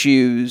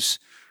issues.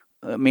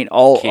 I mean,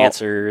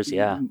 cancers.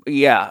 Yeah.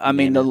 I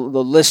mean, the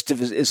list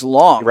is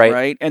long,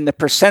 right? And the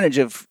percentage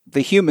of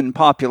the human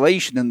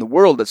population in the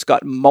world that's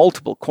got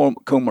multiple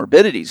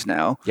comorbidities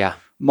now. Yeah.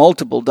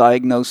 Multiple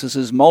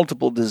diagnoses,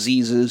 multiple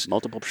diseases,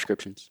 multiple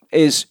prescriptions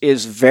is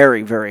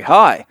very, very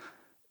high.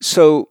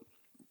 So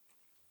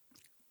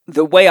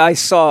the way I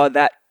saw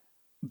that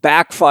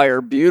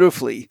backfire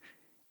beautifully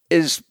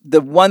is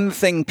the one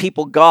thing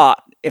people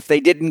got if they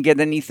didn't get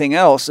anything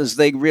else is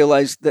they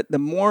realized that the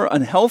more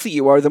unhealthy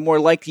you are, the more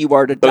likely you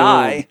are to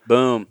die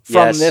from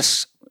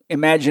this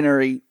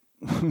imaginary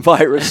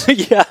virus.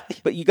 Yeah.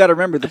 But you got to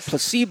remember the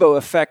placebo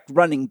effect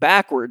running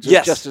backwards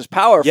is just as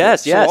powerful.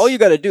 Yes. So all you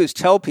got to do is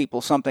tell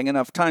people something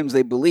enough times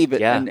they believe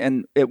it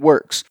and it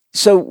works.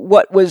 So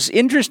what was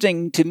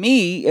interesting to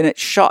me, and it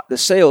shot the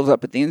sales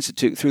up at the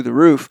Institute through the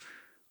roof,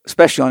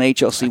 especially on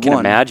HLC 1,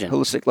 imagine.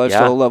 Holistic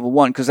Lifestyle Level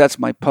 1, because that's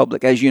my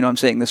public, as you know, I'm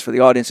saying this for the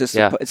audience, it's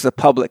the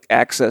public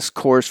access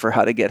course for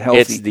how to get healthy.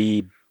 It's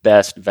the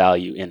best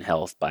value in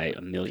health by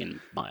a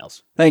million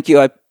miles. Thank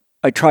you.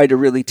 I tried to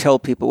really tell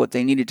people what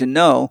they needed to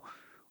know.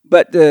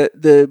 But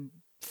the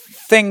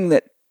thing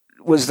that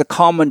was the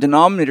common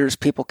denominator is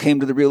people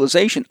came to the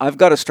realization, I've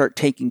got to start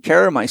taking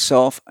care of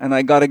myself, and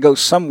I got to go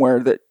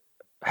somewhere that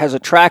has a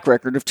track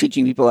record of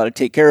teaching people how to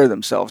take care of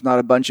themselves, not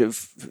a bunch of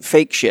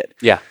fake shit.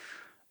 Yeah.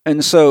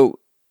 And so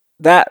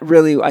that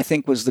really, I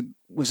think, was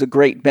a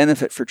great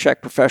benefit for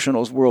Czech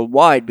professionals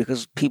worldwide,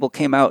 because people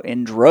came out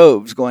in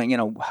droves going, you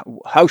know,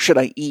 how should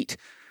I eat?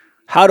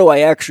 How do I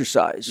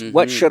exercise? Mm-hmm.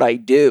 What should I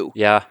do?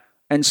 Yeah.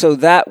 And so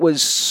that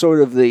was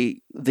sort of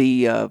the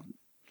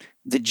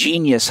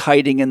genius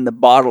hiding in the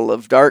bottle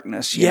of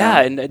darkness. You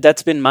know? And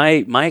that's been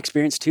my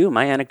experience too.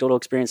 My anecdotal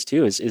experience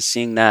too is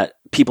seeing that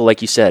people,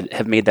 like you said,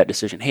 have made that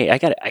decision. Hey, I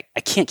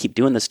can't keep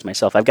doing this to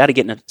myself. I've got to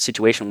get in a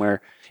situation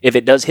where if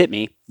it does hit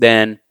me,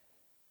 then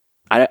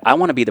I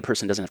want to be the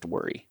person who doesn't have to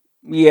worry.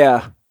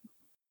 Yeah.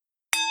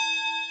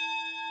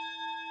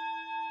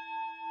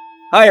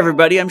 Hi,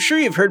 everybody. I'm sure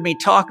you've heard me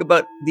talk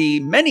about the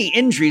many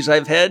injuries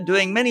I've had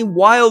doing many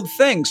wild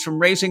things, from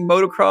racing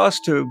motocross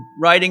to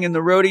riding in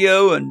the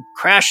rodeo and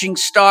crashing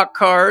stock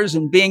cars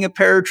and being a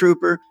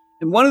paratrooper.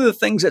 And one of the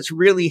things that's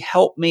really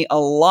helped me a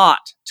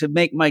lot to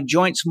make my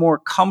joints more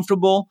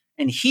comfortable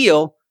and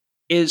heal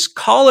is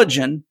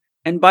collagen.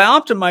 And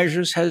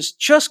Bioptimizers has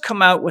just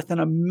come out with an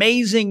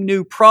amazing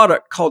new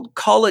product called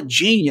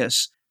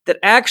Collagenius that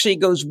actually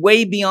goes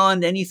way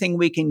beyond anything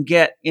we can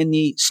get in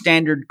the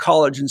standard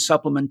collagen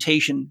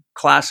supplementation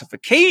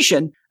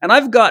classification. And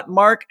I've got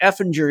Mark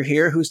Effinger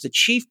here, who's the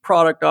Chief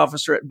Product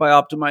Officer at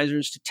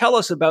Bioptimizers, to tell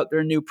us about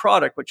their new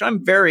product, which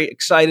I'm very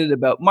excited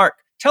about. Mark,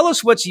 Tell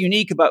us what's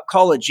unique about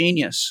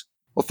Collagenius.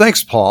 Well,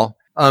 thanks, Paul.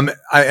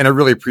 I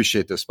really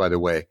appreciate this, by the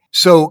way.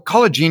 So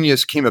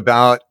Collagenius came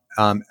about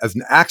as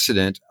an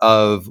accident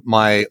of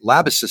my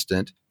lab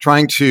assistant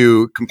trying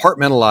to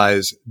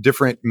compartmentalize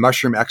different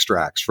mushroom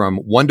extracts from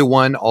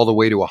 1-to-1 all the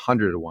way to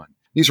 100-to-1.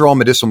 These are all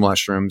medicinal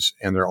mushrooms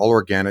and they're all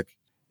organic.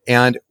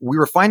 And we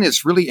were finding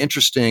this really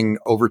interesting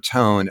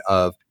overtone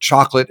of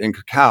chocolate and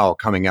cacao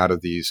coming out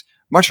of these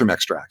mushroom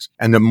extracts.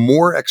 And the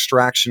more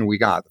extraction we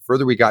got, the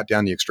further we got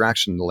down the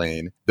extraction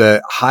lane,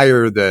 the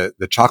higher the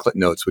chocolate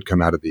notes would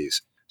come out of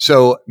these.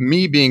 So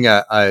me being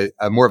a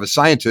more of a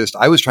scientist,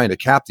 I was trying to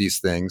cap these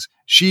things.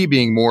 She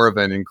being more of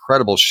an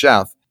incredible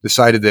chef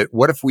decided that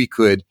what if we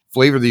could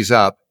flavor these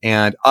up,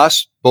 and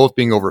us both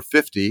being over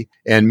 50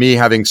 and me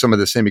having some of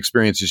the same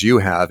experiences you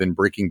have in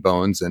breaking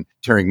bones and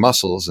tearing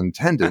muscles and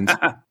tendons,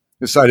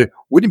 decided,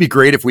 wouldn't it be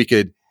great if we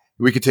could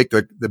take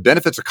the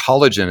benefits of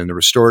collagen and the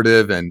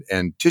restorative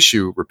and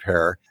tissue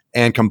repair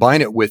and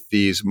combine it with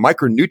these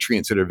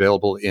micronutrients that are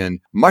available in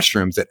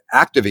mushrooms that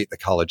activate the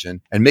collagen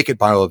and make it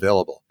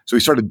bioavailable. So we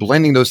started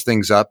blending those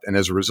things up. And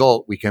as a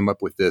result, we came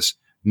up with this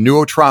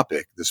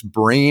nootropic, this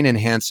brain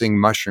enhancing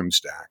mushroom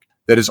stack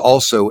that is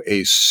also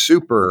a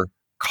super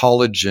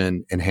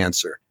collagen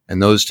enhancer.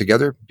 And those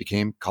together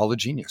became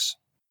Collagenius.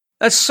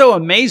 That's so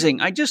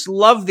amazing. I just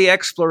love the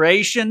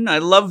exploration. I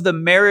love the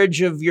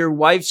marriage of your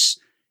wife's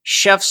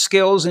chef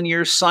skills and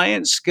your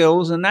science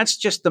skills. And that's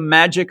just the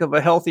magic of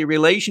a healthy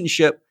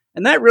relationship.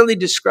 And that really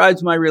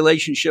describes my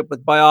relationship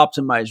with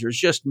Bioptimizer. It's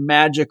just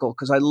magical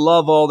because I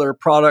love all their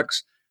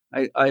products.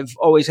 I've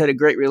always had a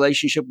great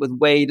relationship with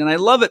Wade, and I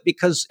love it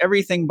because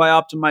everything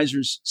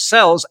Bioptimizer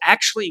sells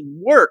actually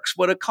works.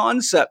 What a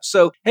concept.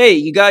 So, hey,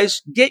 you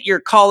guys, get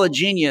your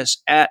Collagenius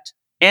at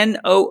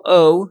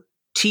Nootopia.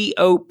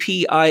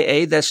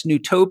 That's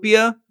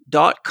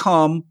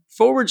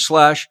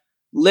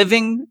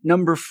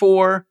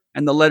nootopia.com/living4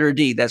 and the letter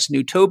D. That's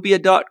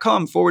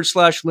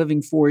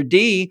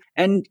nootopia.com/living4D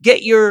and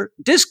get your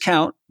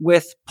discount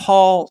with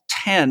Paul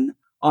 10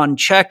 on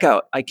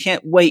checkout. I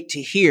can't wait to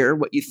hear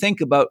what you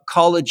think about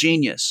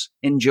Collagenius.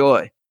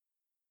 Enjoy.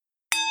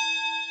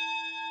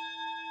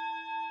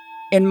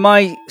 In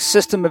my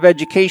system of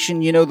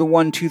education, you know the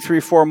 1, 2, 3,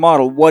 4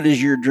 model. What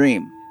is your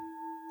dream?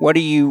 What are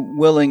you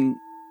willing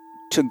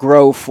to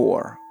grow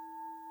for?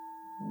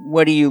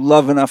 What do you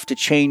love enough to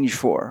change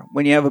for?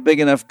 When you have a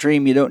big enough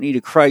dream, you don't need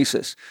a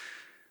crisis.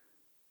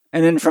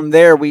 And then from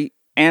there, we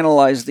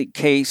analyze the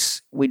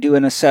case, we do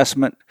an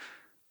assessment,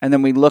 and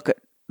then we look at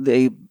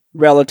the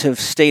relative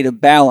state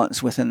of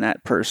balance within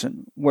that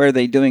person. Where are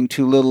they doing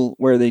too little?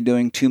 Where are they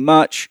doing too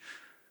much?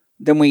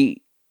 Then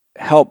we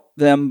help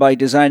them by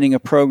designing a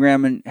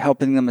program and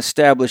helping them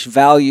establish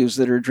values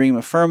that are dream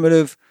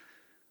affirmative.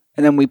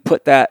 And then we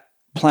put that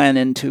plan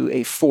into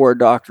a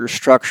 4-doctor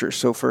structure.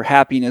 So for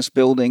happiness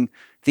building,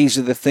 these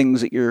are the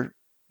things that you're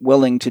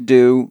willing to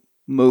do.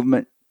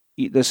 Movement,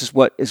 this is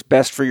what is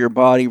best for your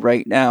body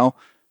right now.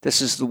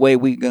 This is the way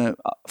we're going to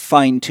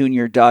fine-tune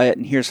your diet,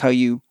 and here's how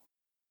you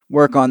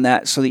work on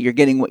that so that you're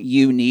getting what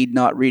you need,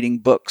 not reading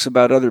books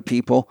about other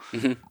people.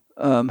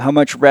 Mm-hmm. How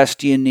much rest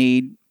do you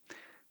need?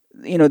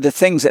 You know, the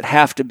things that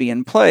have to be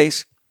in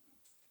place.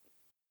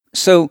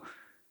 So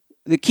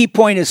the key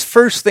point is,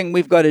 first thing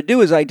we've got to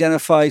do is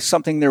identify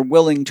something they're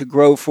willing to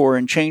grow for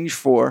and change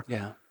for.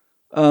 Yeah.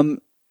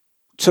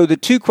 So the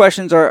two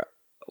questions are,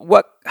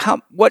 what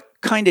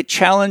kind of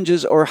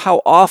challenges or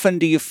how often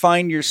do you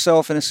find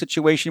yourself in a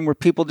situation where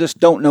people just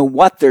don't know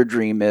what their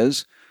dream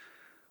is?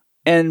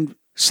 And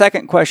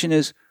second question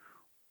is,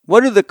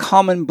 what are the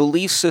common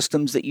belief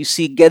systems that you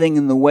see getting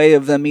in the way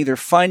of them either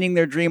finding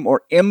their dream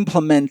or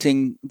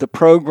implementing the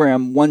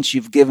program once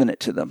you've given it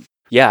to them?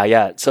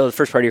 Yeah. So the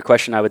first part of your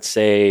question, I would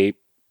say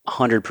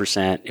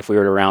 100%, if we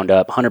were to round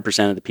up,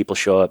 100% of the people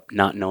show up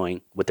not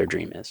knowing what their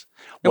dream is.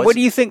 And what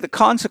do you think the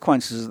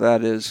consequences of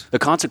that is? The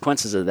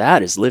consequences of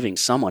that is living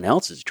someone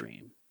else's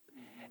dream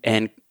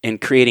and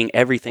creating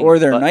everything. Or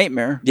their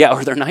nightmare. Yeah,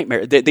 or their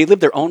nightmare. They live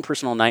their own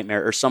personal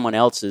nightmare or someone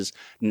else's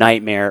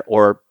nightmare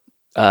or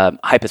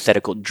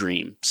hypothetical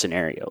dream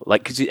scenario.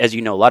 Like, 'cause as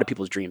you know, a lot of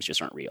people's dreams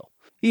just aren't real.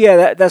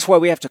 Yeah, that's why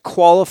we have to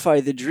qualify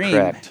the dream.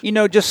 Correct. You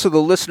know, just so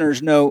the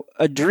listeners know,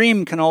 a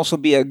dream can also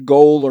be a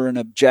goal or an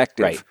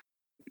objective. Right.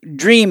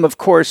 Dream, of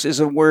course, is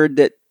a word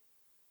that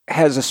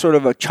has a sort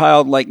of a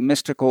childlike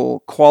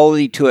mystical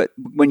quality to it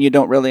when you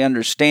don't really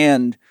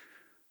understand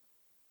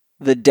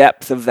the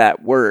depth of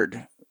that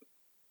word.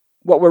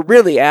 What we're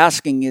really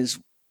asking is,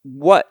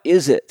 what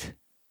is it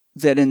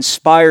that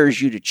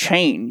inspires you to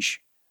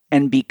change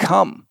and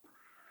become?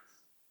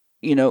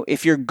 You know,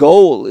 if your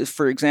goal is,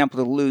 for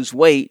example, to lose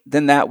weight,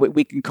 then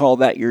we can call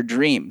that your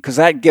dream, because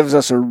that gives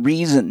us a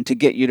reason to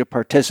get you to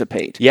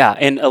participate. Yeah,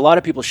 and a lot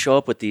of people show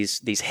up with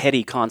these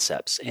heady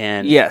concepts,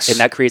 and yes, and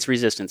that creates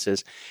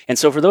resistances. And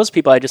so for those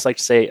people, I just like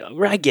to say,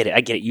 I get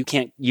it. You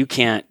can't.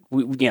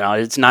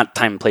 It's not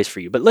time and place for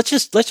you. But let's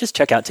just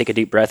check out, take a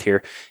deep breath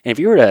here. And if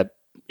your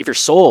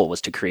soul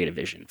was to create a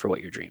vision for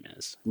what your dream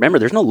is, remember,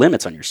 there's no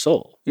limits on your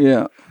soul.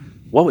 Yeah,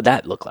 what would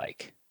that look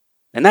like?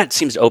 And that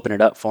seems to open it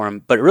up for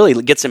them, but it really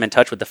gets them in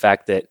touch with the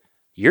fact that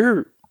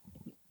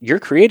you're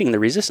creating the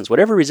resistance.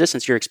 Whatever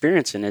resistance you're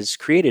experiencing is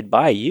created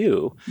by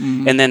you.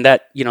 Mhm. And then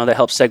that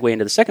helps segue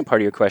into the second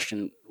part of your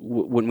question.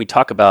 When we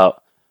talk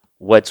about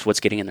what's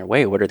getting in their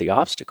way, what are the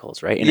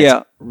obstacles, right? And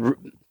Yeah.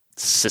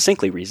 it's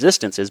succinctly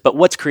resistances, but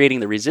what's creating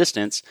the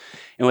resistance?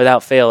 And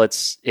without fail,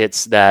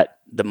 it's that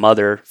the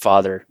mother,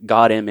 father,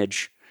 God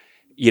image,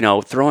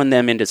 throwing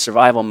them into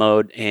survival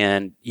mode,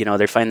 and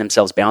they find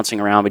themselves bouncing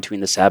around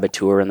between the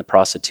saboteur and the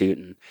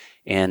prostitute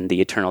and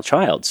the eternal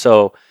child.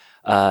 So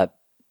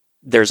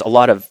there's a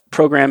lot of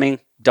programming,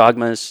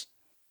 dogmas,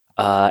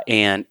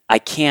 and I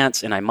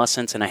can'ts and I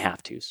mustn'ts and I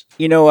have to's.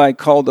 I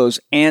call those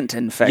ant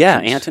infections. Yeah,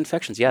 ant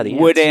infections. Yeah, the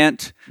ants. Would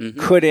ant, Mhm.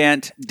 could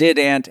ant, did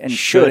ant, and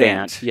should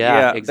ant.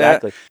 Yeah,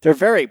 exactly. They're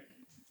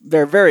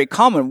very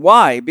common.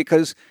 Why?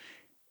 Because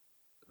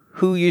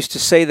who used to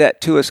say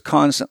that to us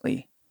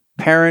constantly?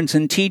 Parents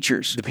and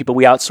teachers, The people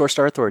we outsourced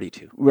our authority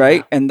to.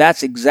 right? Yeah. And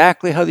that's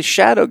exactly how the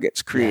shadow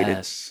gets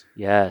created.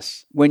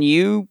 Yes. When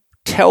you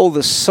tell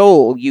the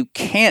soul you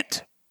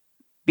can't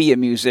be a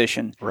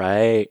musician,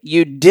 Right.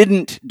 you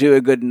didn't do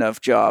a good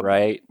enough job,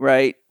 Right.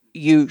 right?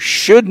 You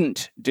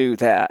shouldn't do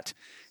that.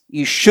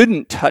 You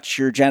shouldn't touch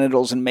your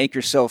genitals and make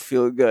yourself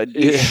feel good.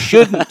 You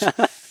shouldn't.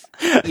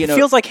 It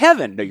feels like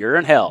heaven. No, you're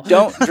in hell.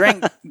 Don't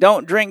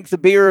drink the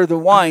beer or the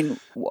wine.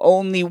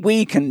 Only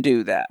we can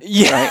do that.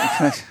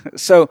 Yeah. Right?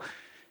 So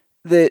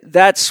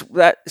that's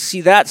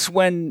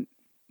when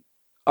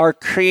our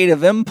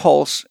creative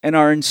impulse and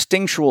our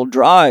instinctual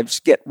drives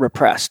get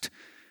repressed.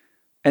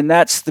 And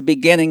that's the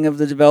beginning of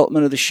the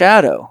development of the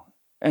shadow.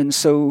 And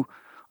so,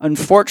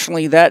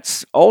 unfortunately,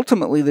 that's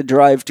ultimately the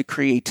drive to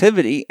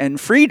creativity and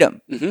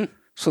freedom. Mm-hmm.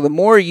 So the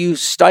more you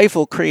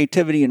stifle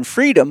creativity and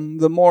freedom,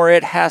 the more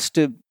it has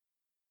to,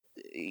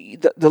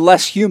 the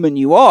less human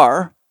you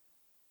are,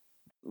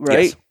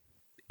 right? Yes.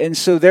 And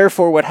so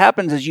therefore what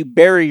happens is you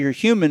bury your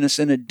humanness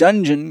in a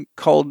dungeon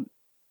called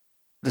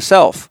the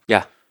self.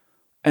 Yeah.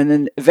 And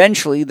then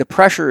eventually the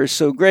pressure is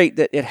so great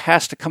that it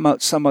has to come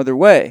out some other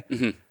way.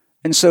 Mm-hmm.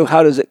 And so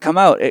how does it come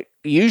out? It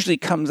usually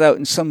comes out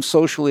in some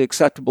socially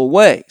acceptable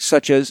way,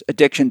 such as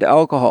addiction to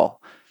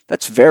alcohol.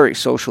 That's very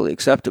socially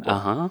acceptable.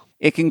 Uh-huh.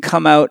 It can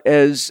come out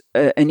as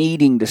an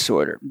eating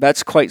disorder.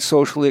 That's quite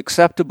socially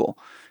acceptable.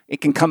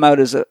 It can come out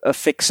as a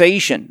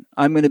fixation.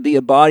 I'm going to be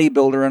a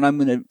bodybuilder and I'm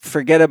going to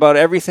forget about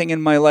everything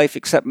in my life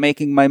except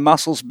making my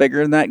muscles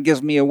bigger. And that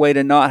gives me a way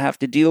to not have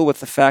to deal with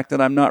the fact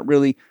that I'm not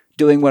really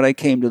doing what I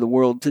came to the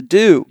world to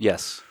do.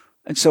 Yes.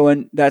 And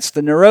so that's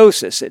the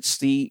neurosis. It's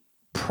the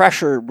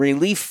pressure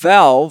relief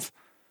valve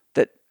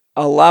that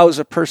allows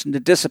a person to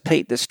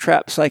dissipate this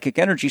trapped psychic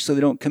energy so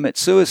they don't commit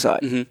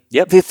suicide. Mm-hmm.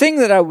 Yep. The thing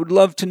that I would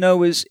love to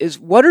know is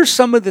what are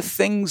some of the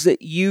things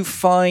that you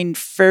find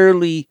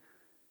fairly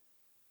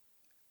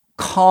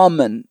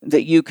common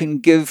that you can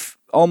give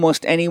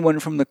almost anyone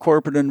from the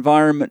corporate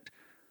environment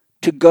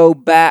to go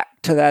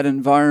back to that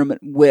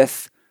environment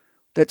with,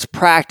 that's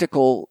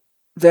practical,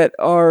 that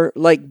are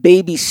like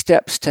baby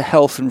steps to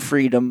health and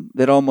freedom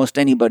that almost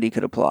anybody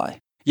could apply?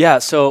 Yeah.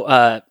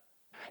 So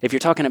if you're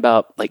talking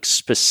about like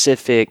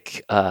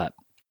specific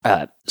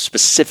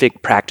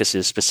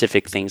practices,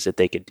 specific things that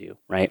they could do,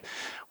 right?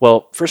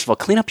 Well, first of all,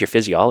 clean up your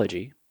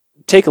physiology.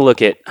 Take a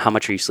look at how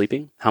much are you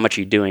sleeping? How much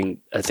are you doing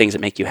things that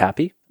make you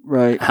happy?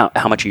 Right.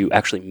 How much are you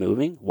actually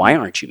moving? Why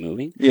aren't you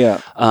moving?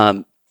 Yeah.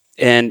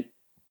 And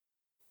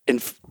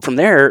from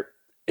there,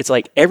 it's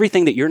like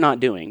everything that you're not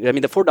doing. I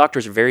mean, the 4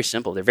 doctors are very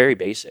simple. They're very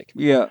basic.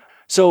 Yeah.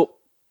 So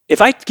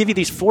if I give you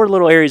these 4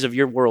 little areas of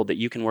your world that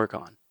you can work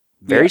on,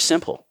 very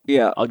simple.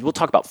 Yeah. We'll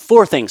talk about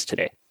 4 things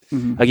today.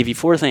 Mm-hmm. I'll give you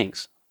 4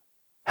 things.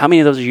 How many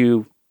of those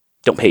you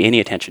don't pay any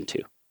attention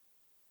to?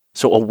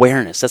 So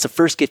awareness, that's the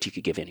first gift you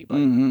could give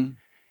anybody. Mm-hmm.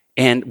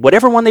 And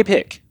whatever one they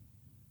pick,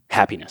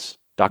 happiness,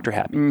 Dr.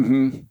 Happy.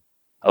 Mm-hmm.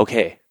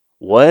 Okay,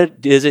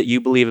 what is it you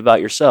believe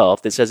about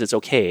yourself that says it's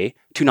okay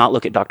to not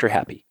look at Dr.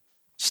 Happy?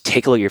 Just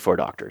take a look at your 4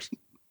 doctors.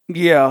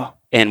 Yeah.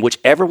 And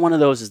whichever one of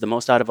those is the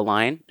most out of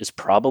line is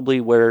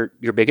probably where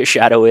your biggest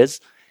shadow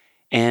is.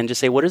 And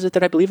just say, what is it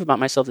that I believe about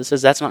myself that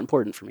says that's not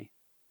important for me?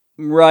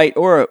 Right.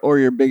 Or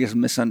your biggest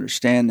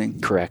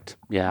misunderstanding. Correct.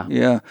 Yeah.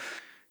 Yeah.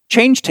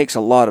 Change takes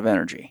a lot of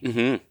energy.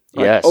 Mm-hmm.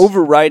 Like, Yes.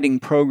 overriding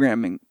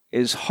programming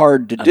is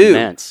hard to do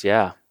Immense.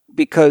 Yeah.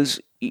 because,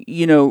 do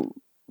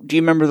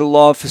you remember the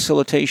law of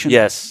facilitation?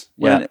 Yes.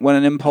 Yeah. When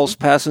an impulse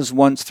passes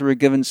once through a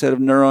given set of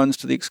neurons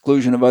to the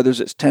exclusion of others,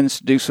 it tends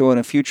to do so on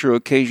a future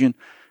occasion.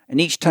 And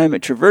each time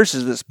it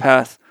traverses this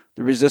path,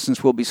 the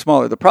resistance will be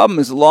smaller. The problem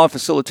is the law of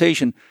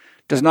facilitation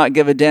does not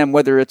give a damn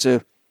whether it's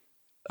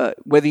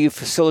whether you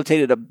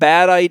facilitated a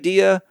bad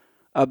idea,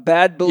 a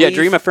bad belief. Yeah,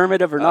 dream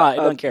affirmative or not. I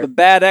don't care. A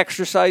bad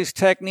exercise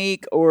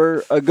technique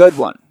or a good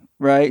one,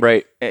 right?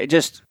 Right.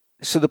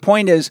 So the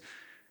point is,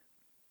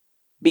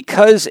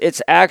 because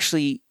it's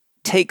actually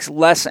takes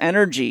less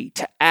energy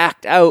to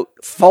act out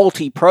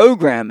faulty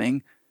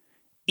programming,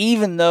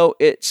 even though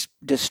it's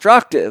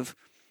destructive,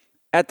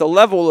 at the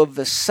level of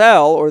the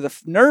cell or the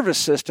nervous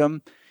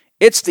system,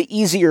 it's the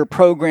easier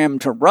program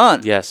to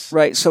run. Yes.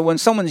 Right. So when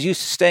someone's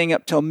used to staying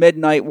up till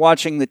midnight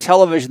watching the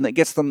television that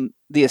gets them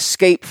the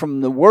escape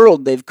from the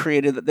world they've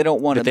created that they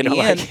don't want to be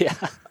in,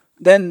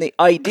 then the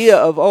idea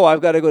of,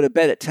 I've got to go to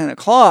bed at 10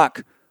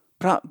 o'clock,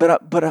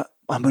 but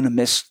I'm going to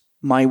miss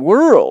my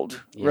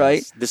world, yes.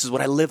 right? This is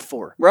what I live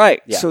for.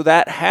 Right. Yeah. So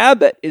that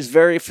habit is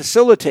very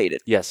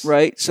facilitated. Yes.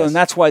 Right. So, yes. and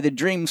that's why the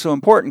dream's so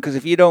important, because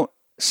if you don't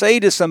say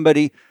to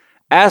somebody,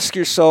 ask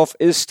yourself,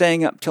 is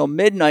staying up till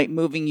midnight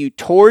moving you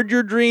toward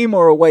your dream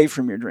or away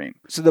from your dream?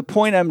 So the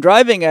point I'm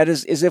driving at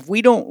is if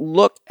we don't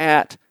look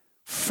at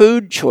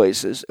food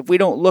choices, if we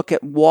don't look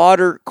at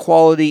water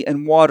quality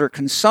and water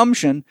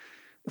consumption,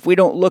 if we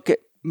don't look at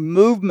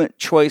movement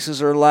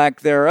choices or lack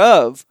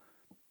thereof,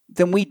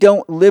 then we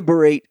don't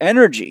liberate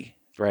energy.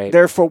 Right.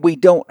 Therefore, we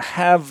don't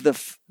have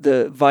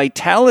the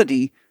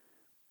vitality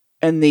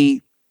and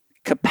the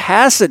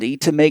capacity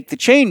to make the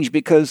change,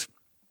 because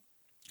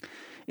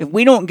if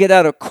we don't get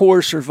out of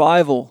core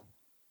survival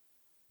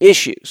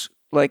issues,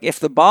 like if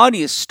the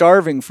body is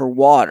starving for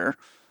water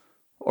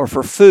or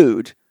for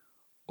food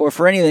or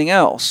for anything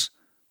else,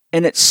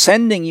 and it's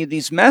sending you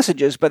these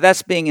messages, but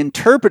that's being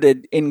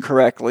interpreted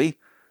incorrectly.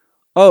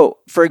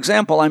 For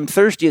example, I'm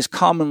thirsty is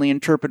commonly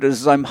interpreted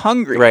as I'm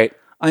hungry. Right.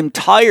 I'm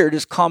tired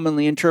is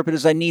commonly interpreted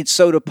as I need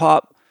soda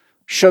pop,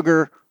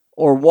 sugar,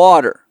 or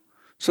water.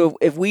 So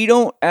if we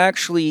don't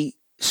actually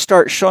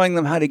start showing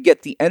them how to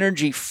get the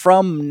energy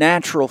from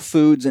natural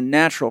foods and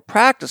natural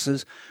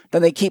practices,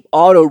 then they keep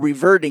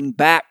auto-reverting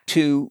back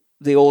to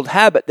the old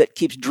habit that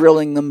keeps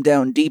drilling them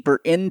down deeper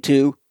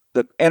into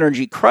the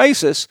energy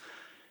crisis.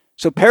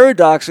 So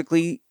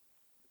paradoxically,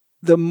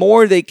 the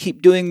more they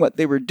keep doing what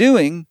they were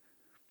doing,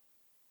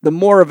 the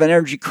more of an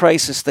energy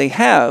crisis they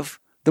have,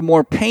 the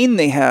more pain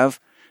they have,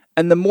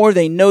 and the more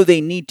they know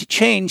they need to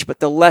change, but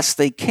the less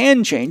they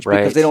can change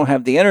because they don't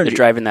have the energy. They're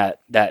driving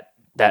that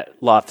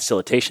law of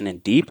facilitation in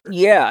deep.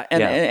 Yeah,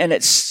 and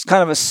it's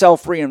kind of a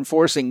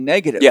self-reinforcing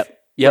negative. Yep.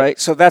 Right?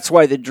 So that's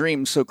why the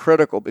dream's so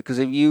critical, because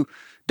if you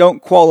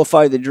don't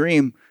qualify the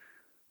dream,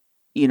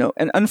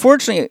 and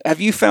unfortunately, have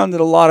you found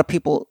that a lot of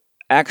people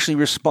actually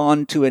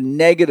respond to a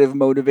negative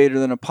motivator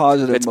than a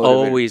positive It's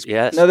motivator? always,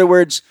 yes. In other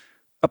words,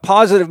 a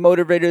positive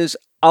motivator is,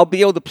 I'll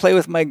be able to play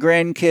with my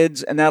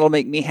grandkids and that'll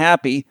make me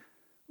happy,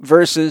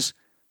 versus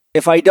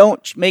if I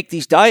don't make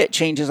these diet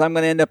changes, I'm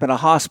going to end up in a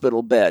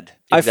hospital bed.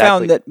 Exactly. I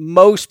found that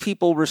most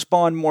people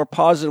respond more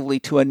positively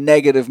to a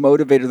negative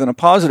motivator than a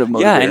positive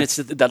motivator. Yeah, and it's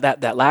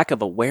that lack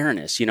of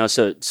awareness,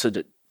 So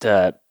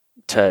to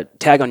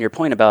tag on your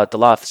point about the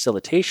law of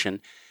facilitation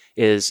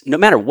is, no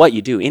matter what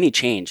you do, any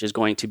change is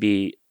going to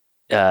be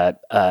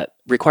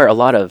require a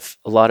lot of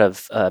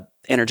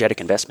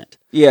energetic investment.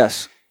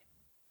 Yes.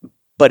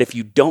 But if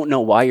you don't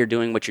know why you're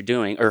doing what you're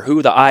doing, or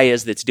who the I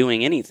is that's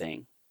doing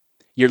anything,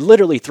 you're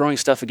literally throwing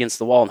stuff against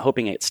the wall and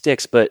hoping it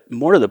sticks. But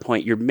more to the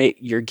point,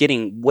 you're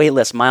getting way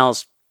less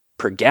miles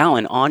per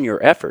gallon on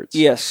your efforts.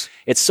 Yes.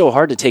 It's so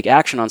hard to take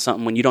action on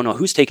something when you don't know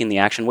who's taking the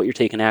action, what you're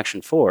taking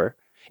action for,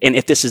 and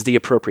if this is the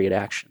appropriate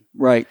action.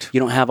 Right. You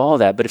don't have all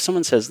that. But if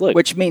someone says, look...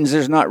 Which means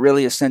there's not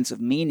really a sense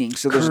of meaning.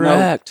 So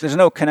there's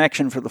no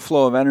connection for the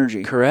flow of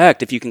energy.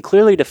 Correct. If you can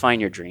clearly define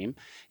your dream,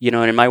 and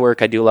in my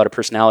work, I do a lot of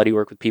personality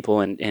work with people,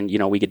 and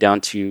we get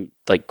down to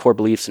like core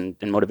beliefs and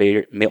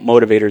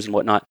motivators and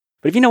whatnot.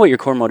 But if you know what your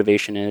core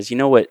motivation is, you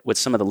know what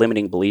some of the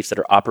limiting beliefs that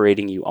are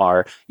operating you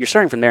are, you're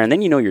starting from there, and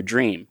then you know your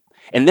dream.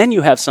 And then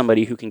you have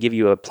somebody who can give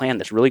you a plan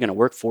that's really going to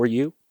work for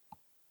you.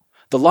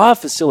 The law of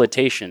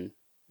facilitation,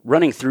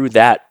 running through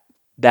that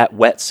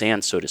wet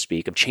sand, so to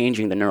speak, of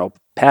changing the neural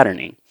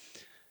patterning,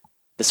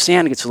 the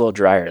sand gets a little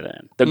drier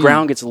then. The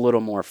ground gets a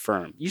little more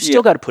firm. You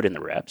still got to put in the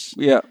reps.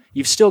 Yeah.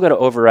 You've still got to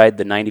override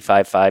the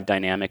 95-5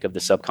 dynamic of the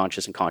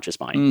subconscious and conscious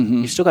mind. Mm-hmm.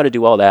 You've still got to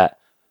do all that,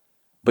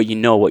 but you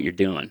know what you're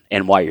doing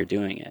and why you're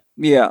doing it.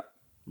 Yeah.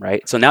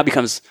 Right? So now it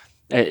becomes,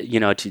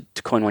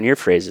 to coin one of your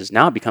phrases,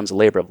 now it becomes a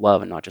labor of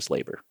love and not just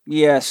labor.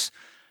 Yes.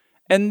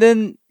 And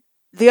then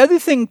the other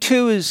thing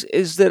too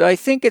is that I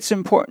think it's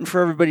important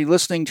for everybody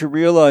listening to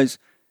realize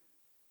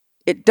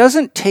it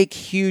doesn't take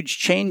huge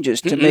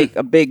changes to make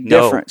a big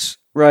difference,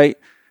 right?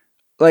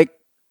 Like,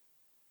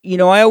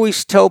 I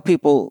always tell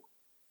people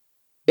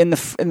in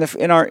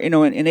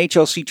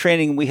HLC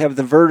training, we have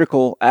the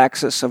vertical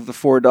axis of the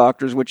four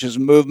doctors, which is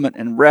movement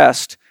and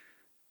rest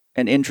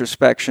and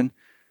introspection.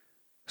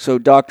 So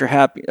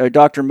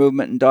Dr.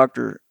 Movement and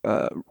Dr.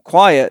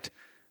 Quiet.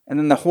 And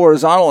then the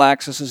horizontal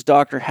axis is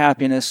Dr.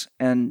 Happiness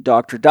and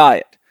Dr.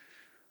 Diet.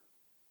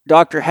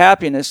 Dr.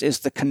 Happiness is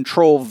the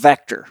control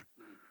vector.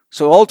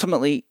 So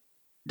ultimately,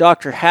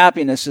 Dr.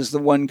 Happiness is the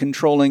one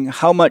controlling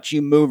how much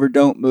you move or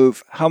don't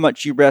move, how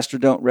much you rest or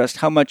don't rest,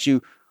 how much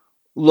you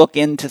look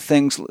into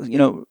things,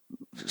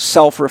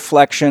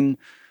 self-reflection,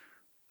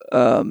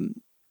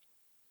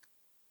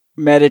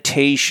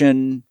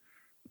 meditation,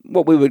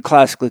 what we would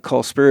classically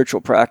call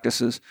spiritual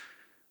practices.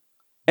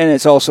 And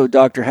it's also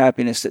Dr.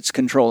 Happiness that's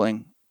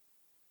controlling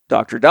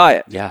Dr.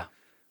 Diet. Yeah.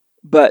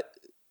 But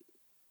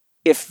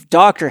if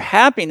Dr.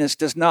 Happiness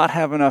does not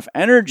have enough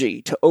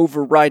energy to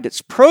override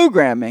its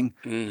programming,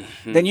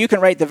 then you can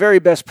write the very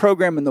best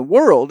program in the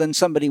world and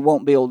somebody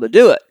won't be able to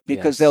do it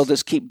because they'll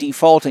just keep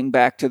defaulting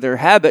back to their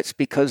habits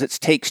because it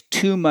takes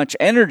too much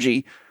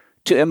energy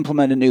to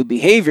implement a new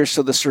behavior.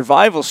 So the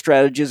survival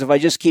strategy is if I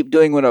just keep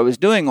doing what I was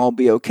doing, I'll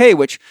be okay,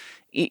 which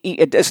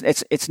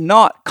it's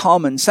not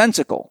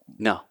commonsensical.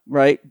 No.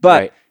 Right?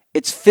 But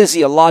it's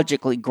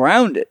physiologically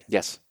grounded.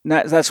 Yes. And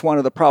that's one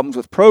of the problems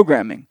with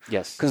programming.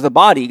 Yes. Because the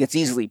body gets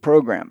easily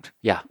programmed.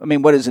 Yeah. I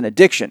mean, what is an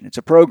addiction? It's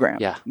a program.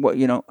 Yeah. What,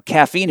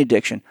 caffeine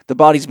addiction. The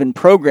body's been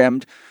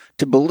programmed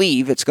to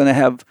believe it's going to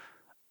have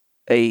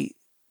a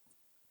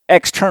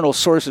external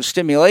source of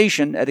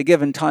stimulation at a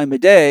given time of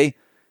day,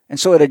 and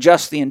so it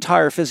adjusts the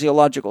entire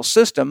physiological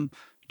system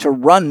to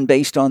run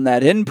based on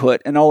that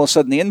input, and all of a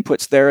sudden the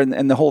input's there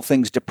and the whole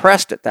thing's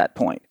depressed at that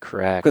point.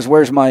 Correct. Because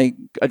where's my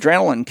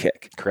adrenaline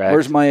kick? Correct.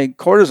 Where's my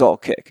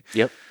cortisol kick?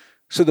 Yep.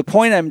 So the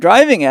point I'm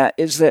driving at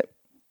is that,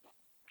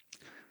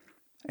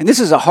 and this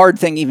is a hard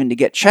thing even to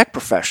get check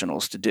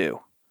professionals to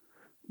do,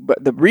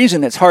 but the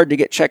reason it's hard to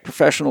get check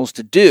professionals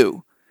to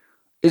do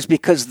is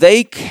because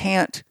they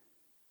can't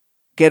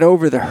get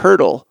over the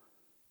hurdle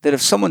that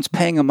if someone's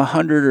paying them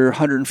 $100 or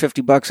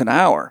 $150 an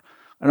hour,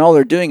 and all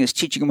they're doing is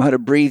teaching them how to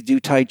breathe, do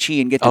Tai Chi,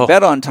 and get to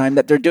bed on time,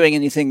 that they're doing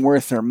anything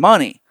worth their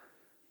money.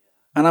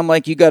 And I'm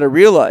like, you got to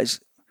realize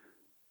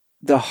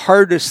the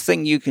hardest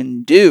thing you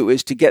can do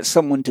is to get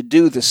someone to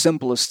do the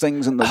simplest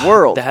things in the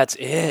world. That's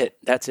it.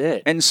 That's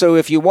it. And so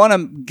if you want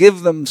to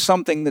give them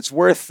something that's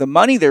worth the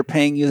money they're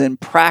paying you, then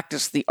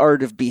practice the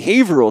art of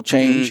behavioral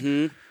change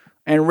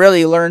and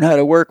really learn how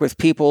to work with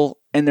people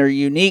and their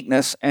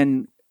uniqueness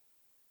and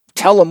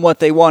tell them what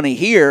they want to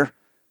hear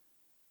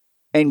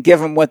and give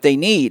them what they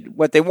need.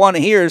 What they want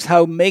to hear is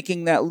how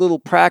making that little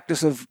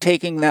practice of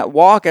taking that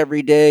walk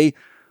every day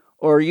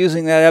or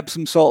using that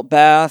Epsom salt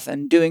bath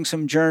and doing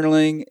some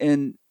journaling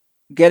and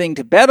getting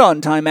to bed on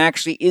time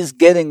actually is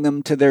getting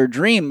them to their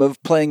dream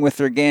of playing with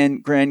their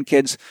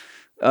grandkids,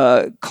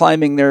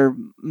 climbing their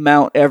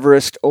Mount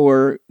Everest,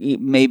 or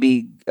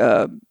maybe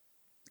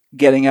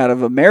getting out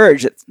of a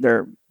marriage that they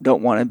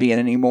don't want to be in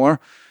anymore.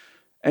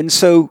 And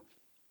so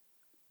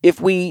if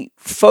we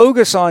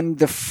focus on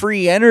the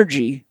free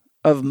energy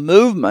of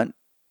movement,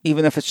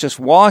 even if it's just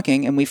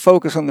walking, and we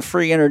focus on the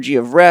free energy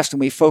of rest, and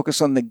we focus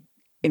on the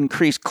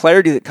increased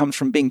clarity that comes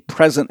from being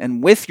present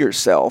and with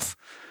yourself,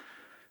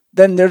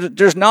 then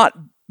there's not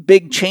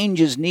big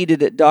changes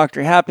needed at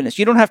Dr. Happiness.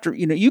 You don't have to,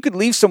 you could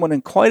leave someone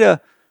in quite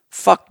a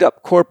fucked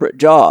up corporate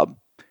job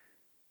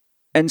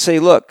and say,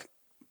 look,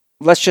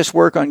 let's just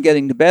work on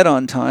getting to bed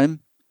on time,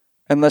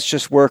 and let's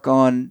just work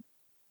on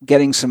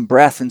getting some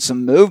breath and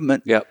some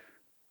movement. Yep.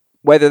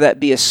 Whether that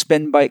be a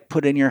spin bike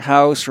put in your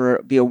house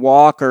or be a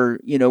walk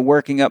or,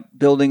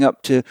 building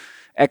up to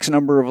X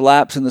number of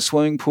laps in the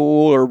swimming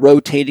pool or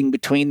rotating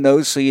between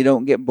those so you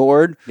don't get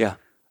bored. Yeah.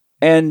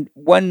 And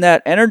when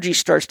that energy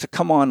starts to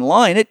come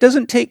online, it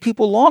doesn't take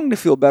people long to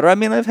feel better. I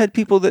mean, I've had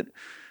people that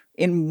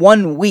in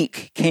 1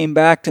 week came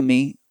back to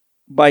me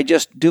by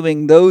just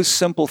doing those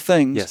simple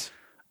things. Yes.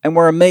 And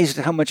were amazed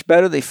at how much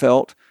better they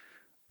felt.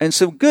 And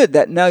so good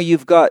that now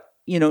you've got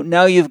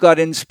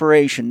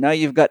inspiration. Now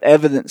you've got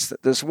evidence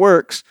that this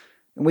works.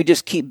 And we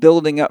just keep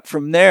building up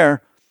from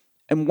there.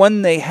 And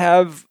when they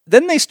have,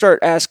 then they start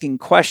asking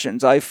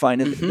questions, I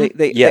find. And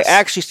they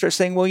actually start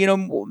saying,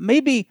 well,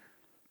 maybe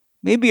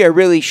I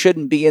really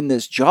shouldn't be in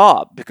this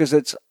job because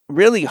it's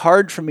really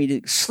hard for me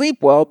to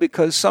sleep well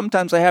because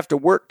sometimes I have to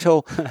work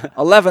till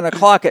 11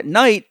 o'clock at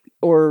night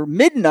or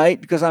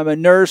midnight because I'm a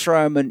nurse or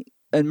I'm an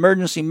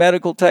emergency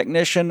medical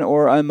technician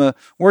or I'm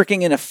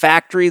working in a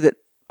factory that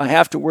I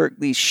have to work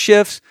these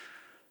shifts.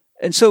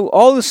 And so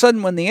all of a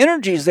sudden when the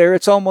energy is there,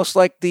 it's almost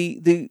like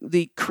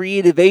the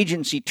creative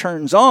agency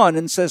turns on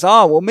and says,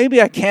 well,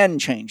 maybe I can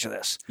change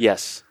this.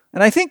 Yes.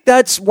 And I think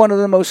that's one of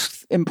the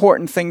most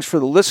important things for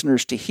the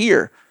listeners to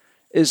hear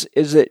is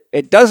that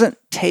it doesn't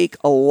take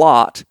a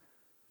lot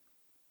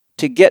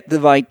to get the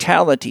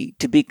vitality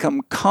to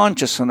become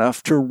conscious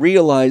enough to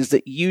realize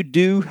that you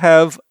do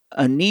have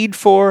a need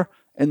for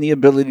and the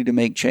ability to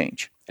make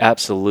change.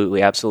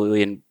 Absolutely,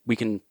 absolutely. And we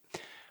can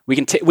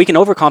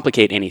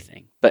overcomplicate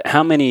anything, but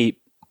how many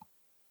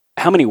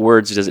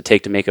words does it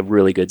take to make a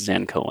really good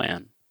Zen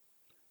koan?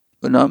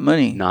 But not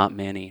many. Not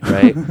many,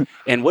 right?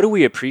 And what do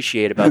we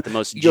appreciate about the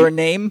most... Your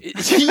name?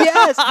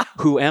 Yes!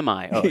 Who am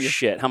I? Oh,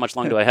 shit. How much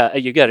long do I have?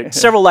 You got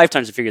several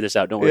lifetimes to figure this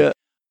out. Don't worry. Yeah.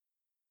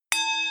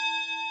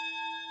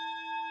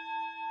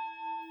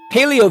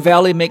 Paleo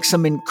Valley makes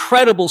some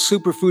incredible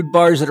superfood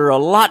bars that are a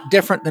lot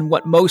different than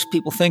what most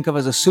people think of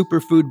as a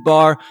superfood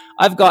bar.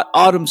 I've got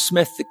Autumn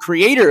Smith, the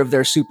creator of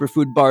their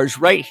superfood bars,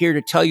 right here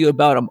to tell you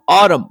about them.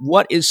 Autumn,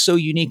 what is so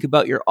unique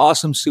about your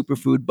awesome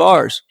superfood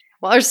bars?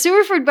 Well, our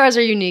superfood bars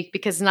are unique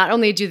because not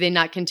only do they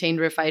not contain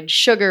refined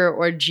sugar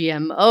or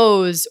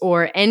GMOs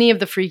or any of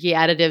the freaky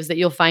additives that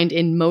you'll find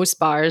in most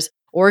bars,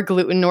 or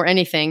gluten or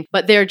anything,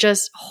 but they're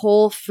just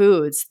whole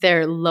foods.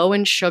 They're low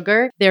in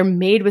sugar. They're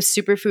made with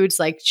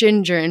superfoods like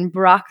ginger and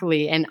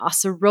broccoli and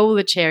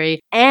acerola cherry.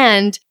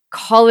 And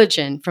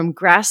collagen from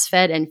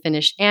grass-fed and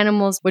finished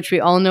animals, which we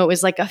all know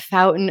is like a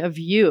fountain of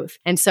youth.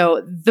 And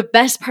so the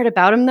best part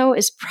about them, though,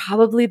 is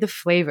probably the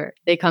flavor.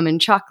 They come in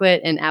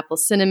chocolate and apple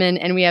cinnamon,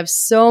 and we have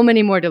so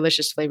many more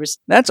delicious flavors.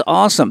 That's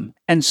awesome.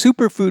 And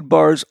superfood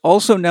bars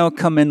also now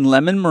come in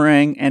lemon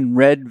meringue and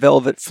red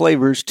velvet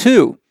flavors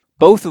too,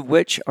 both of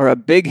which are a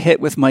big hit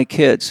with my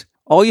kids.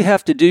 All you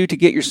have to do to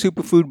get your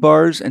superfood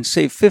bars and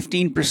save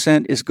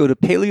 15% is go to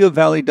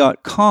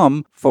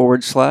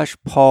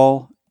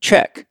paleovalley.com/Paul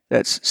Check.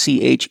 That's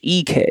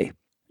CHEK.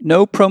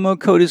 No promo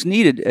code is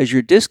needed as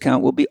your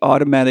discount will be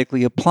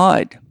automatically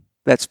applied.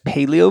 That's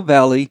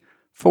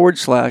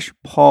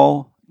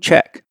paleovalley.com/Paul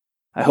Check.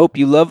 I hope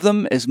you love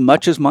them as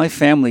much as my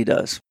family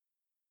does.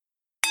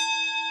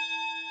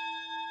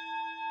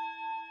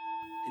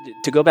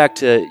 To go back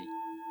to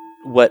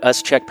what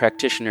us Czech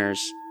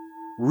practitioners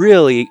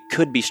really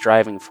could be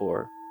striving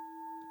for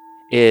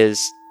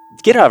is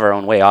get out of our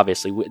own way,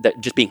 obviously.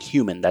 Just being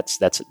human,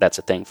 that's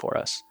a thing for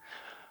us.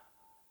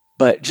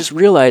 But just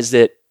realize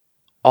that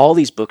all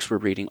these books we're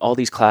reading, all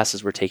these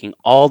classes we're taking,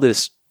 all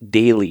this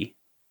daily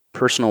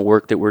personal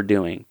work that we're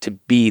doing to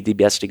be the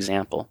best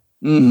example,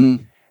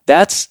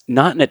 that's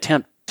not an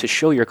attempt to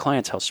show your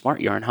clients how smart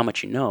you are and how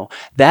much you know.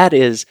 That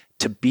is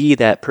to be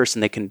that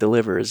person that can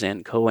deliver a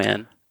Zen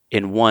koan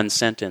in one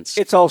sentence.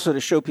 It's also to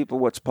show people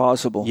what's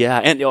possible. Yeah,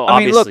 and I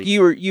mean, look,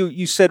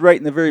 you said right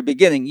in the very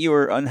beginning, you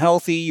were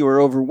unhealthy, you were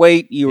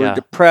overweight, you were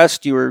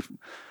depressed, you were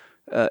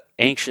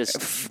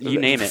anxious, you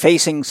name it,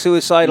 facing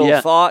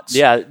suicidal thoughts.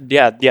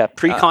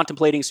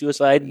 Pre-contemplating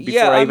suicide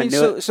before I even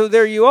knew it. So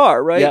there you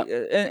are, right?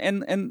 Yeah.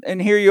 And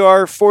here you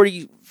are,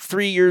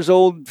 43 years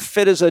old,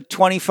 fit as a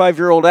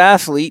 25-year-old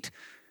athlete.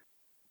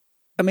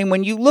 I mean,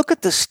 when you look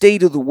at the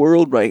state of the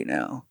world right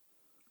now,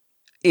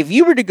 if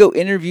you were to go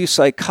interview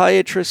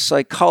psychiatrists,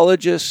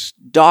 psychologists,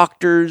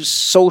 doctors,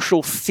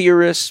 social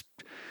theorists,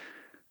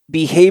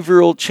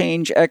 behavioral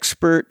change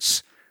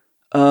experts,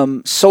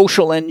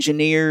 social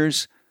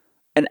engineers,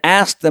 and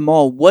ask them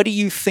all, what do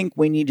you think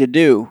we need to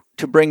do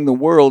to bring the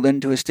world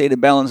into a state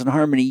of balance and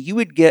harmony, you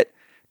would get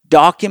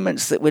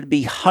documents that would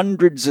be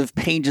hundreds of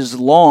pages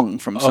long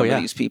from some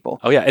of these people.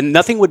 Oh, yeah. And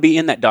nothing would be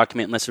in that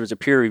document unless there was a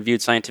peer-reviewed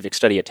scientific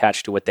study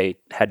attached to what they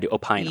had to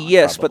opine on.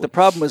 Yes, probably. But the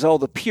problem was all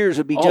the peers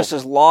would be just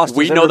as lost as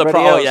everybody else. We know the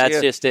problem. Yeah,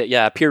 it's just it.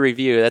 Yeah, peer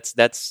review. That's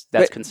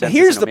consensus. But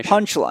here's the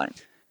punchline.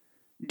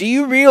 Do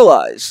you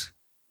realize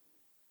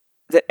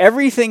that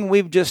everything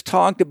we've just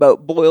talked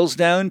about boils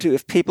down to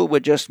if people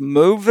would just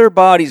move their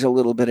bodies a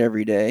little bit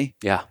every day,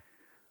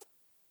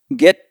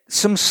 get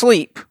some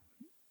sleep.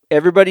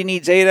 Everybody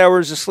needs 8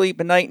 hours of sleep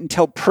a night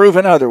until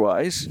proven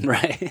otherwise.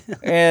 Right.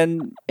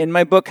 And in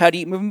my book, How to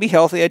Eat, Move, and Be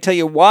Healthy, I tell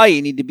you why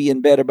you need to be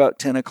in bed about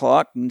 10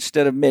 o'clock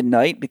instead of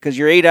midnight, because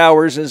your 8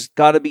 hours has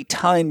got to be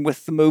timed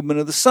with the movement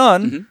of the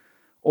sun,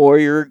 or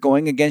you're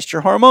going against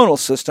your hormonal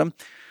system.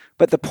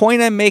 But the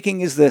point I'm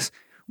making is this.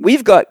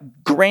 We've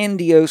got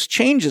grandiose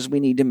changes we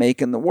need to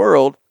make in the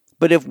world,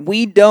 but if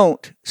we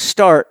don't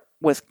start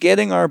with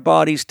getting our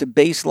bodies to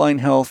baseline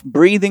health,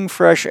 breathing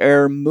fresh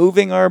air,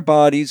 moving our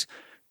bodies,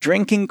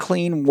 drinking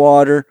clean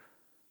water,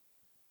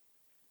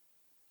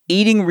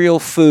 eating real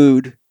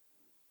food,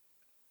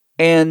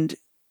 and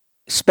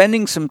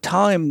spending some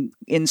time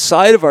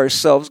inside of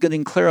ourselves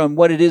getting clear on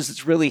what it is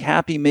that's really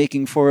happy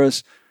making for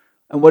us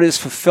and what is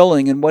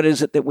fulfilling and what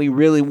is it that we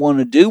really want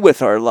to do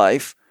with our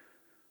life,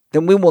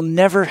 then we will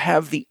never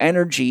have the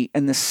energy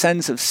and the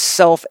sense of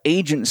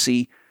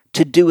self-agency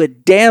to do a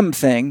damn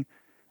thing.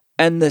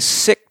 And the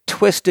sick,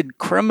 twisted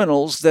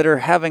criminals that are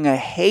having a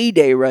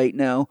heyday right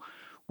now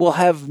will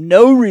have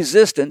no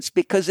resistance,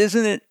 because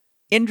isn't it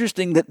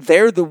interesting that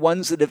they're the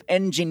ones that have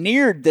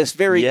engineered this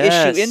very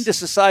issue into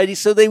society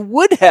so they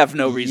would have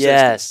no resistance?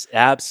 Yes,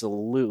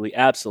 absolutely,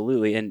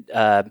 absolutely. And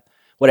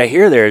what I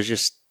hear there is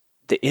just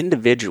the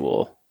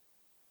individual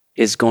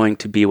is going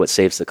to be what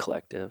saves the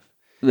collective.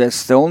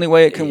 That's the only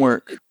way it can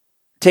work.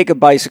 Take a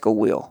bicycle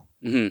wheel.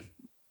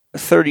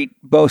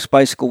 Most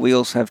bicycle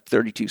wheels have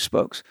 32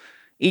 spokes.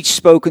 Each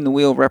spoke in the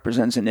wheel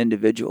represents an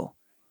individual.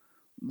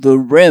 The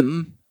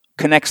rim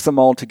connects them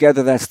all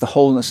together. That's the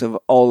wholeness of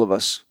all of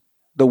us,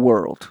 the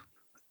world.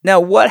 Now,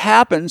 what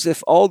happens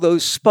if all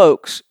those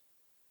spokes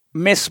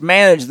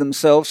mismanage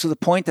themselves to the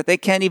point that they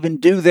can't even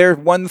do their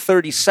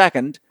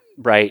 1/32nd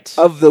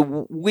of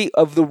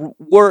the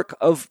work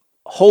of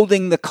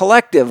holding the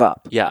collective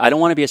up? Yeah, I don't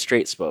want to be a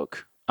straight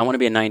spoke. I want to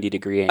be a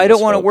 90-degree angle. I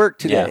don't want to work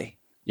today.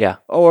 Yeah.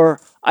 Or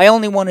I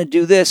only want to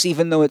do this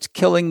even though it's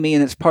killing me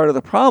and it's part of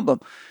the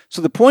problem.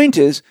 So the point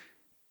is,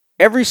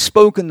 every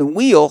spoke in the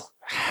wheel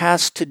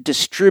has to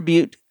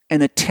distribute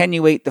and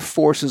attenuate the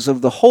forces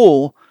of the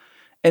whole.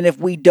 And if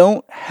we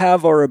don't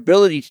have our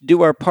ability to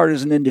do our part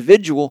as an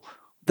individual,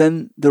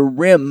 then the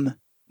rim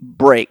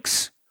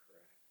breaks.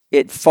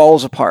 It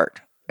falls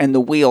apart and the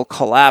wheel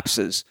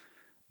collapses.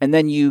 And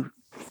then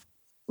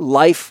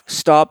life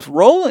stops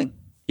rolling.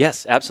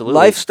 Yes, absolutely.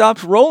 Life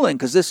stops rolling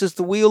because this is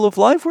the wheel of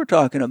life we're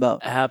talking about.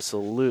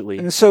 Absolutely.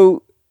 And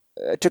so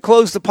to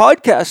close the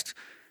podcast,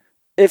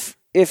 if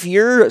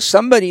you're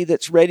somebody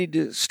that's ready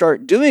to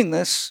start doing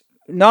this,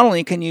 not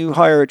only can you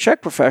hire a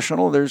check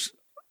professional, there's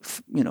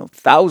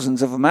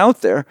thousands of them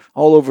out there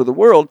all over the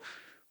world,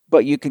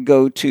 but you could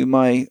go to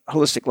my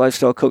Holistic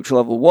Lifestyle Coach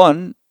Level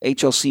 1,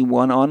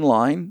 HLC1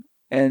 online,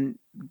 and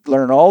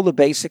learn all the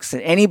basics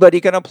that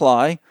anybody can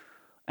apply,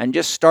 and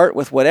just start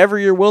with whatever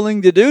you're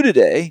willing to do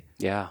today.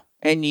 Yeah.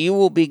 And you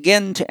will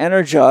begin to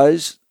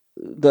energize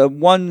the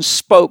one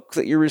spoke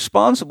that you're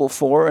responsible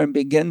for and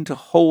begin to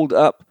hold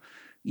up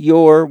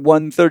your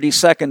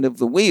 1/32nd of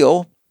the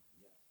wheel.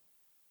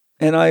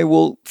 And I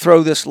will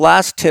throw this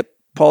last tip,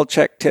 Paul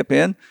Chek tip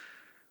in.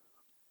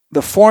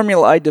 The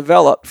formula I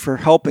developed for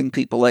helping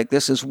people like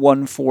this is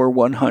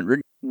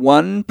 1-4-100.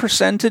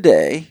 1% a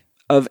day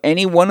of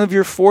any one of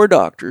your 4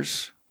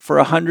 doctors for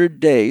 100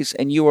 days,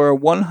 and you are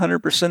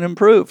 100%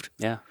 improved.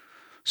 Yeah.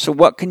 So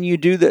what can you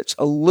do that's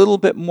a little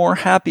bit more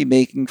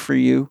happy-making for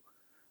you?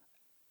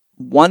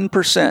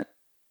 1%.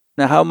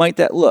 Now, how might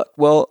that look?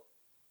 Well,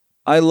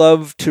 I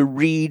love to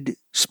read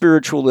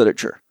spiritual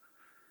literature,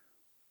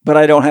 but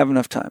I don't have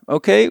enough time.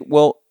 Okay,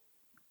 well,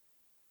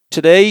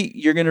 today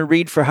you're going to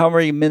read for how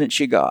many minutes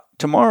you got.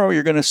 Tomorrow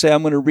you're going to say,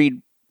 I'm going to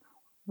read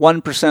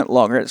 1%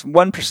 longer. It's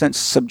 1%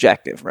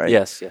 subjective, right?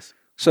 Yes.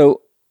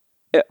 So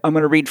I'm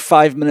going to read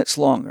 5 minutes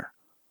longer.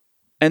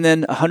 And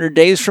then 100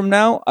 days from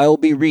now, I will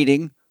be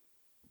reading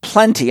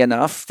plenty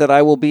enough that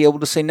I will be able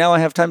to say, now I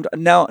have time.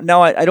 Now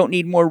I don't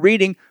need more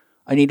reading.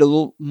 I need a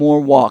little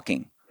more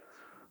walking.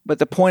 But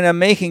the point I'm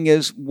making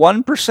is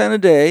 1% a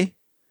day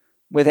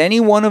with any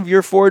one of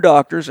your 4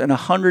 doctors, and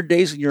 100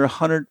 days, and you're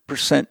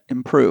 100%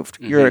 improved.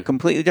 Mm-hmm. You're a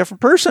completely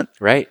different person.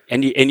 Right.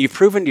 And you've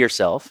proven to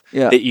yourself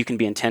that you can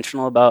be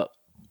intentional about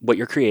what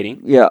you're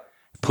creating. Yeah.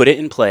 Put it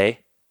in play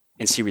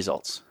and see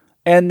results.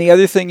 And the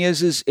other thing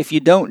is if you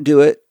don't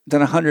do it,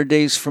 then 100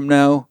 days from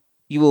now,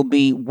 you will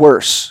be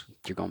worse.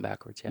 You're going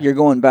backwards. Yeah. You're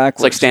going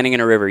backwards. It's like standing in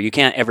a river. You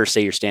can't ever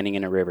say you're standing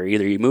in a river.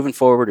 Either you're moving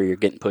forward or you're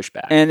getting pushed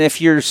back. And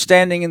if you're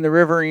standing in the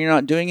river and you're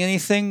not doing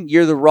anything,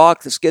 you're the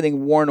rock that's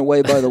getting worn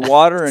away by the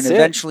water, and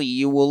eventually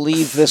you will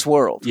leave this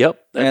world. Yep.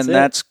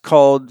 That's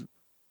called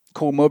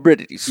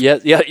comorbidities.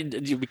 Yeah.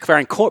 You'll be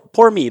crying,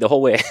 poor me the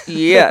whole way.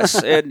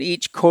 Yes. And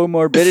each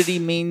comorbidity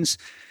means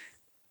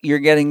you're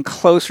getting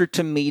closer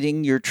to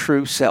meeting your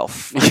true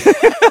self.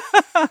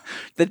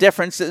 The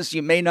difference is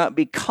you may not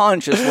be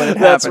conscious when it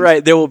happens. That's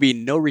right. There will be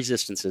no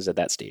resistances at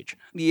that stage.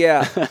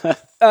 Yeah.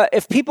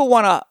 If people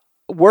want to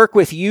work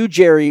with you,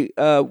 Jerry,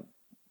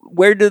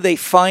 where do they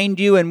find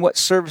you, and what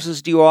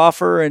services do you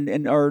offer,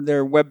 and are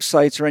there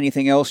websites or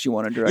anything else you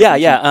want to direct?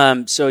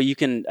 Yeah. So you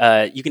can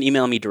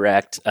email me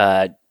direct,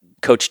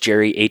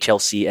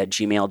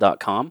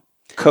 coachjerryhlc@gmail.com.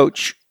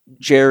 Coach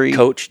Jerry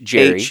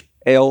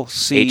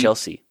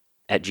HLC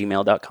at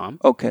gmail.com.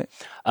 Okay.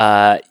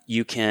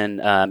 You can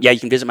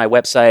visit my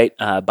website,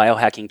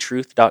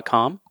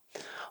 biohacking-truth.com.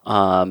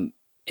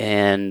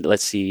 And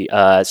let's see,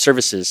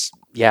 services.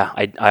 Yeah,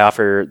 I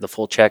offer the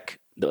full check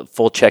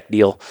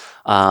deal.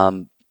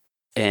 So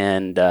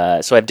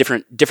I have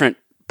different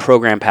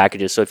program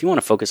packages. So if you want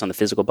to focus on the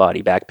physical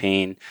body, back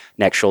pain,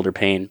 neck, shoulder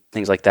pain,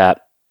 things like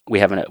that, we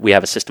have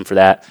a system for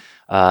that.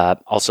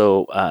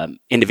 Also,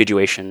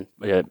 individuation.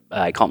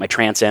 I call it my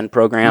Transcend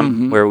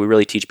program, where we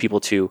really teach people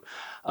to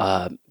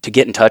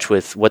get in touch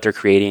with what they're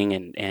creating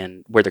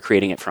and where they're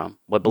creating it from,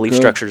 what belief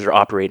structures are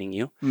operating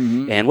you,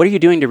 and what are you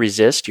doing to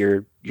resist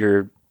your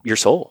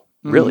soul.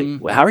 Really,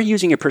 how are you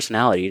using your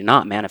personality to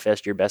not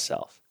manifest your best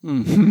self?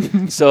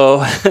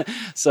 So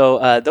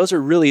those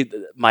are really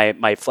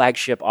my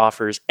flagship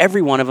offers.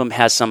 Every one of them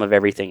has some of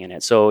everything in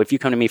it. So if you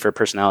come to me for a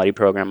personality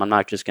program, I'm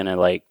not just going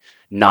to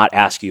not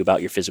ask you about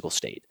your physical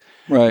state,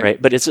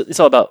 right? But it's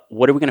all about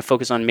what are we going to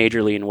focus on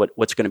majorly and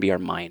what's going to be our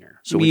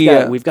minor. So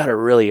we've got to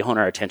really hone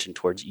our attention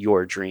towards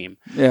your dream.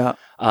 Yeah.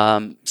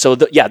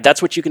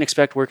 That's what you can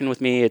expect working with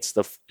me. It's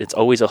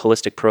always a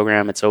holistic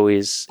program. It's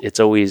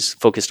always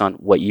focused on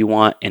what you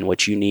want and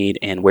what you need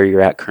and where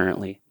you're at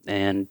currently.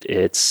 And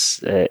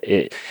it's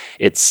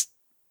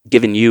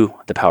giving you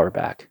the power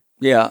back.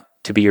 Yeah.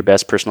 To be your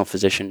best personal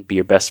physician, be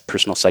your best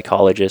personal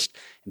psychologist,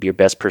 and be your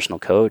best personal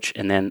coach.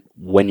 And then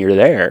when you're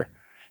there,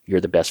 you're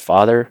the best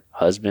father,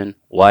 husband,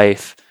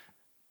 wife,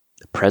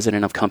 the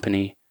president of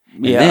company.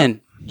 And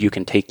then you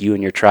can take you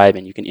and your tribe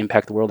and you can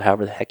impact the world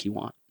however the heck you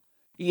want.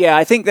 Yeah,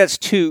 I think that's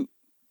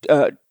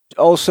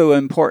also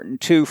important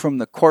too from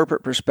the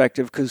corporate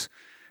perspective, because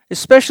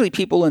especially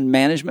people in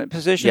management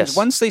positions,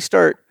 once they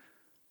start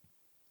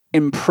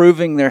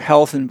improving their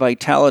health and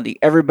vitality,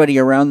 everybody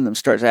around them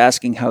starts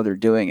asking how they're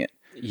doing it.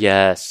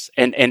 Yes.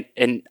 And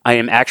I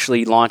am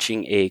actually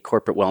launching a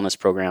corporate wellness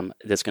program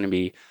that's going to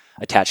be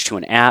attached to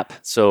an app.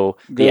 So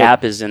the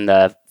app is in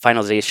the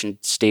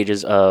finalization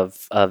stages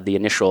of the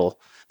initial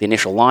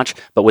launch,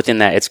 but within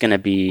that it's going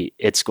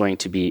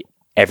to be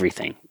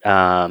everything.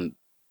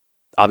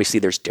 Obviously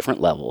there's different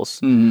levels,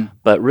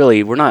 but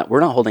really we're not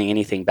holding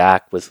anything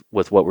back with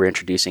what we're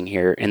introducing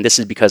here. And this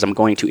is because I'm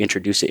going to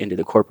introduce it into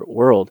the corporate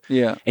world.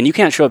 Yeah. And you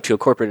can't show up to a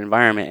corporate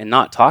environment and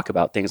not talk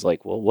about things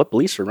like, well, what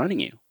beliefs are running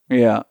you?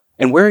 Yeah.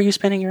 And where are you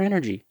spending your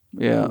energy?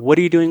 Yeah. What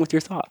are you doing with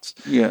your thoughts?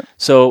 Yeah.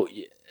 So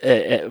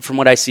from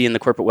what I see in the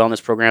corporate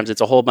wellness programs,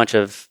 it's a whole bunch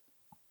of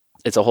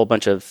it's a whole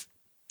bunch of,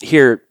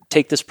 here,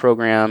 take this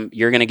program.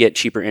 You're going to get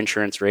cheaper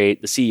insurance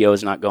rate. The CEO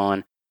is not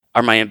going.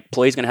 Are my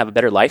employees going to have a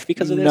better life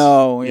because of this?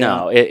 No, yeah.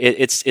 No.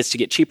 It's to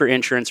get cheaper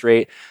insurance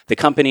rate. The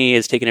company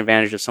is taking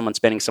advantage of someone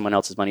spending someone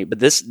else's money.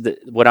 But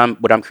what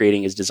I'm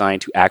creating is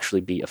designed to actually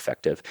be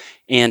effective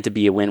and to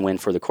be a win-win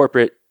for the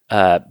corporate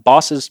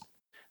bosses,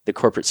 the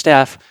corporate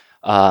staff,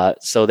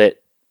 so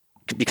that,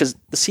 because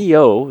the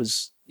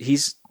CEO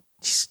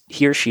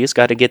he or she has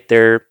got to get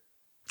their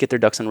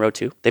ducks in a row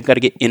too. They've got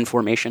to get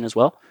information as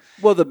well.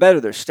 Well, the better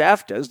their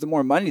staff does, the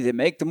more money they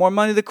make, the more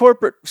money the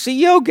corporate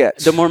CEO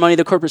gets. The more money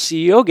the corporate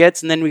CEO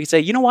gets, and then we can say,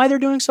 you know why they're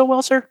doing so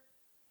well, sir?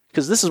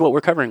 Because this is what we're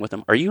covering with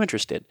them. Are you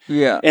interested?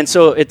 Yeah. And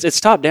so it's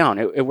top down.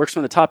 It works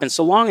from the top. And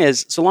so long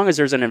as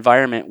there's an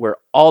environment where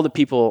all the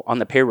people on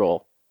the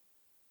payroll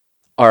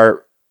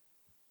are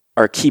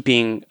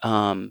keeping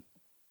the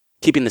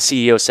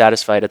CEO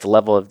satisfied at the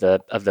level of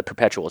the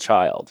perpetual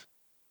child.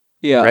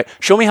 Yeah. Right.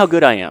 Show me how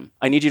good I am.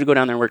 I need you to go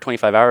down there and work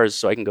 25 hours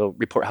so I can go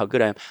report how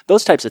good I am.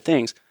 Those types of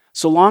things.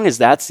 So long as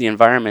that's the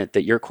environment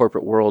that your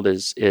corporate world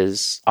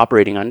is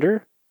operating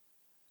under,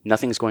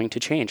 nothing's going to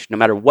change, no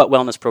matter what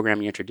wellness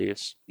program you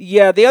introduce.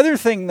 Yeah. The other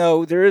thing,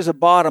 though, there is a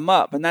bottom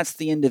up, and that's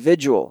the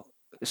individual.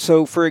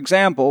 So, for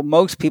example,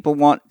 most people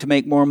want to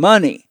make more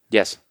money.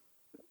 Yes.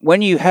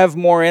 When you have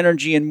more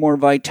energy and more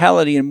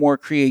vitality and more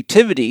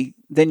creativity,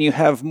 then you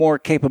have more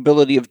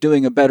capability of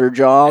doing a better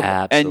job.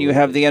 Absolutely. And you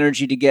have the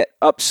energy to get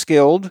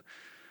upskilled.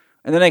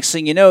 And the next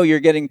thing you know, you're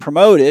getting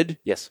promoted.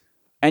 Yes.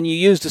 And you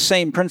use the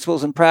same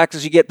principles and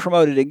practice, you get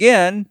promoted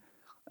again.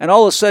 And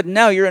all of a sudden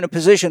now you're in a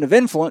position of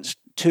influence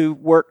to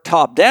work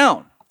top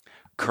down.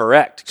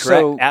 Correct.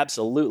 So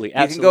Absolutely.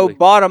 You can go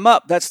bottom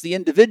up. That's the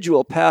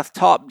individual path.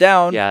 Top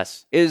down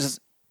Yes. is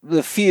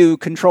the few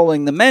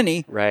controlling the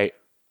many. Right.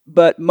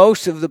 But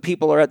most of the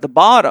people are at the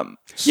bottom.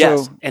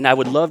 Yes, So, and I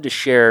would love to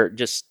share,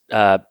 just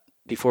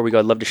before we go,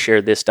 I'd love to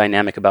share this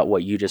dynamic about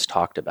what you just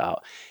talked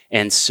about.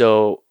 And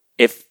so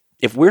if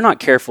we're not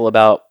careful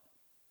about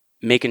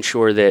making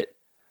sure that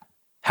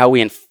how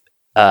we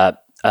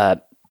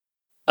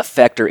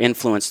affect or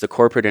influence the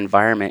corporate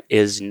environment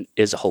is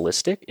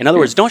holistic. In other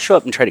words, don't show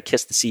up and try to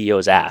kiss the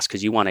CEO's ass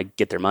because you want to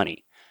get their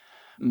money.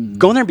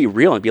 Go in there and be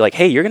real and be like,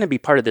 hey, you're going to be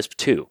part of this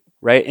too,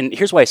 right? And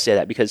here's why I say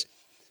that, because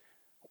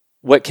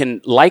what can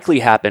likely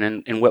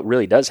happen, and what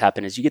really does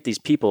happen, is you get these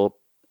people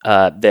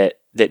that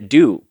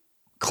do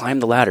climb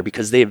the ladder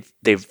because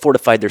they've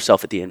fortified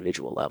themselves at the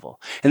individual level,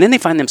 and then they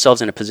find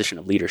themselves in a position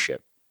of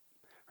leadership,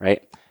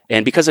 right?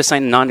 And because I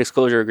signed a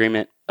non-disclosure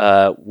agreement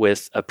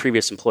with a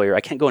previous employer,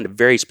 I can't go into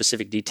very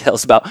specific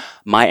details about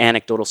my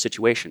anecdotal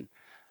situation,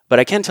 but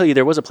I can tell you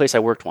there was a place I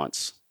worked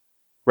once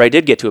where I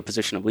did get to a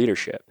position of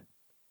leadership,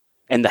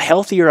 and the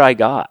healthier I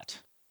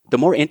got, the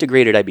more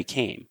integrated I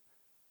became,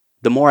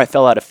 the more I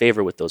fell out of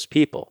favor with those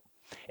people.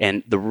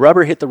 And the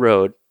rubber hit the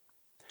road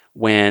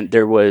when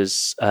there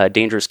was a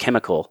dangerous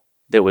chemical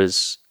that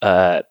was,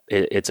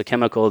 it's a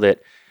chemical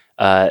that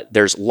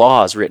there's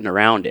laws written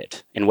around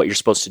it and what you're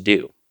supposed to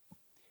do.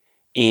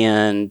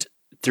 And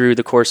through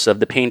the course of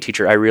the pain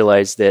teacher, I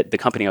realized that the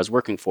company I was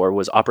working for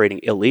was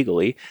operating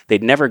illegally.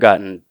 They'd never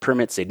gotten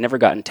permits. They'd never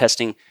gotten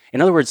testing. In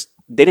other words,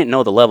 they didn't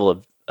know the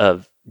level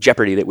of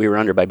jeopardy that we were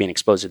under by being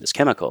exposed to this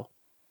chemical.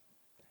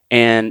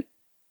 And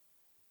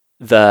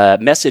the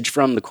message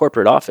from the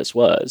corporate office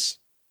was,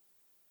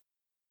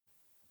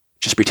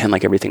 just pretend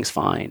like everything's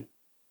fine.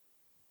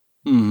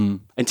 mm-hmm.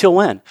 Until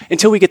when?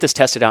 Until we get this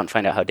tested out and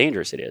find out how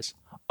dangerous it is.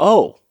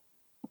 Oh,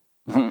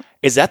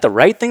 is that the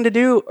right thing to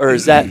do? Or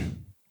is that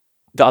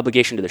the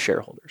obligation to the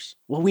shareholders?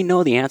 Well, we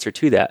know the answer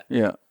to that.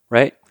 Yeah.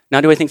 Right?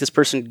 Now, do I think this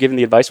person giving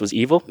the advice was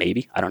evil?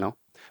 Maybe. I don't know.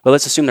 But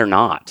let's assume they're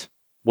not.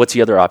 What's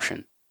the other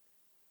option?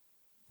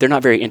 They're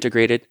not very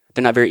integrated.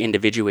 They're not very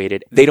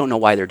individuated. They don't know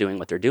why they're doing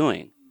what they're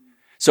doing.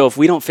 So if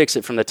we don't fix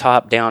it from the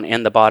top down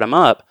and the bottom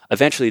up,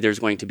 eventually there's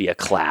going to be a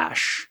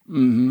clash.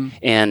 Mm-hmm.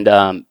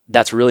 And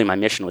that's really my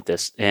mission with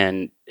this.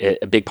 And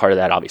a big part of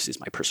that, obviously, is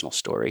my personal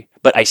story.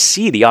 But I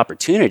see the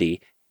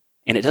opportunity,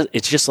 and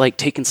it's just like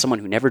taking someone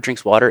who never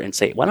drinks water and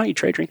say, why don't you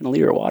try drinking a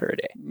liter of water a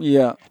day?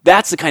 Yeah.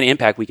 That's the kind of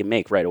impact we can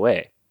make right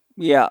away.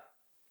 Yeah.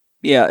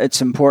 Yeah,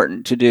 it's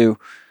important to do.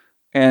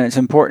 And it's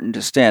important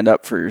to stand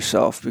up for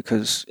yourself,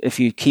 because if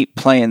you keep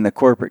playing the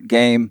corporate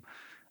game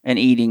and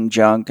eating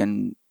junk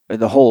and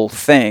the whole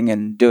thing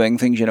and doing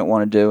things you don't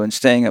want to do and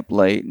staying up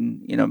late,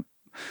 and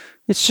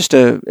it's just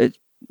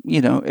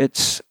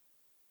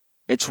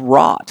it's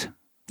rot.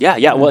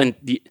 Yeah. Well, and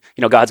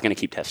God's going to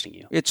keep testing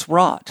you. It's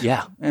rot.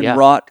 Yeah. And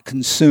rot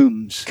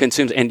consumes.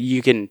 And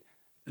the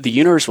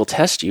universe will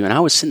test you. And I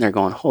was sitting there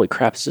going, holy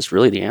crap, is this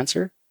really the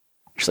answer?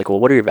 She's like, well,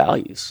 what are your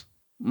values?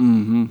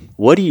 Mm-hmm.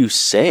 What do you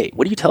say?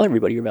 What do you tell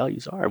everybody your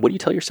values are? What do you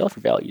tell yourself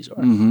your values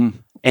are? Mm-hmm.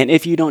 And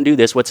if you don't do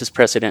this, what's this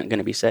precedent going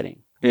to be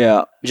setting?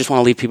 Yeah. I just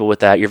want to leave people with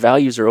that. Your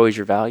values are always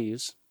your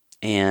values.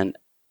 And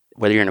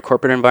whether you're in a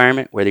corporate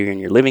environment, whether you're in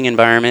your living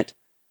environment,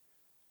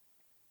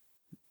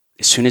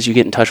 as soon as you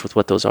get in touch with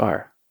what those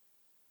are,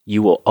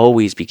 you will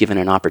always be given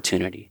an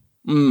opportunity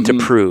to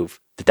prove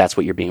that that's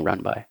what you're being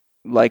run by.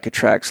 Like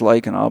attracts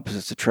like and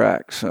opposites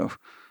attract. So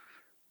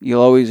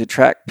you'll always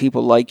attract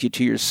people like you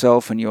to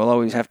yourself, and you'll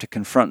always have to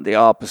confront the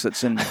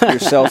opposites in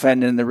yourself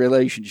and in the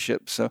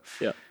relationship. So,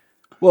 Yeah.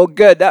 Well,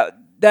 good.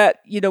 That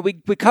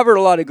we covered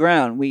a lot of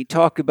ground. We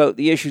talked about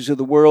the issues of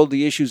the world,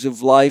 the issues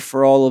of life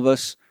for all of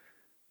us.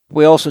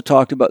 We also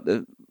talked about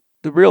the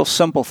real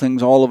simple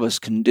things all of us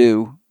can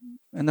do.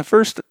 And the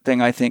first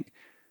thing I think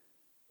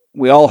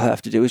we all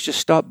have to do is just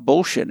stop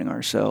bullshitting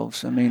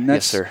ourselves. I mean,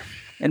 that's Yes, sir.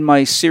 in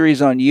my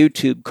series on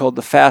YouTube called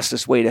The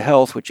Fastest Way to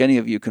Health, which any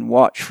of you can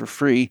watch for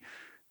free.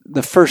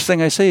 The first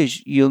thing I say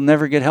is you'll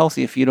never get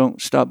healthy if you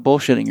don't stop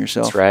bullshitting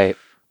yourself. That's right.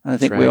 I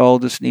think That's we right. all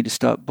just need to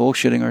stop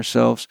bullshitting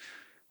ourselves.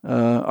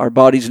 Our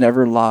bodies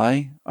never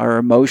lie. Our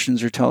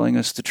emotions are telling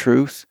us the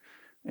truth.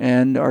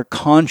 And our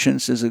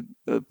conscience is a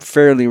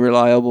fairly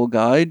reliable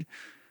guide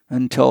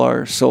until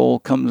our soul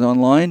comes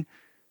online.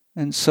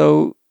 And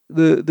so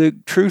the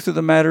truth of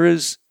the matter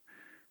is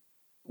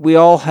we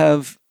all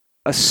have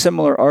a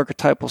similar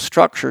archetypal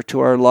structure to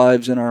our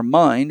lives in our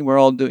mind. We're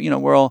all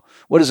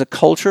what is a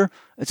culture?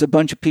 It's a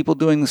bunch of people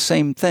doing the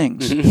same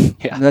things.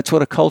 Yeah. That's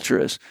what a culture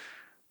is.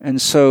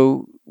 And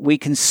so we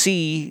can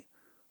see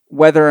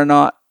whether or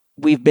not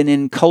we've been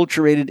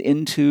enculturated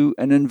into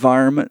an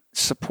environment that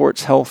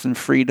supports health and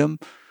freedom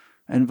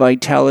and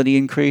vitality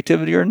and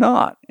creativity or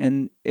not.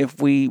 And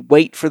if we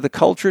wait for the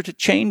culture to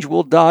change,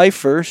 we'll die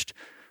first.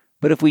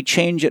 But if we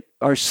change it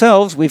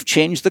ourselves, we've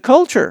changed the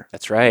culture.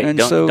 That's right. And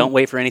Don't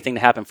wait for anything to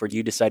happen for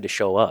you to decide to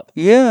show up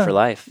Yeah. for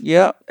life.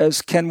 Yeah.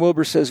 As Ken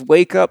Wilber says,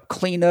 wake up,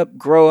 clean up,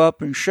 grow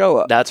up, and show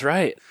up. That's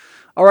right.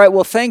 All right.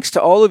 Well, thanks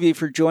to all of you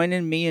for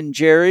joining me and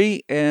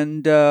Jerry.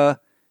 And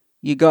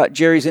you got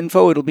Jerry's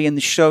info. It'll be in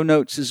the show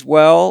notes as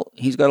well.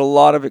 He's got a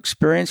lot of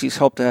experience. He's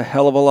helped a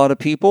hell of a lot of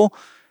people.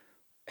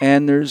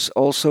 And there's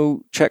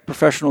also Czech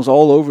professionals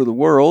all over the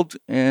world.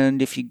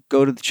 And if you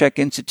go to the Czech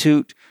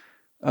Institute,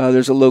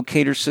 there's a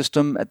locator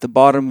system at the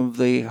bottom of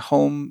the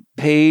home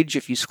page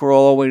if you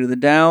scroll all the way to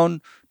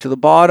the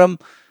bottom.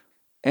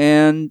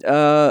 And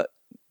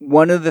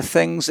one of the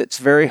things that's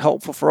very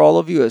helpful for all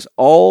of you is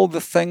all the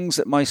things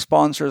that my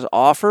sponsors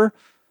offer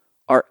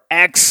are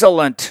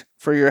excellent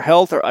for your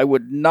health, or I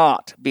would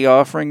not be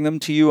offering them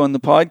to you on the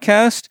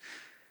podcast.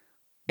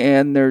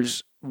 And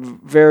there's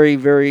very,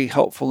 very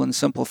helpful and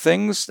simple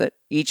things that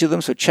each of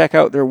them. So check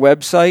out their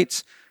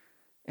websites.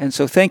 And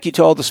so thank you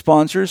to all the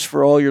sponsors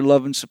for all your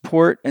love and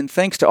support. And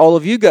thanks to all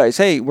of you guys.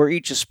 Hey, we're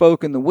each a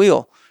spoke in the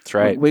wheel. That's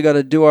right. We got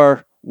to do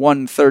our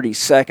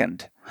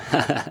 1/32nd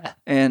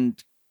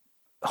and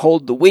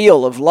hold the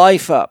wheel of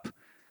life up.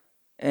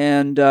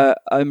 And I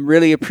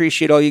really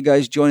appreciate all you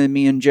guys joining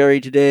me and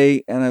Jerry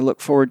today. And I look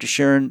forward to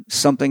sharing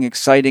something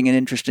exciting and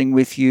interesting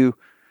with you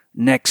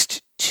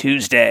next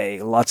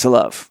Tuesday. Lots of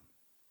love.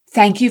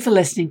 Thank you for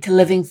listening to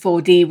Living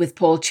 4D with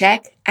Paul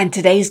Chek and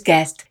today's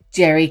guest,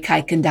 Jerry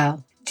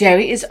Kuykendall.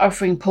 Jerry is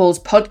offering Paul's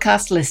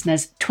podcast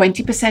listeners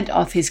 20%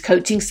 off his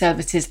coaching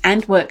services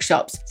and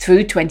workshops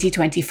through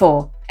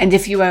 2024. And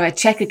if you are a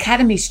Czech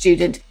Academy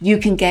student, you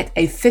can get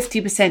a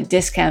 50%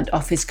 discount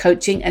off his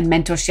coaching and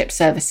mentorship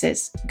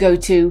services. Go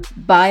to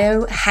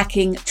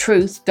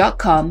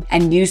biohackingtruth.com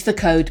and use the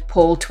code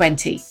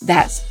PAUL20.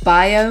 That's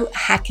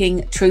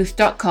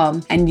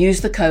biohackingtruth.com and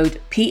use the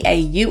code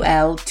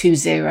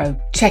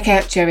PAUL20. Check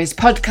out Jerry's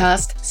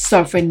podcast,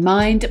 Sovereign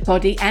Mind,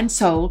 Body and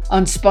Soul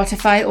on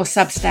Spotify or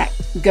Substack.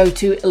 Go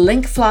to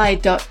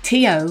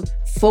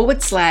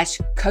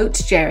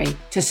linkfly.to/Coach Jerry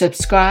to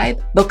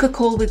subscribe, book a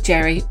call with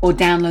Jerry, or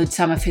download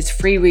some of his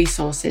free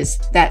resources.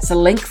 That's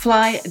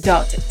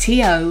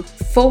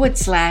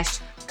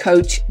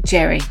linkfly.to/Coach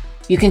Jerry.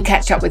 You can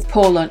catch up with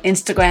Paul on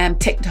Instagram,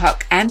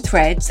 TikTok, and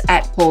Threads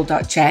at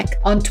paul.check,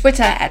 on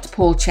Twitter at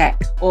paulcheck,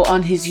 or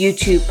on his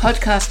YouTube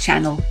podcast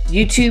channel,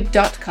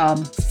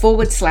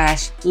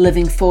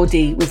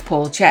 youtube.com/living4D with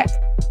Paul Chek.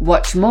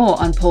 Watch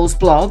more on Paul's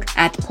blog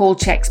at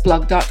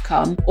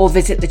paulchecksblog.com or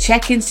visit the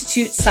Czech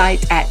Institute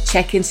site at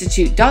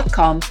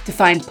czechinstitute.com to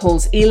find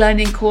Paul's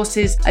e-learning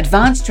courses,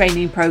 advanced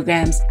training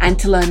programs, and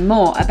to learn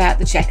more about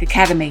the Czech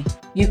Academy.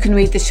 You can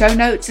read the show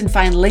notes and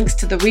find links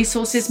to the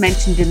resources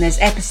mentioned in this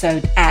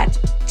episode at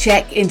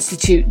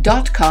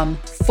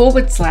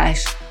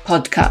czechinstitute.com/podcast.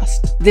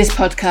 This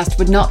podcast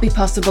would not be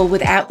possible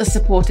without the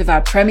support of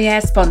our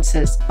premier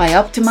sponsors,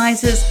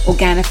 Bioptimizers,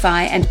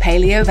 Organifi, and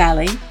Paleo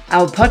Valley,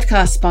 our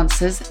podcast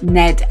sponsors,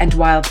 Ned and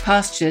Wild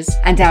Pastures,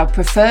 and our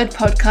preferred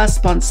podcast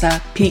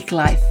sponsor, Peak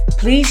Life.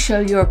 Please show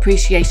your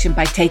appreciation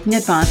by taking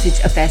advantage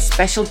of their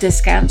special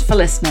discounts for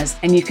listeners,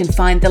 and you can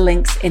find the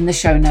links in the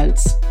show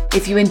notes.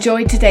 If you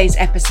enjoyed today's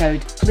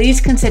episode,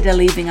 please consider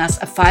leaving us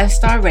a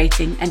 5-star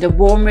rating and a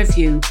warm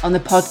review on the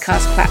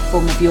podcast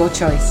platform of your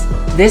choice.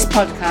 This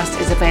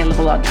podcast is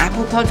available on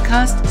Apple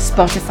Podcast,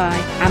 Spotify,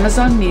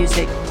 Amazon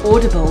Music,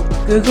 Audible,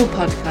 Google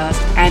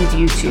Podcast, and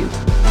YouTube.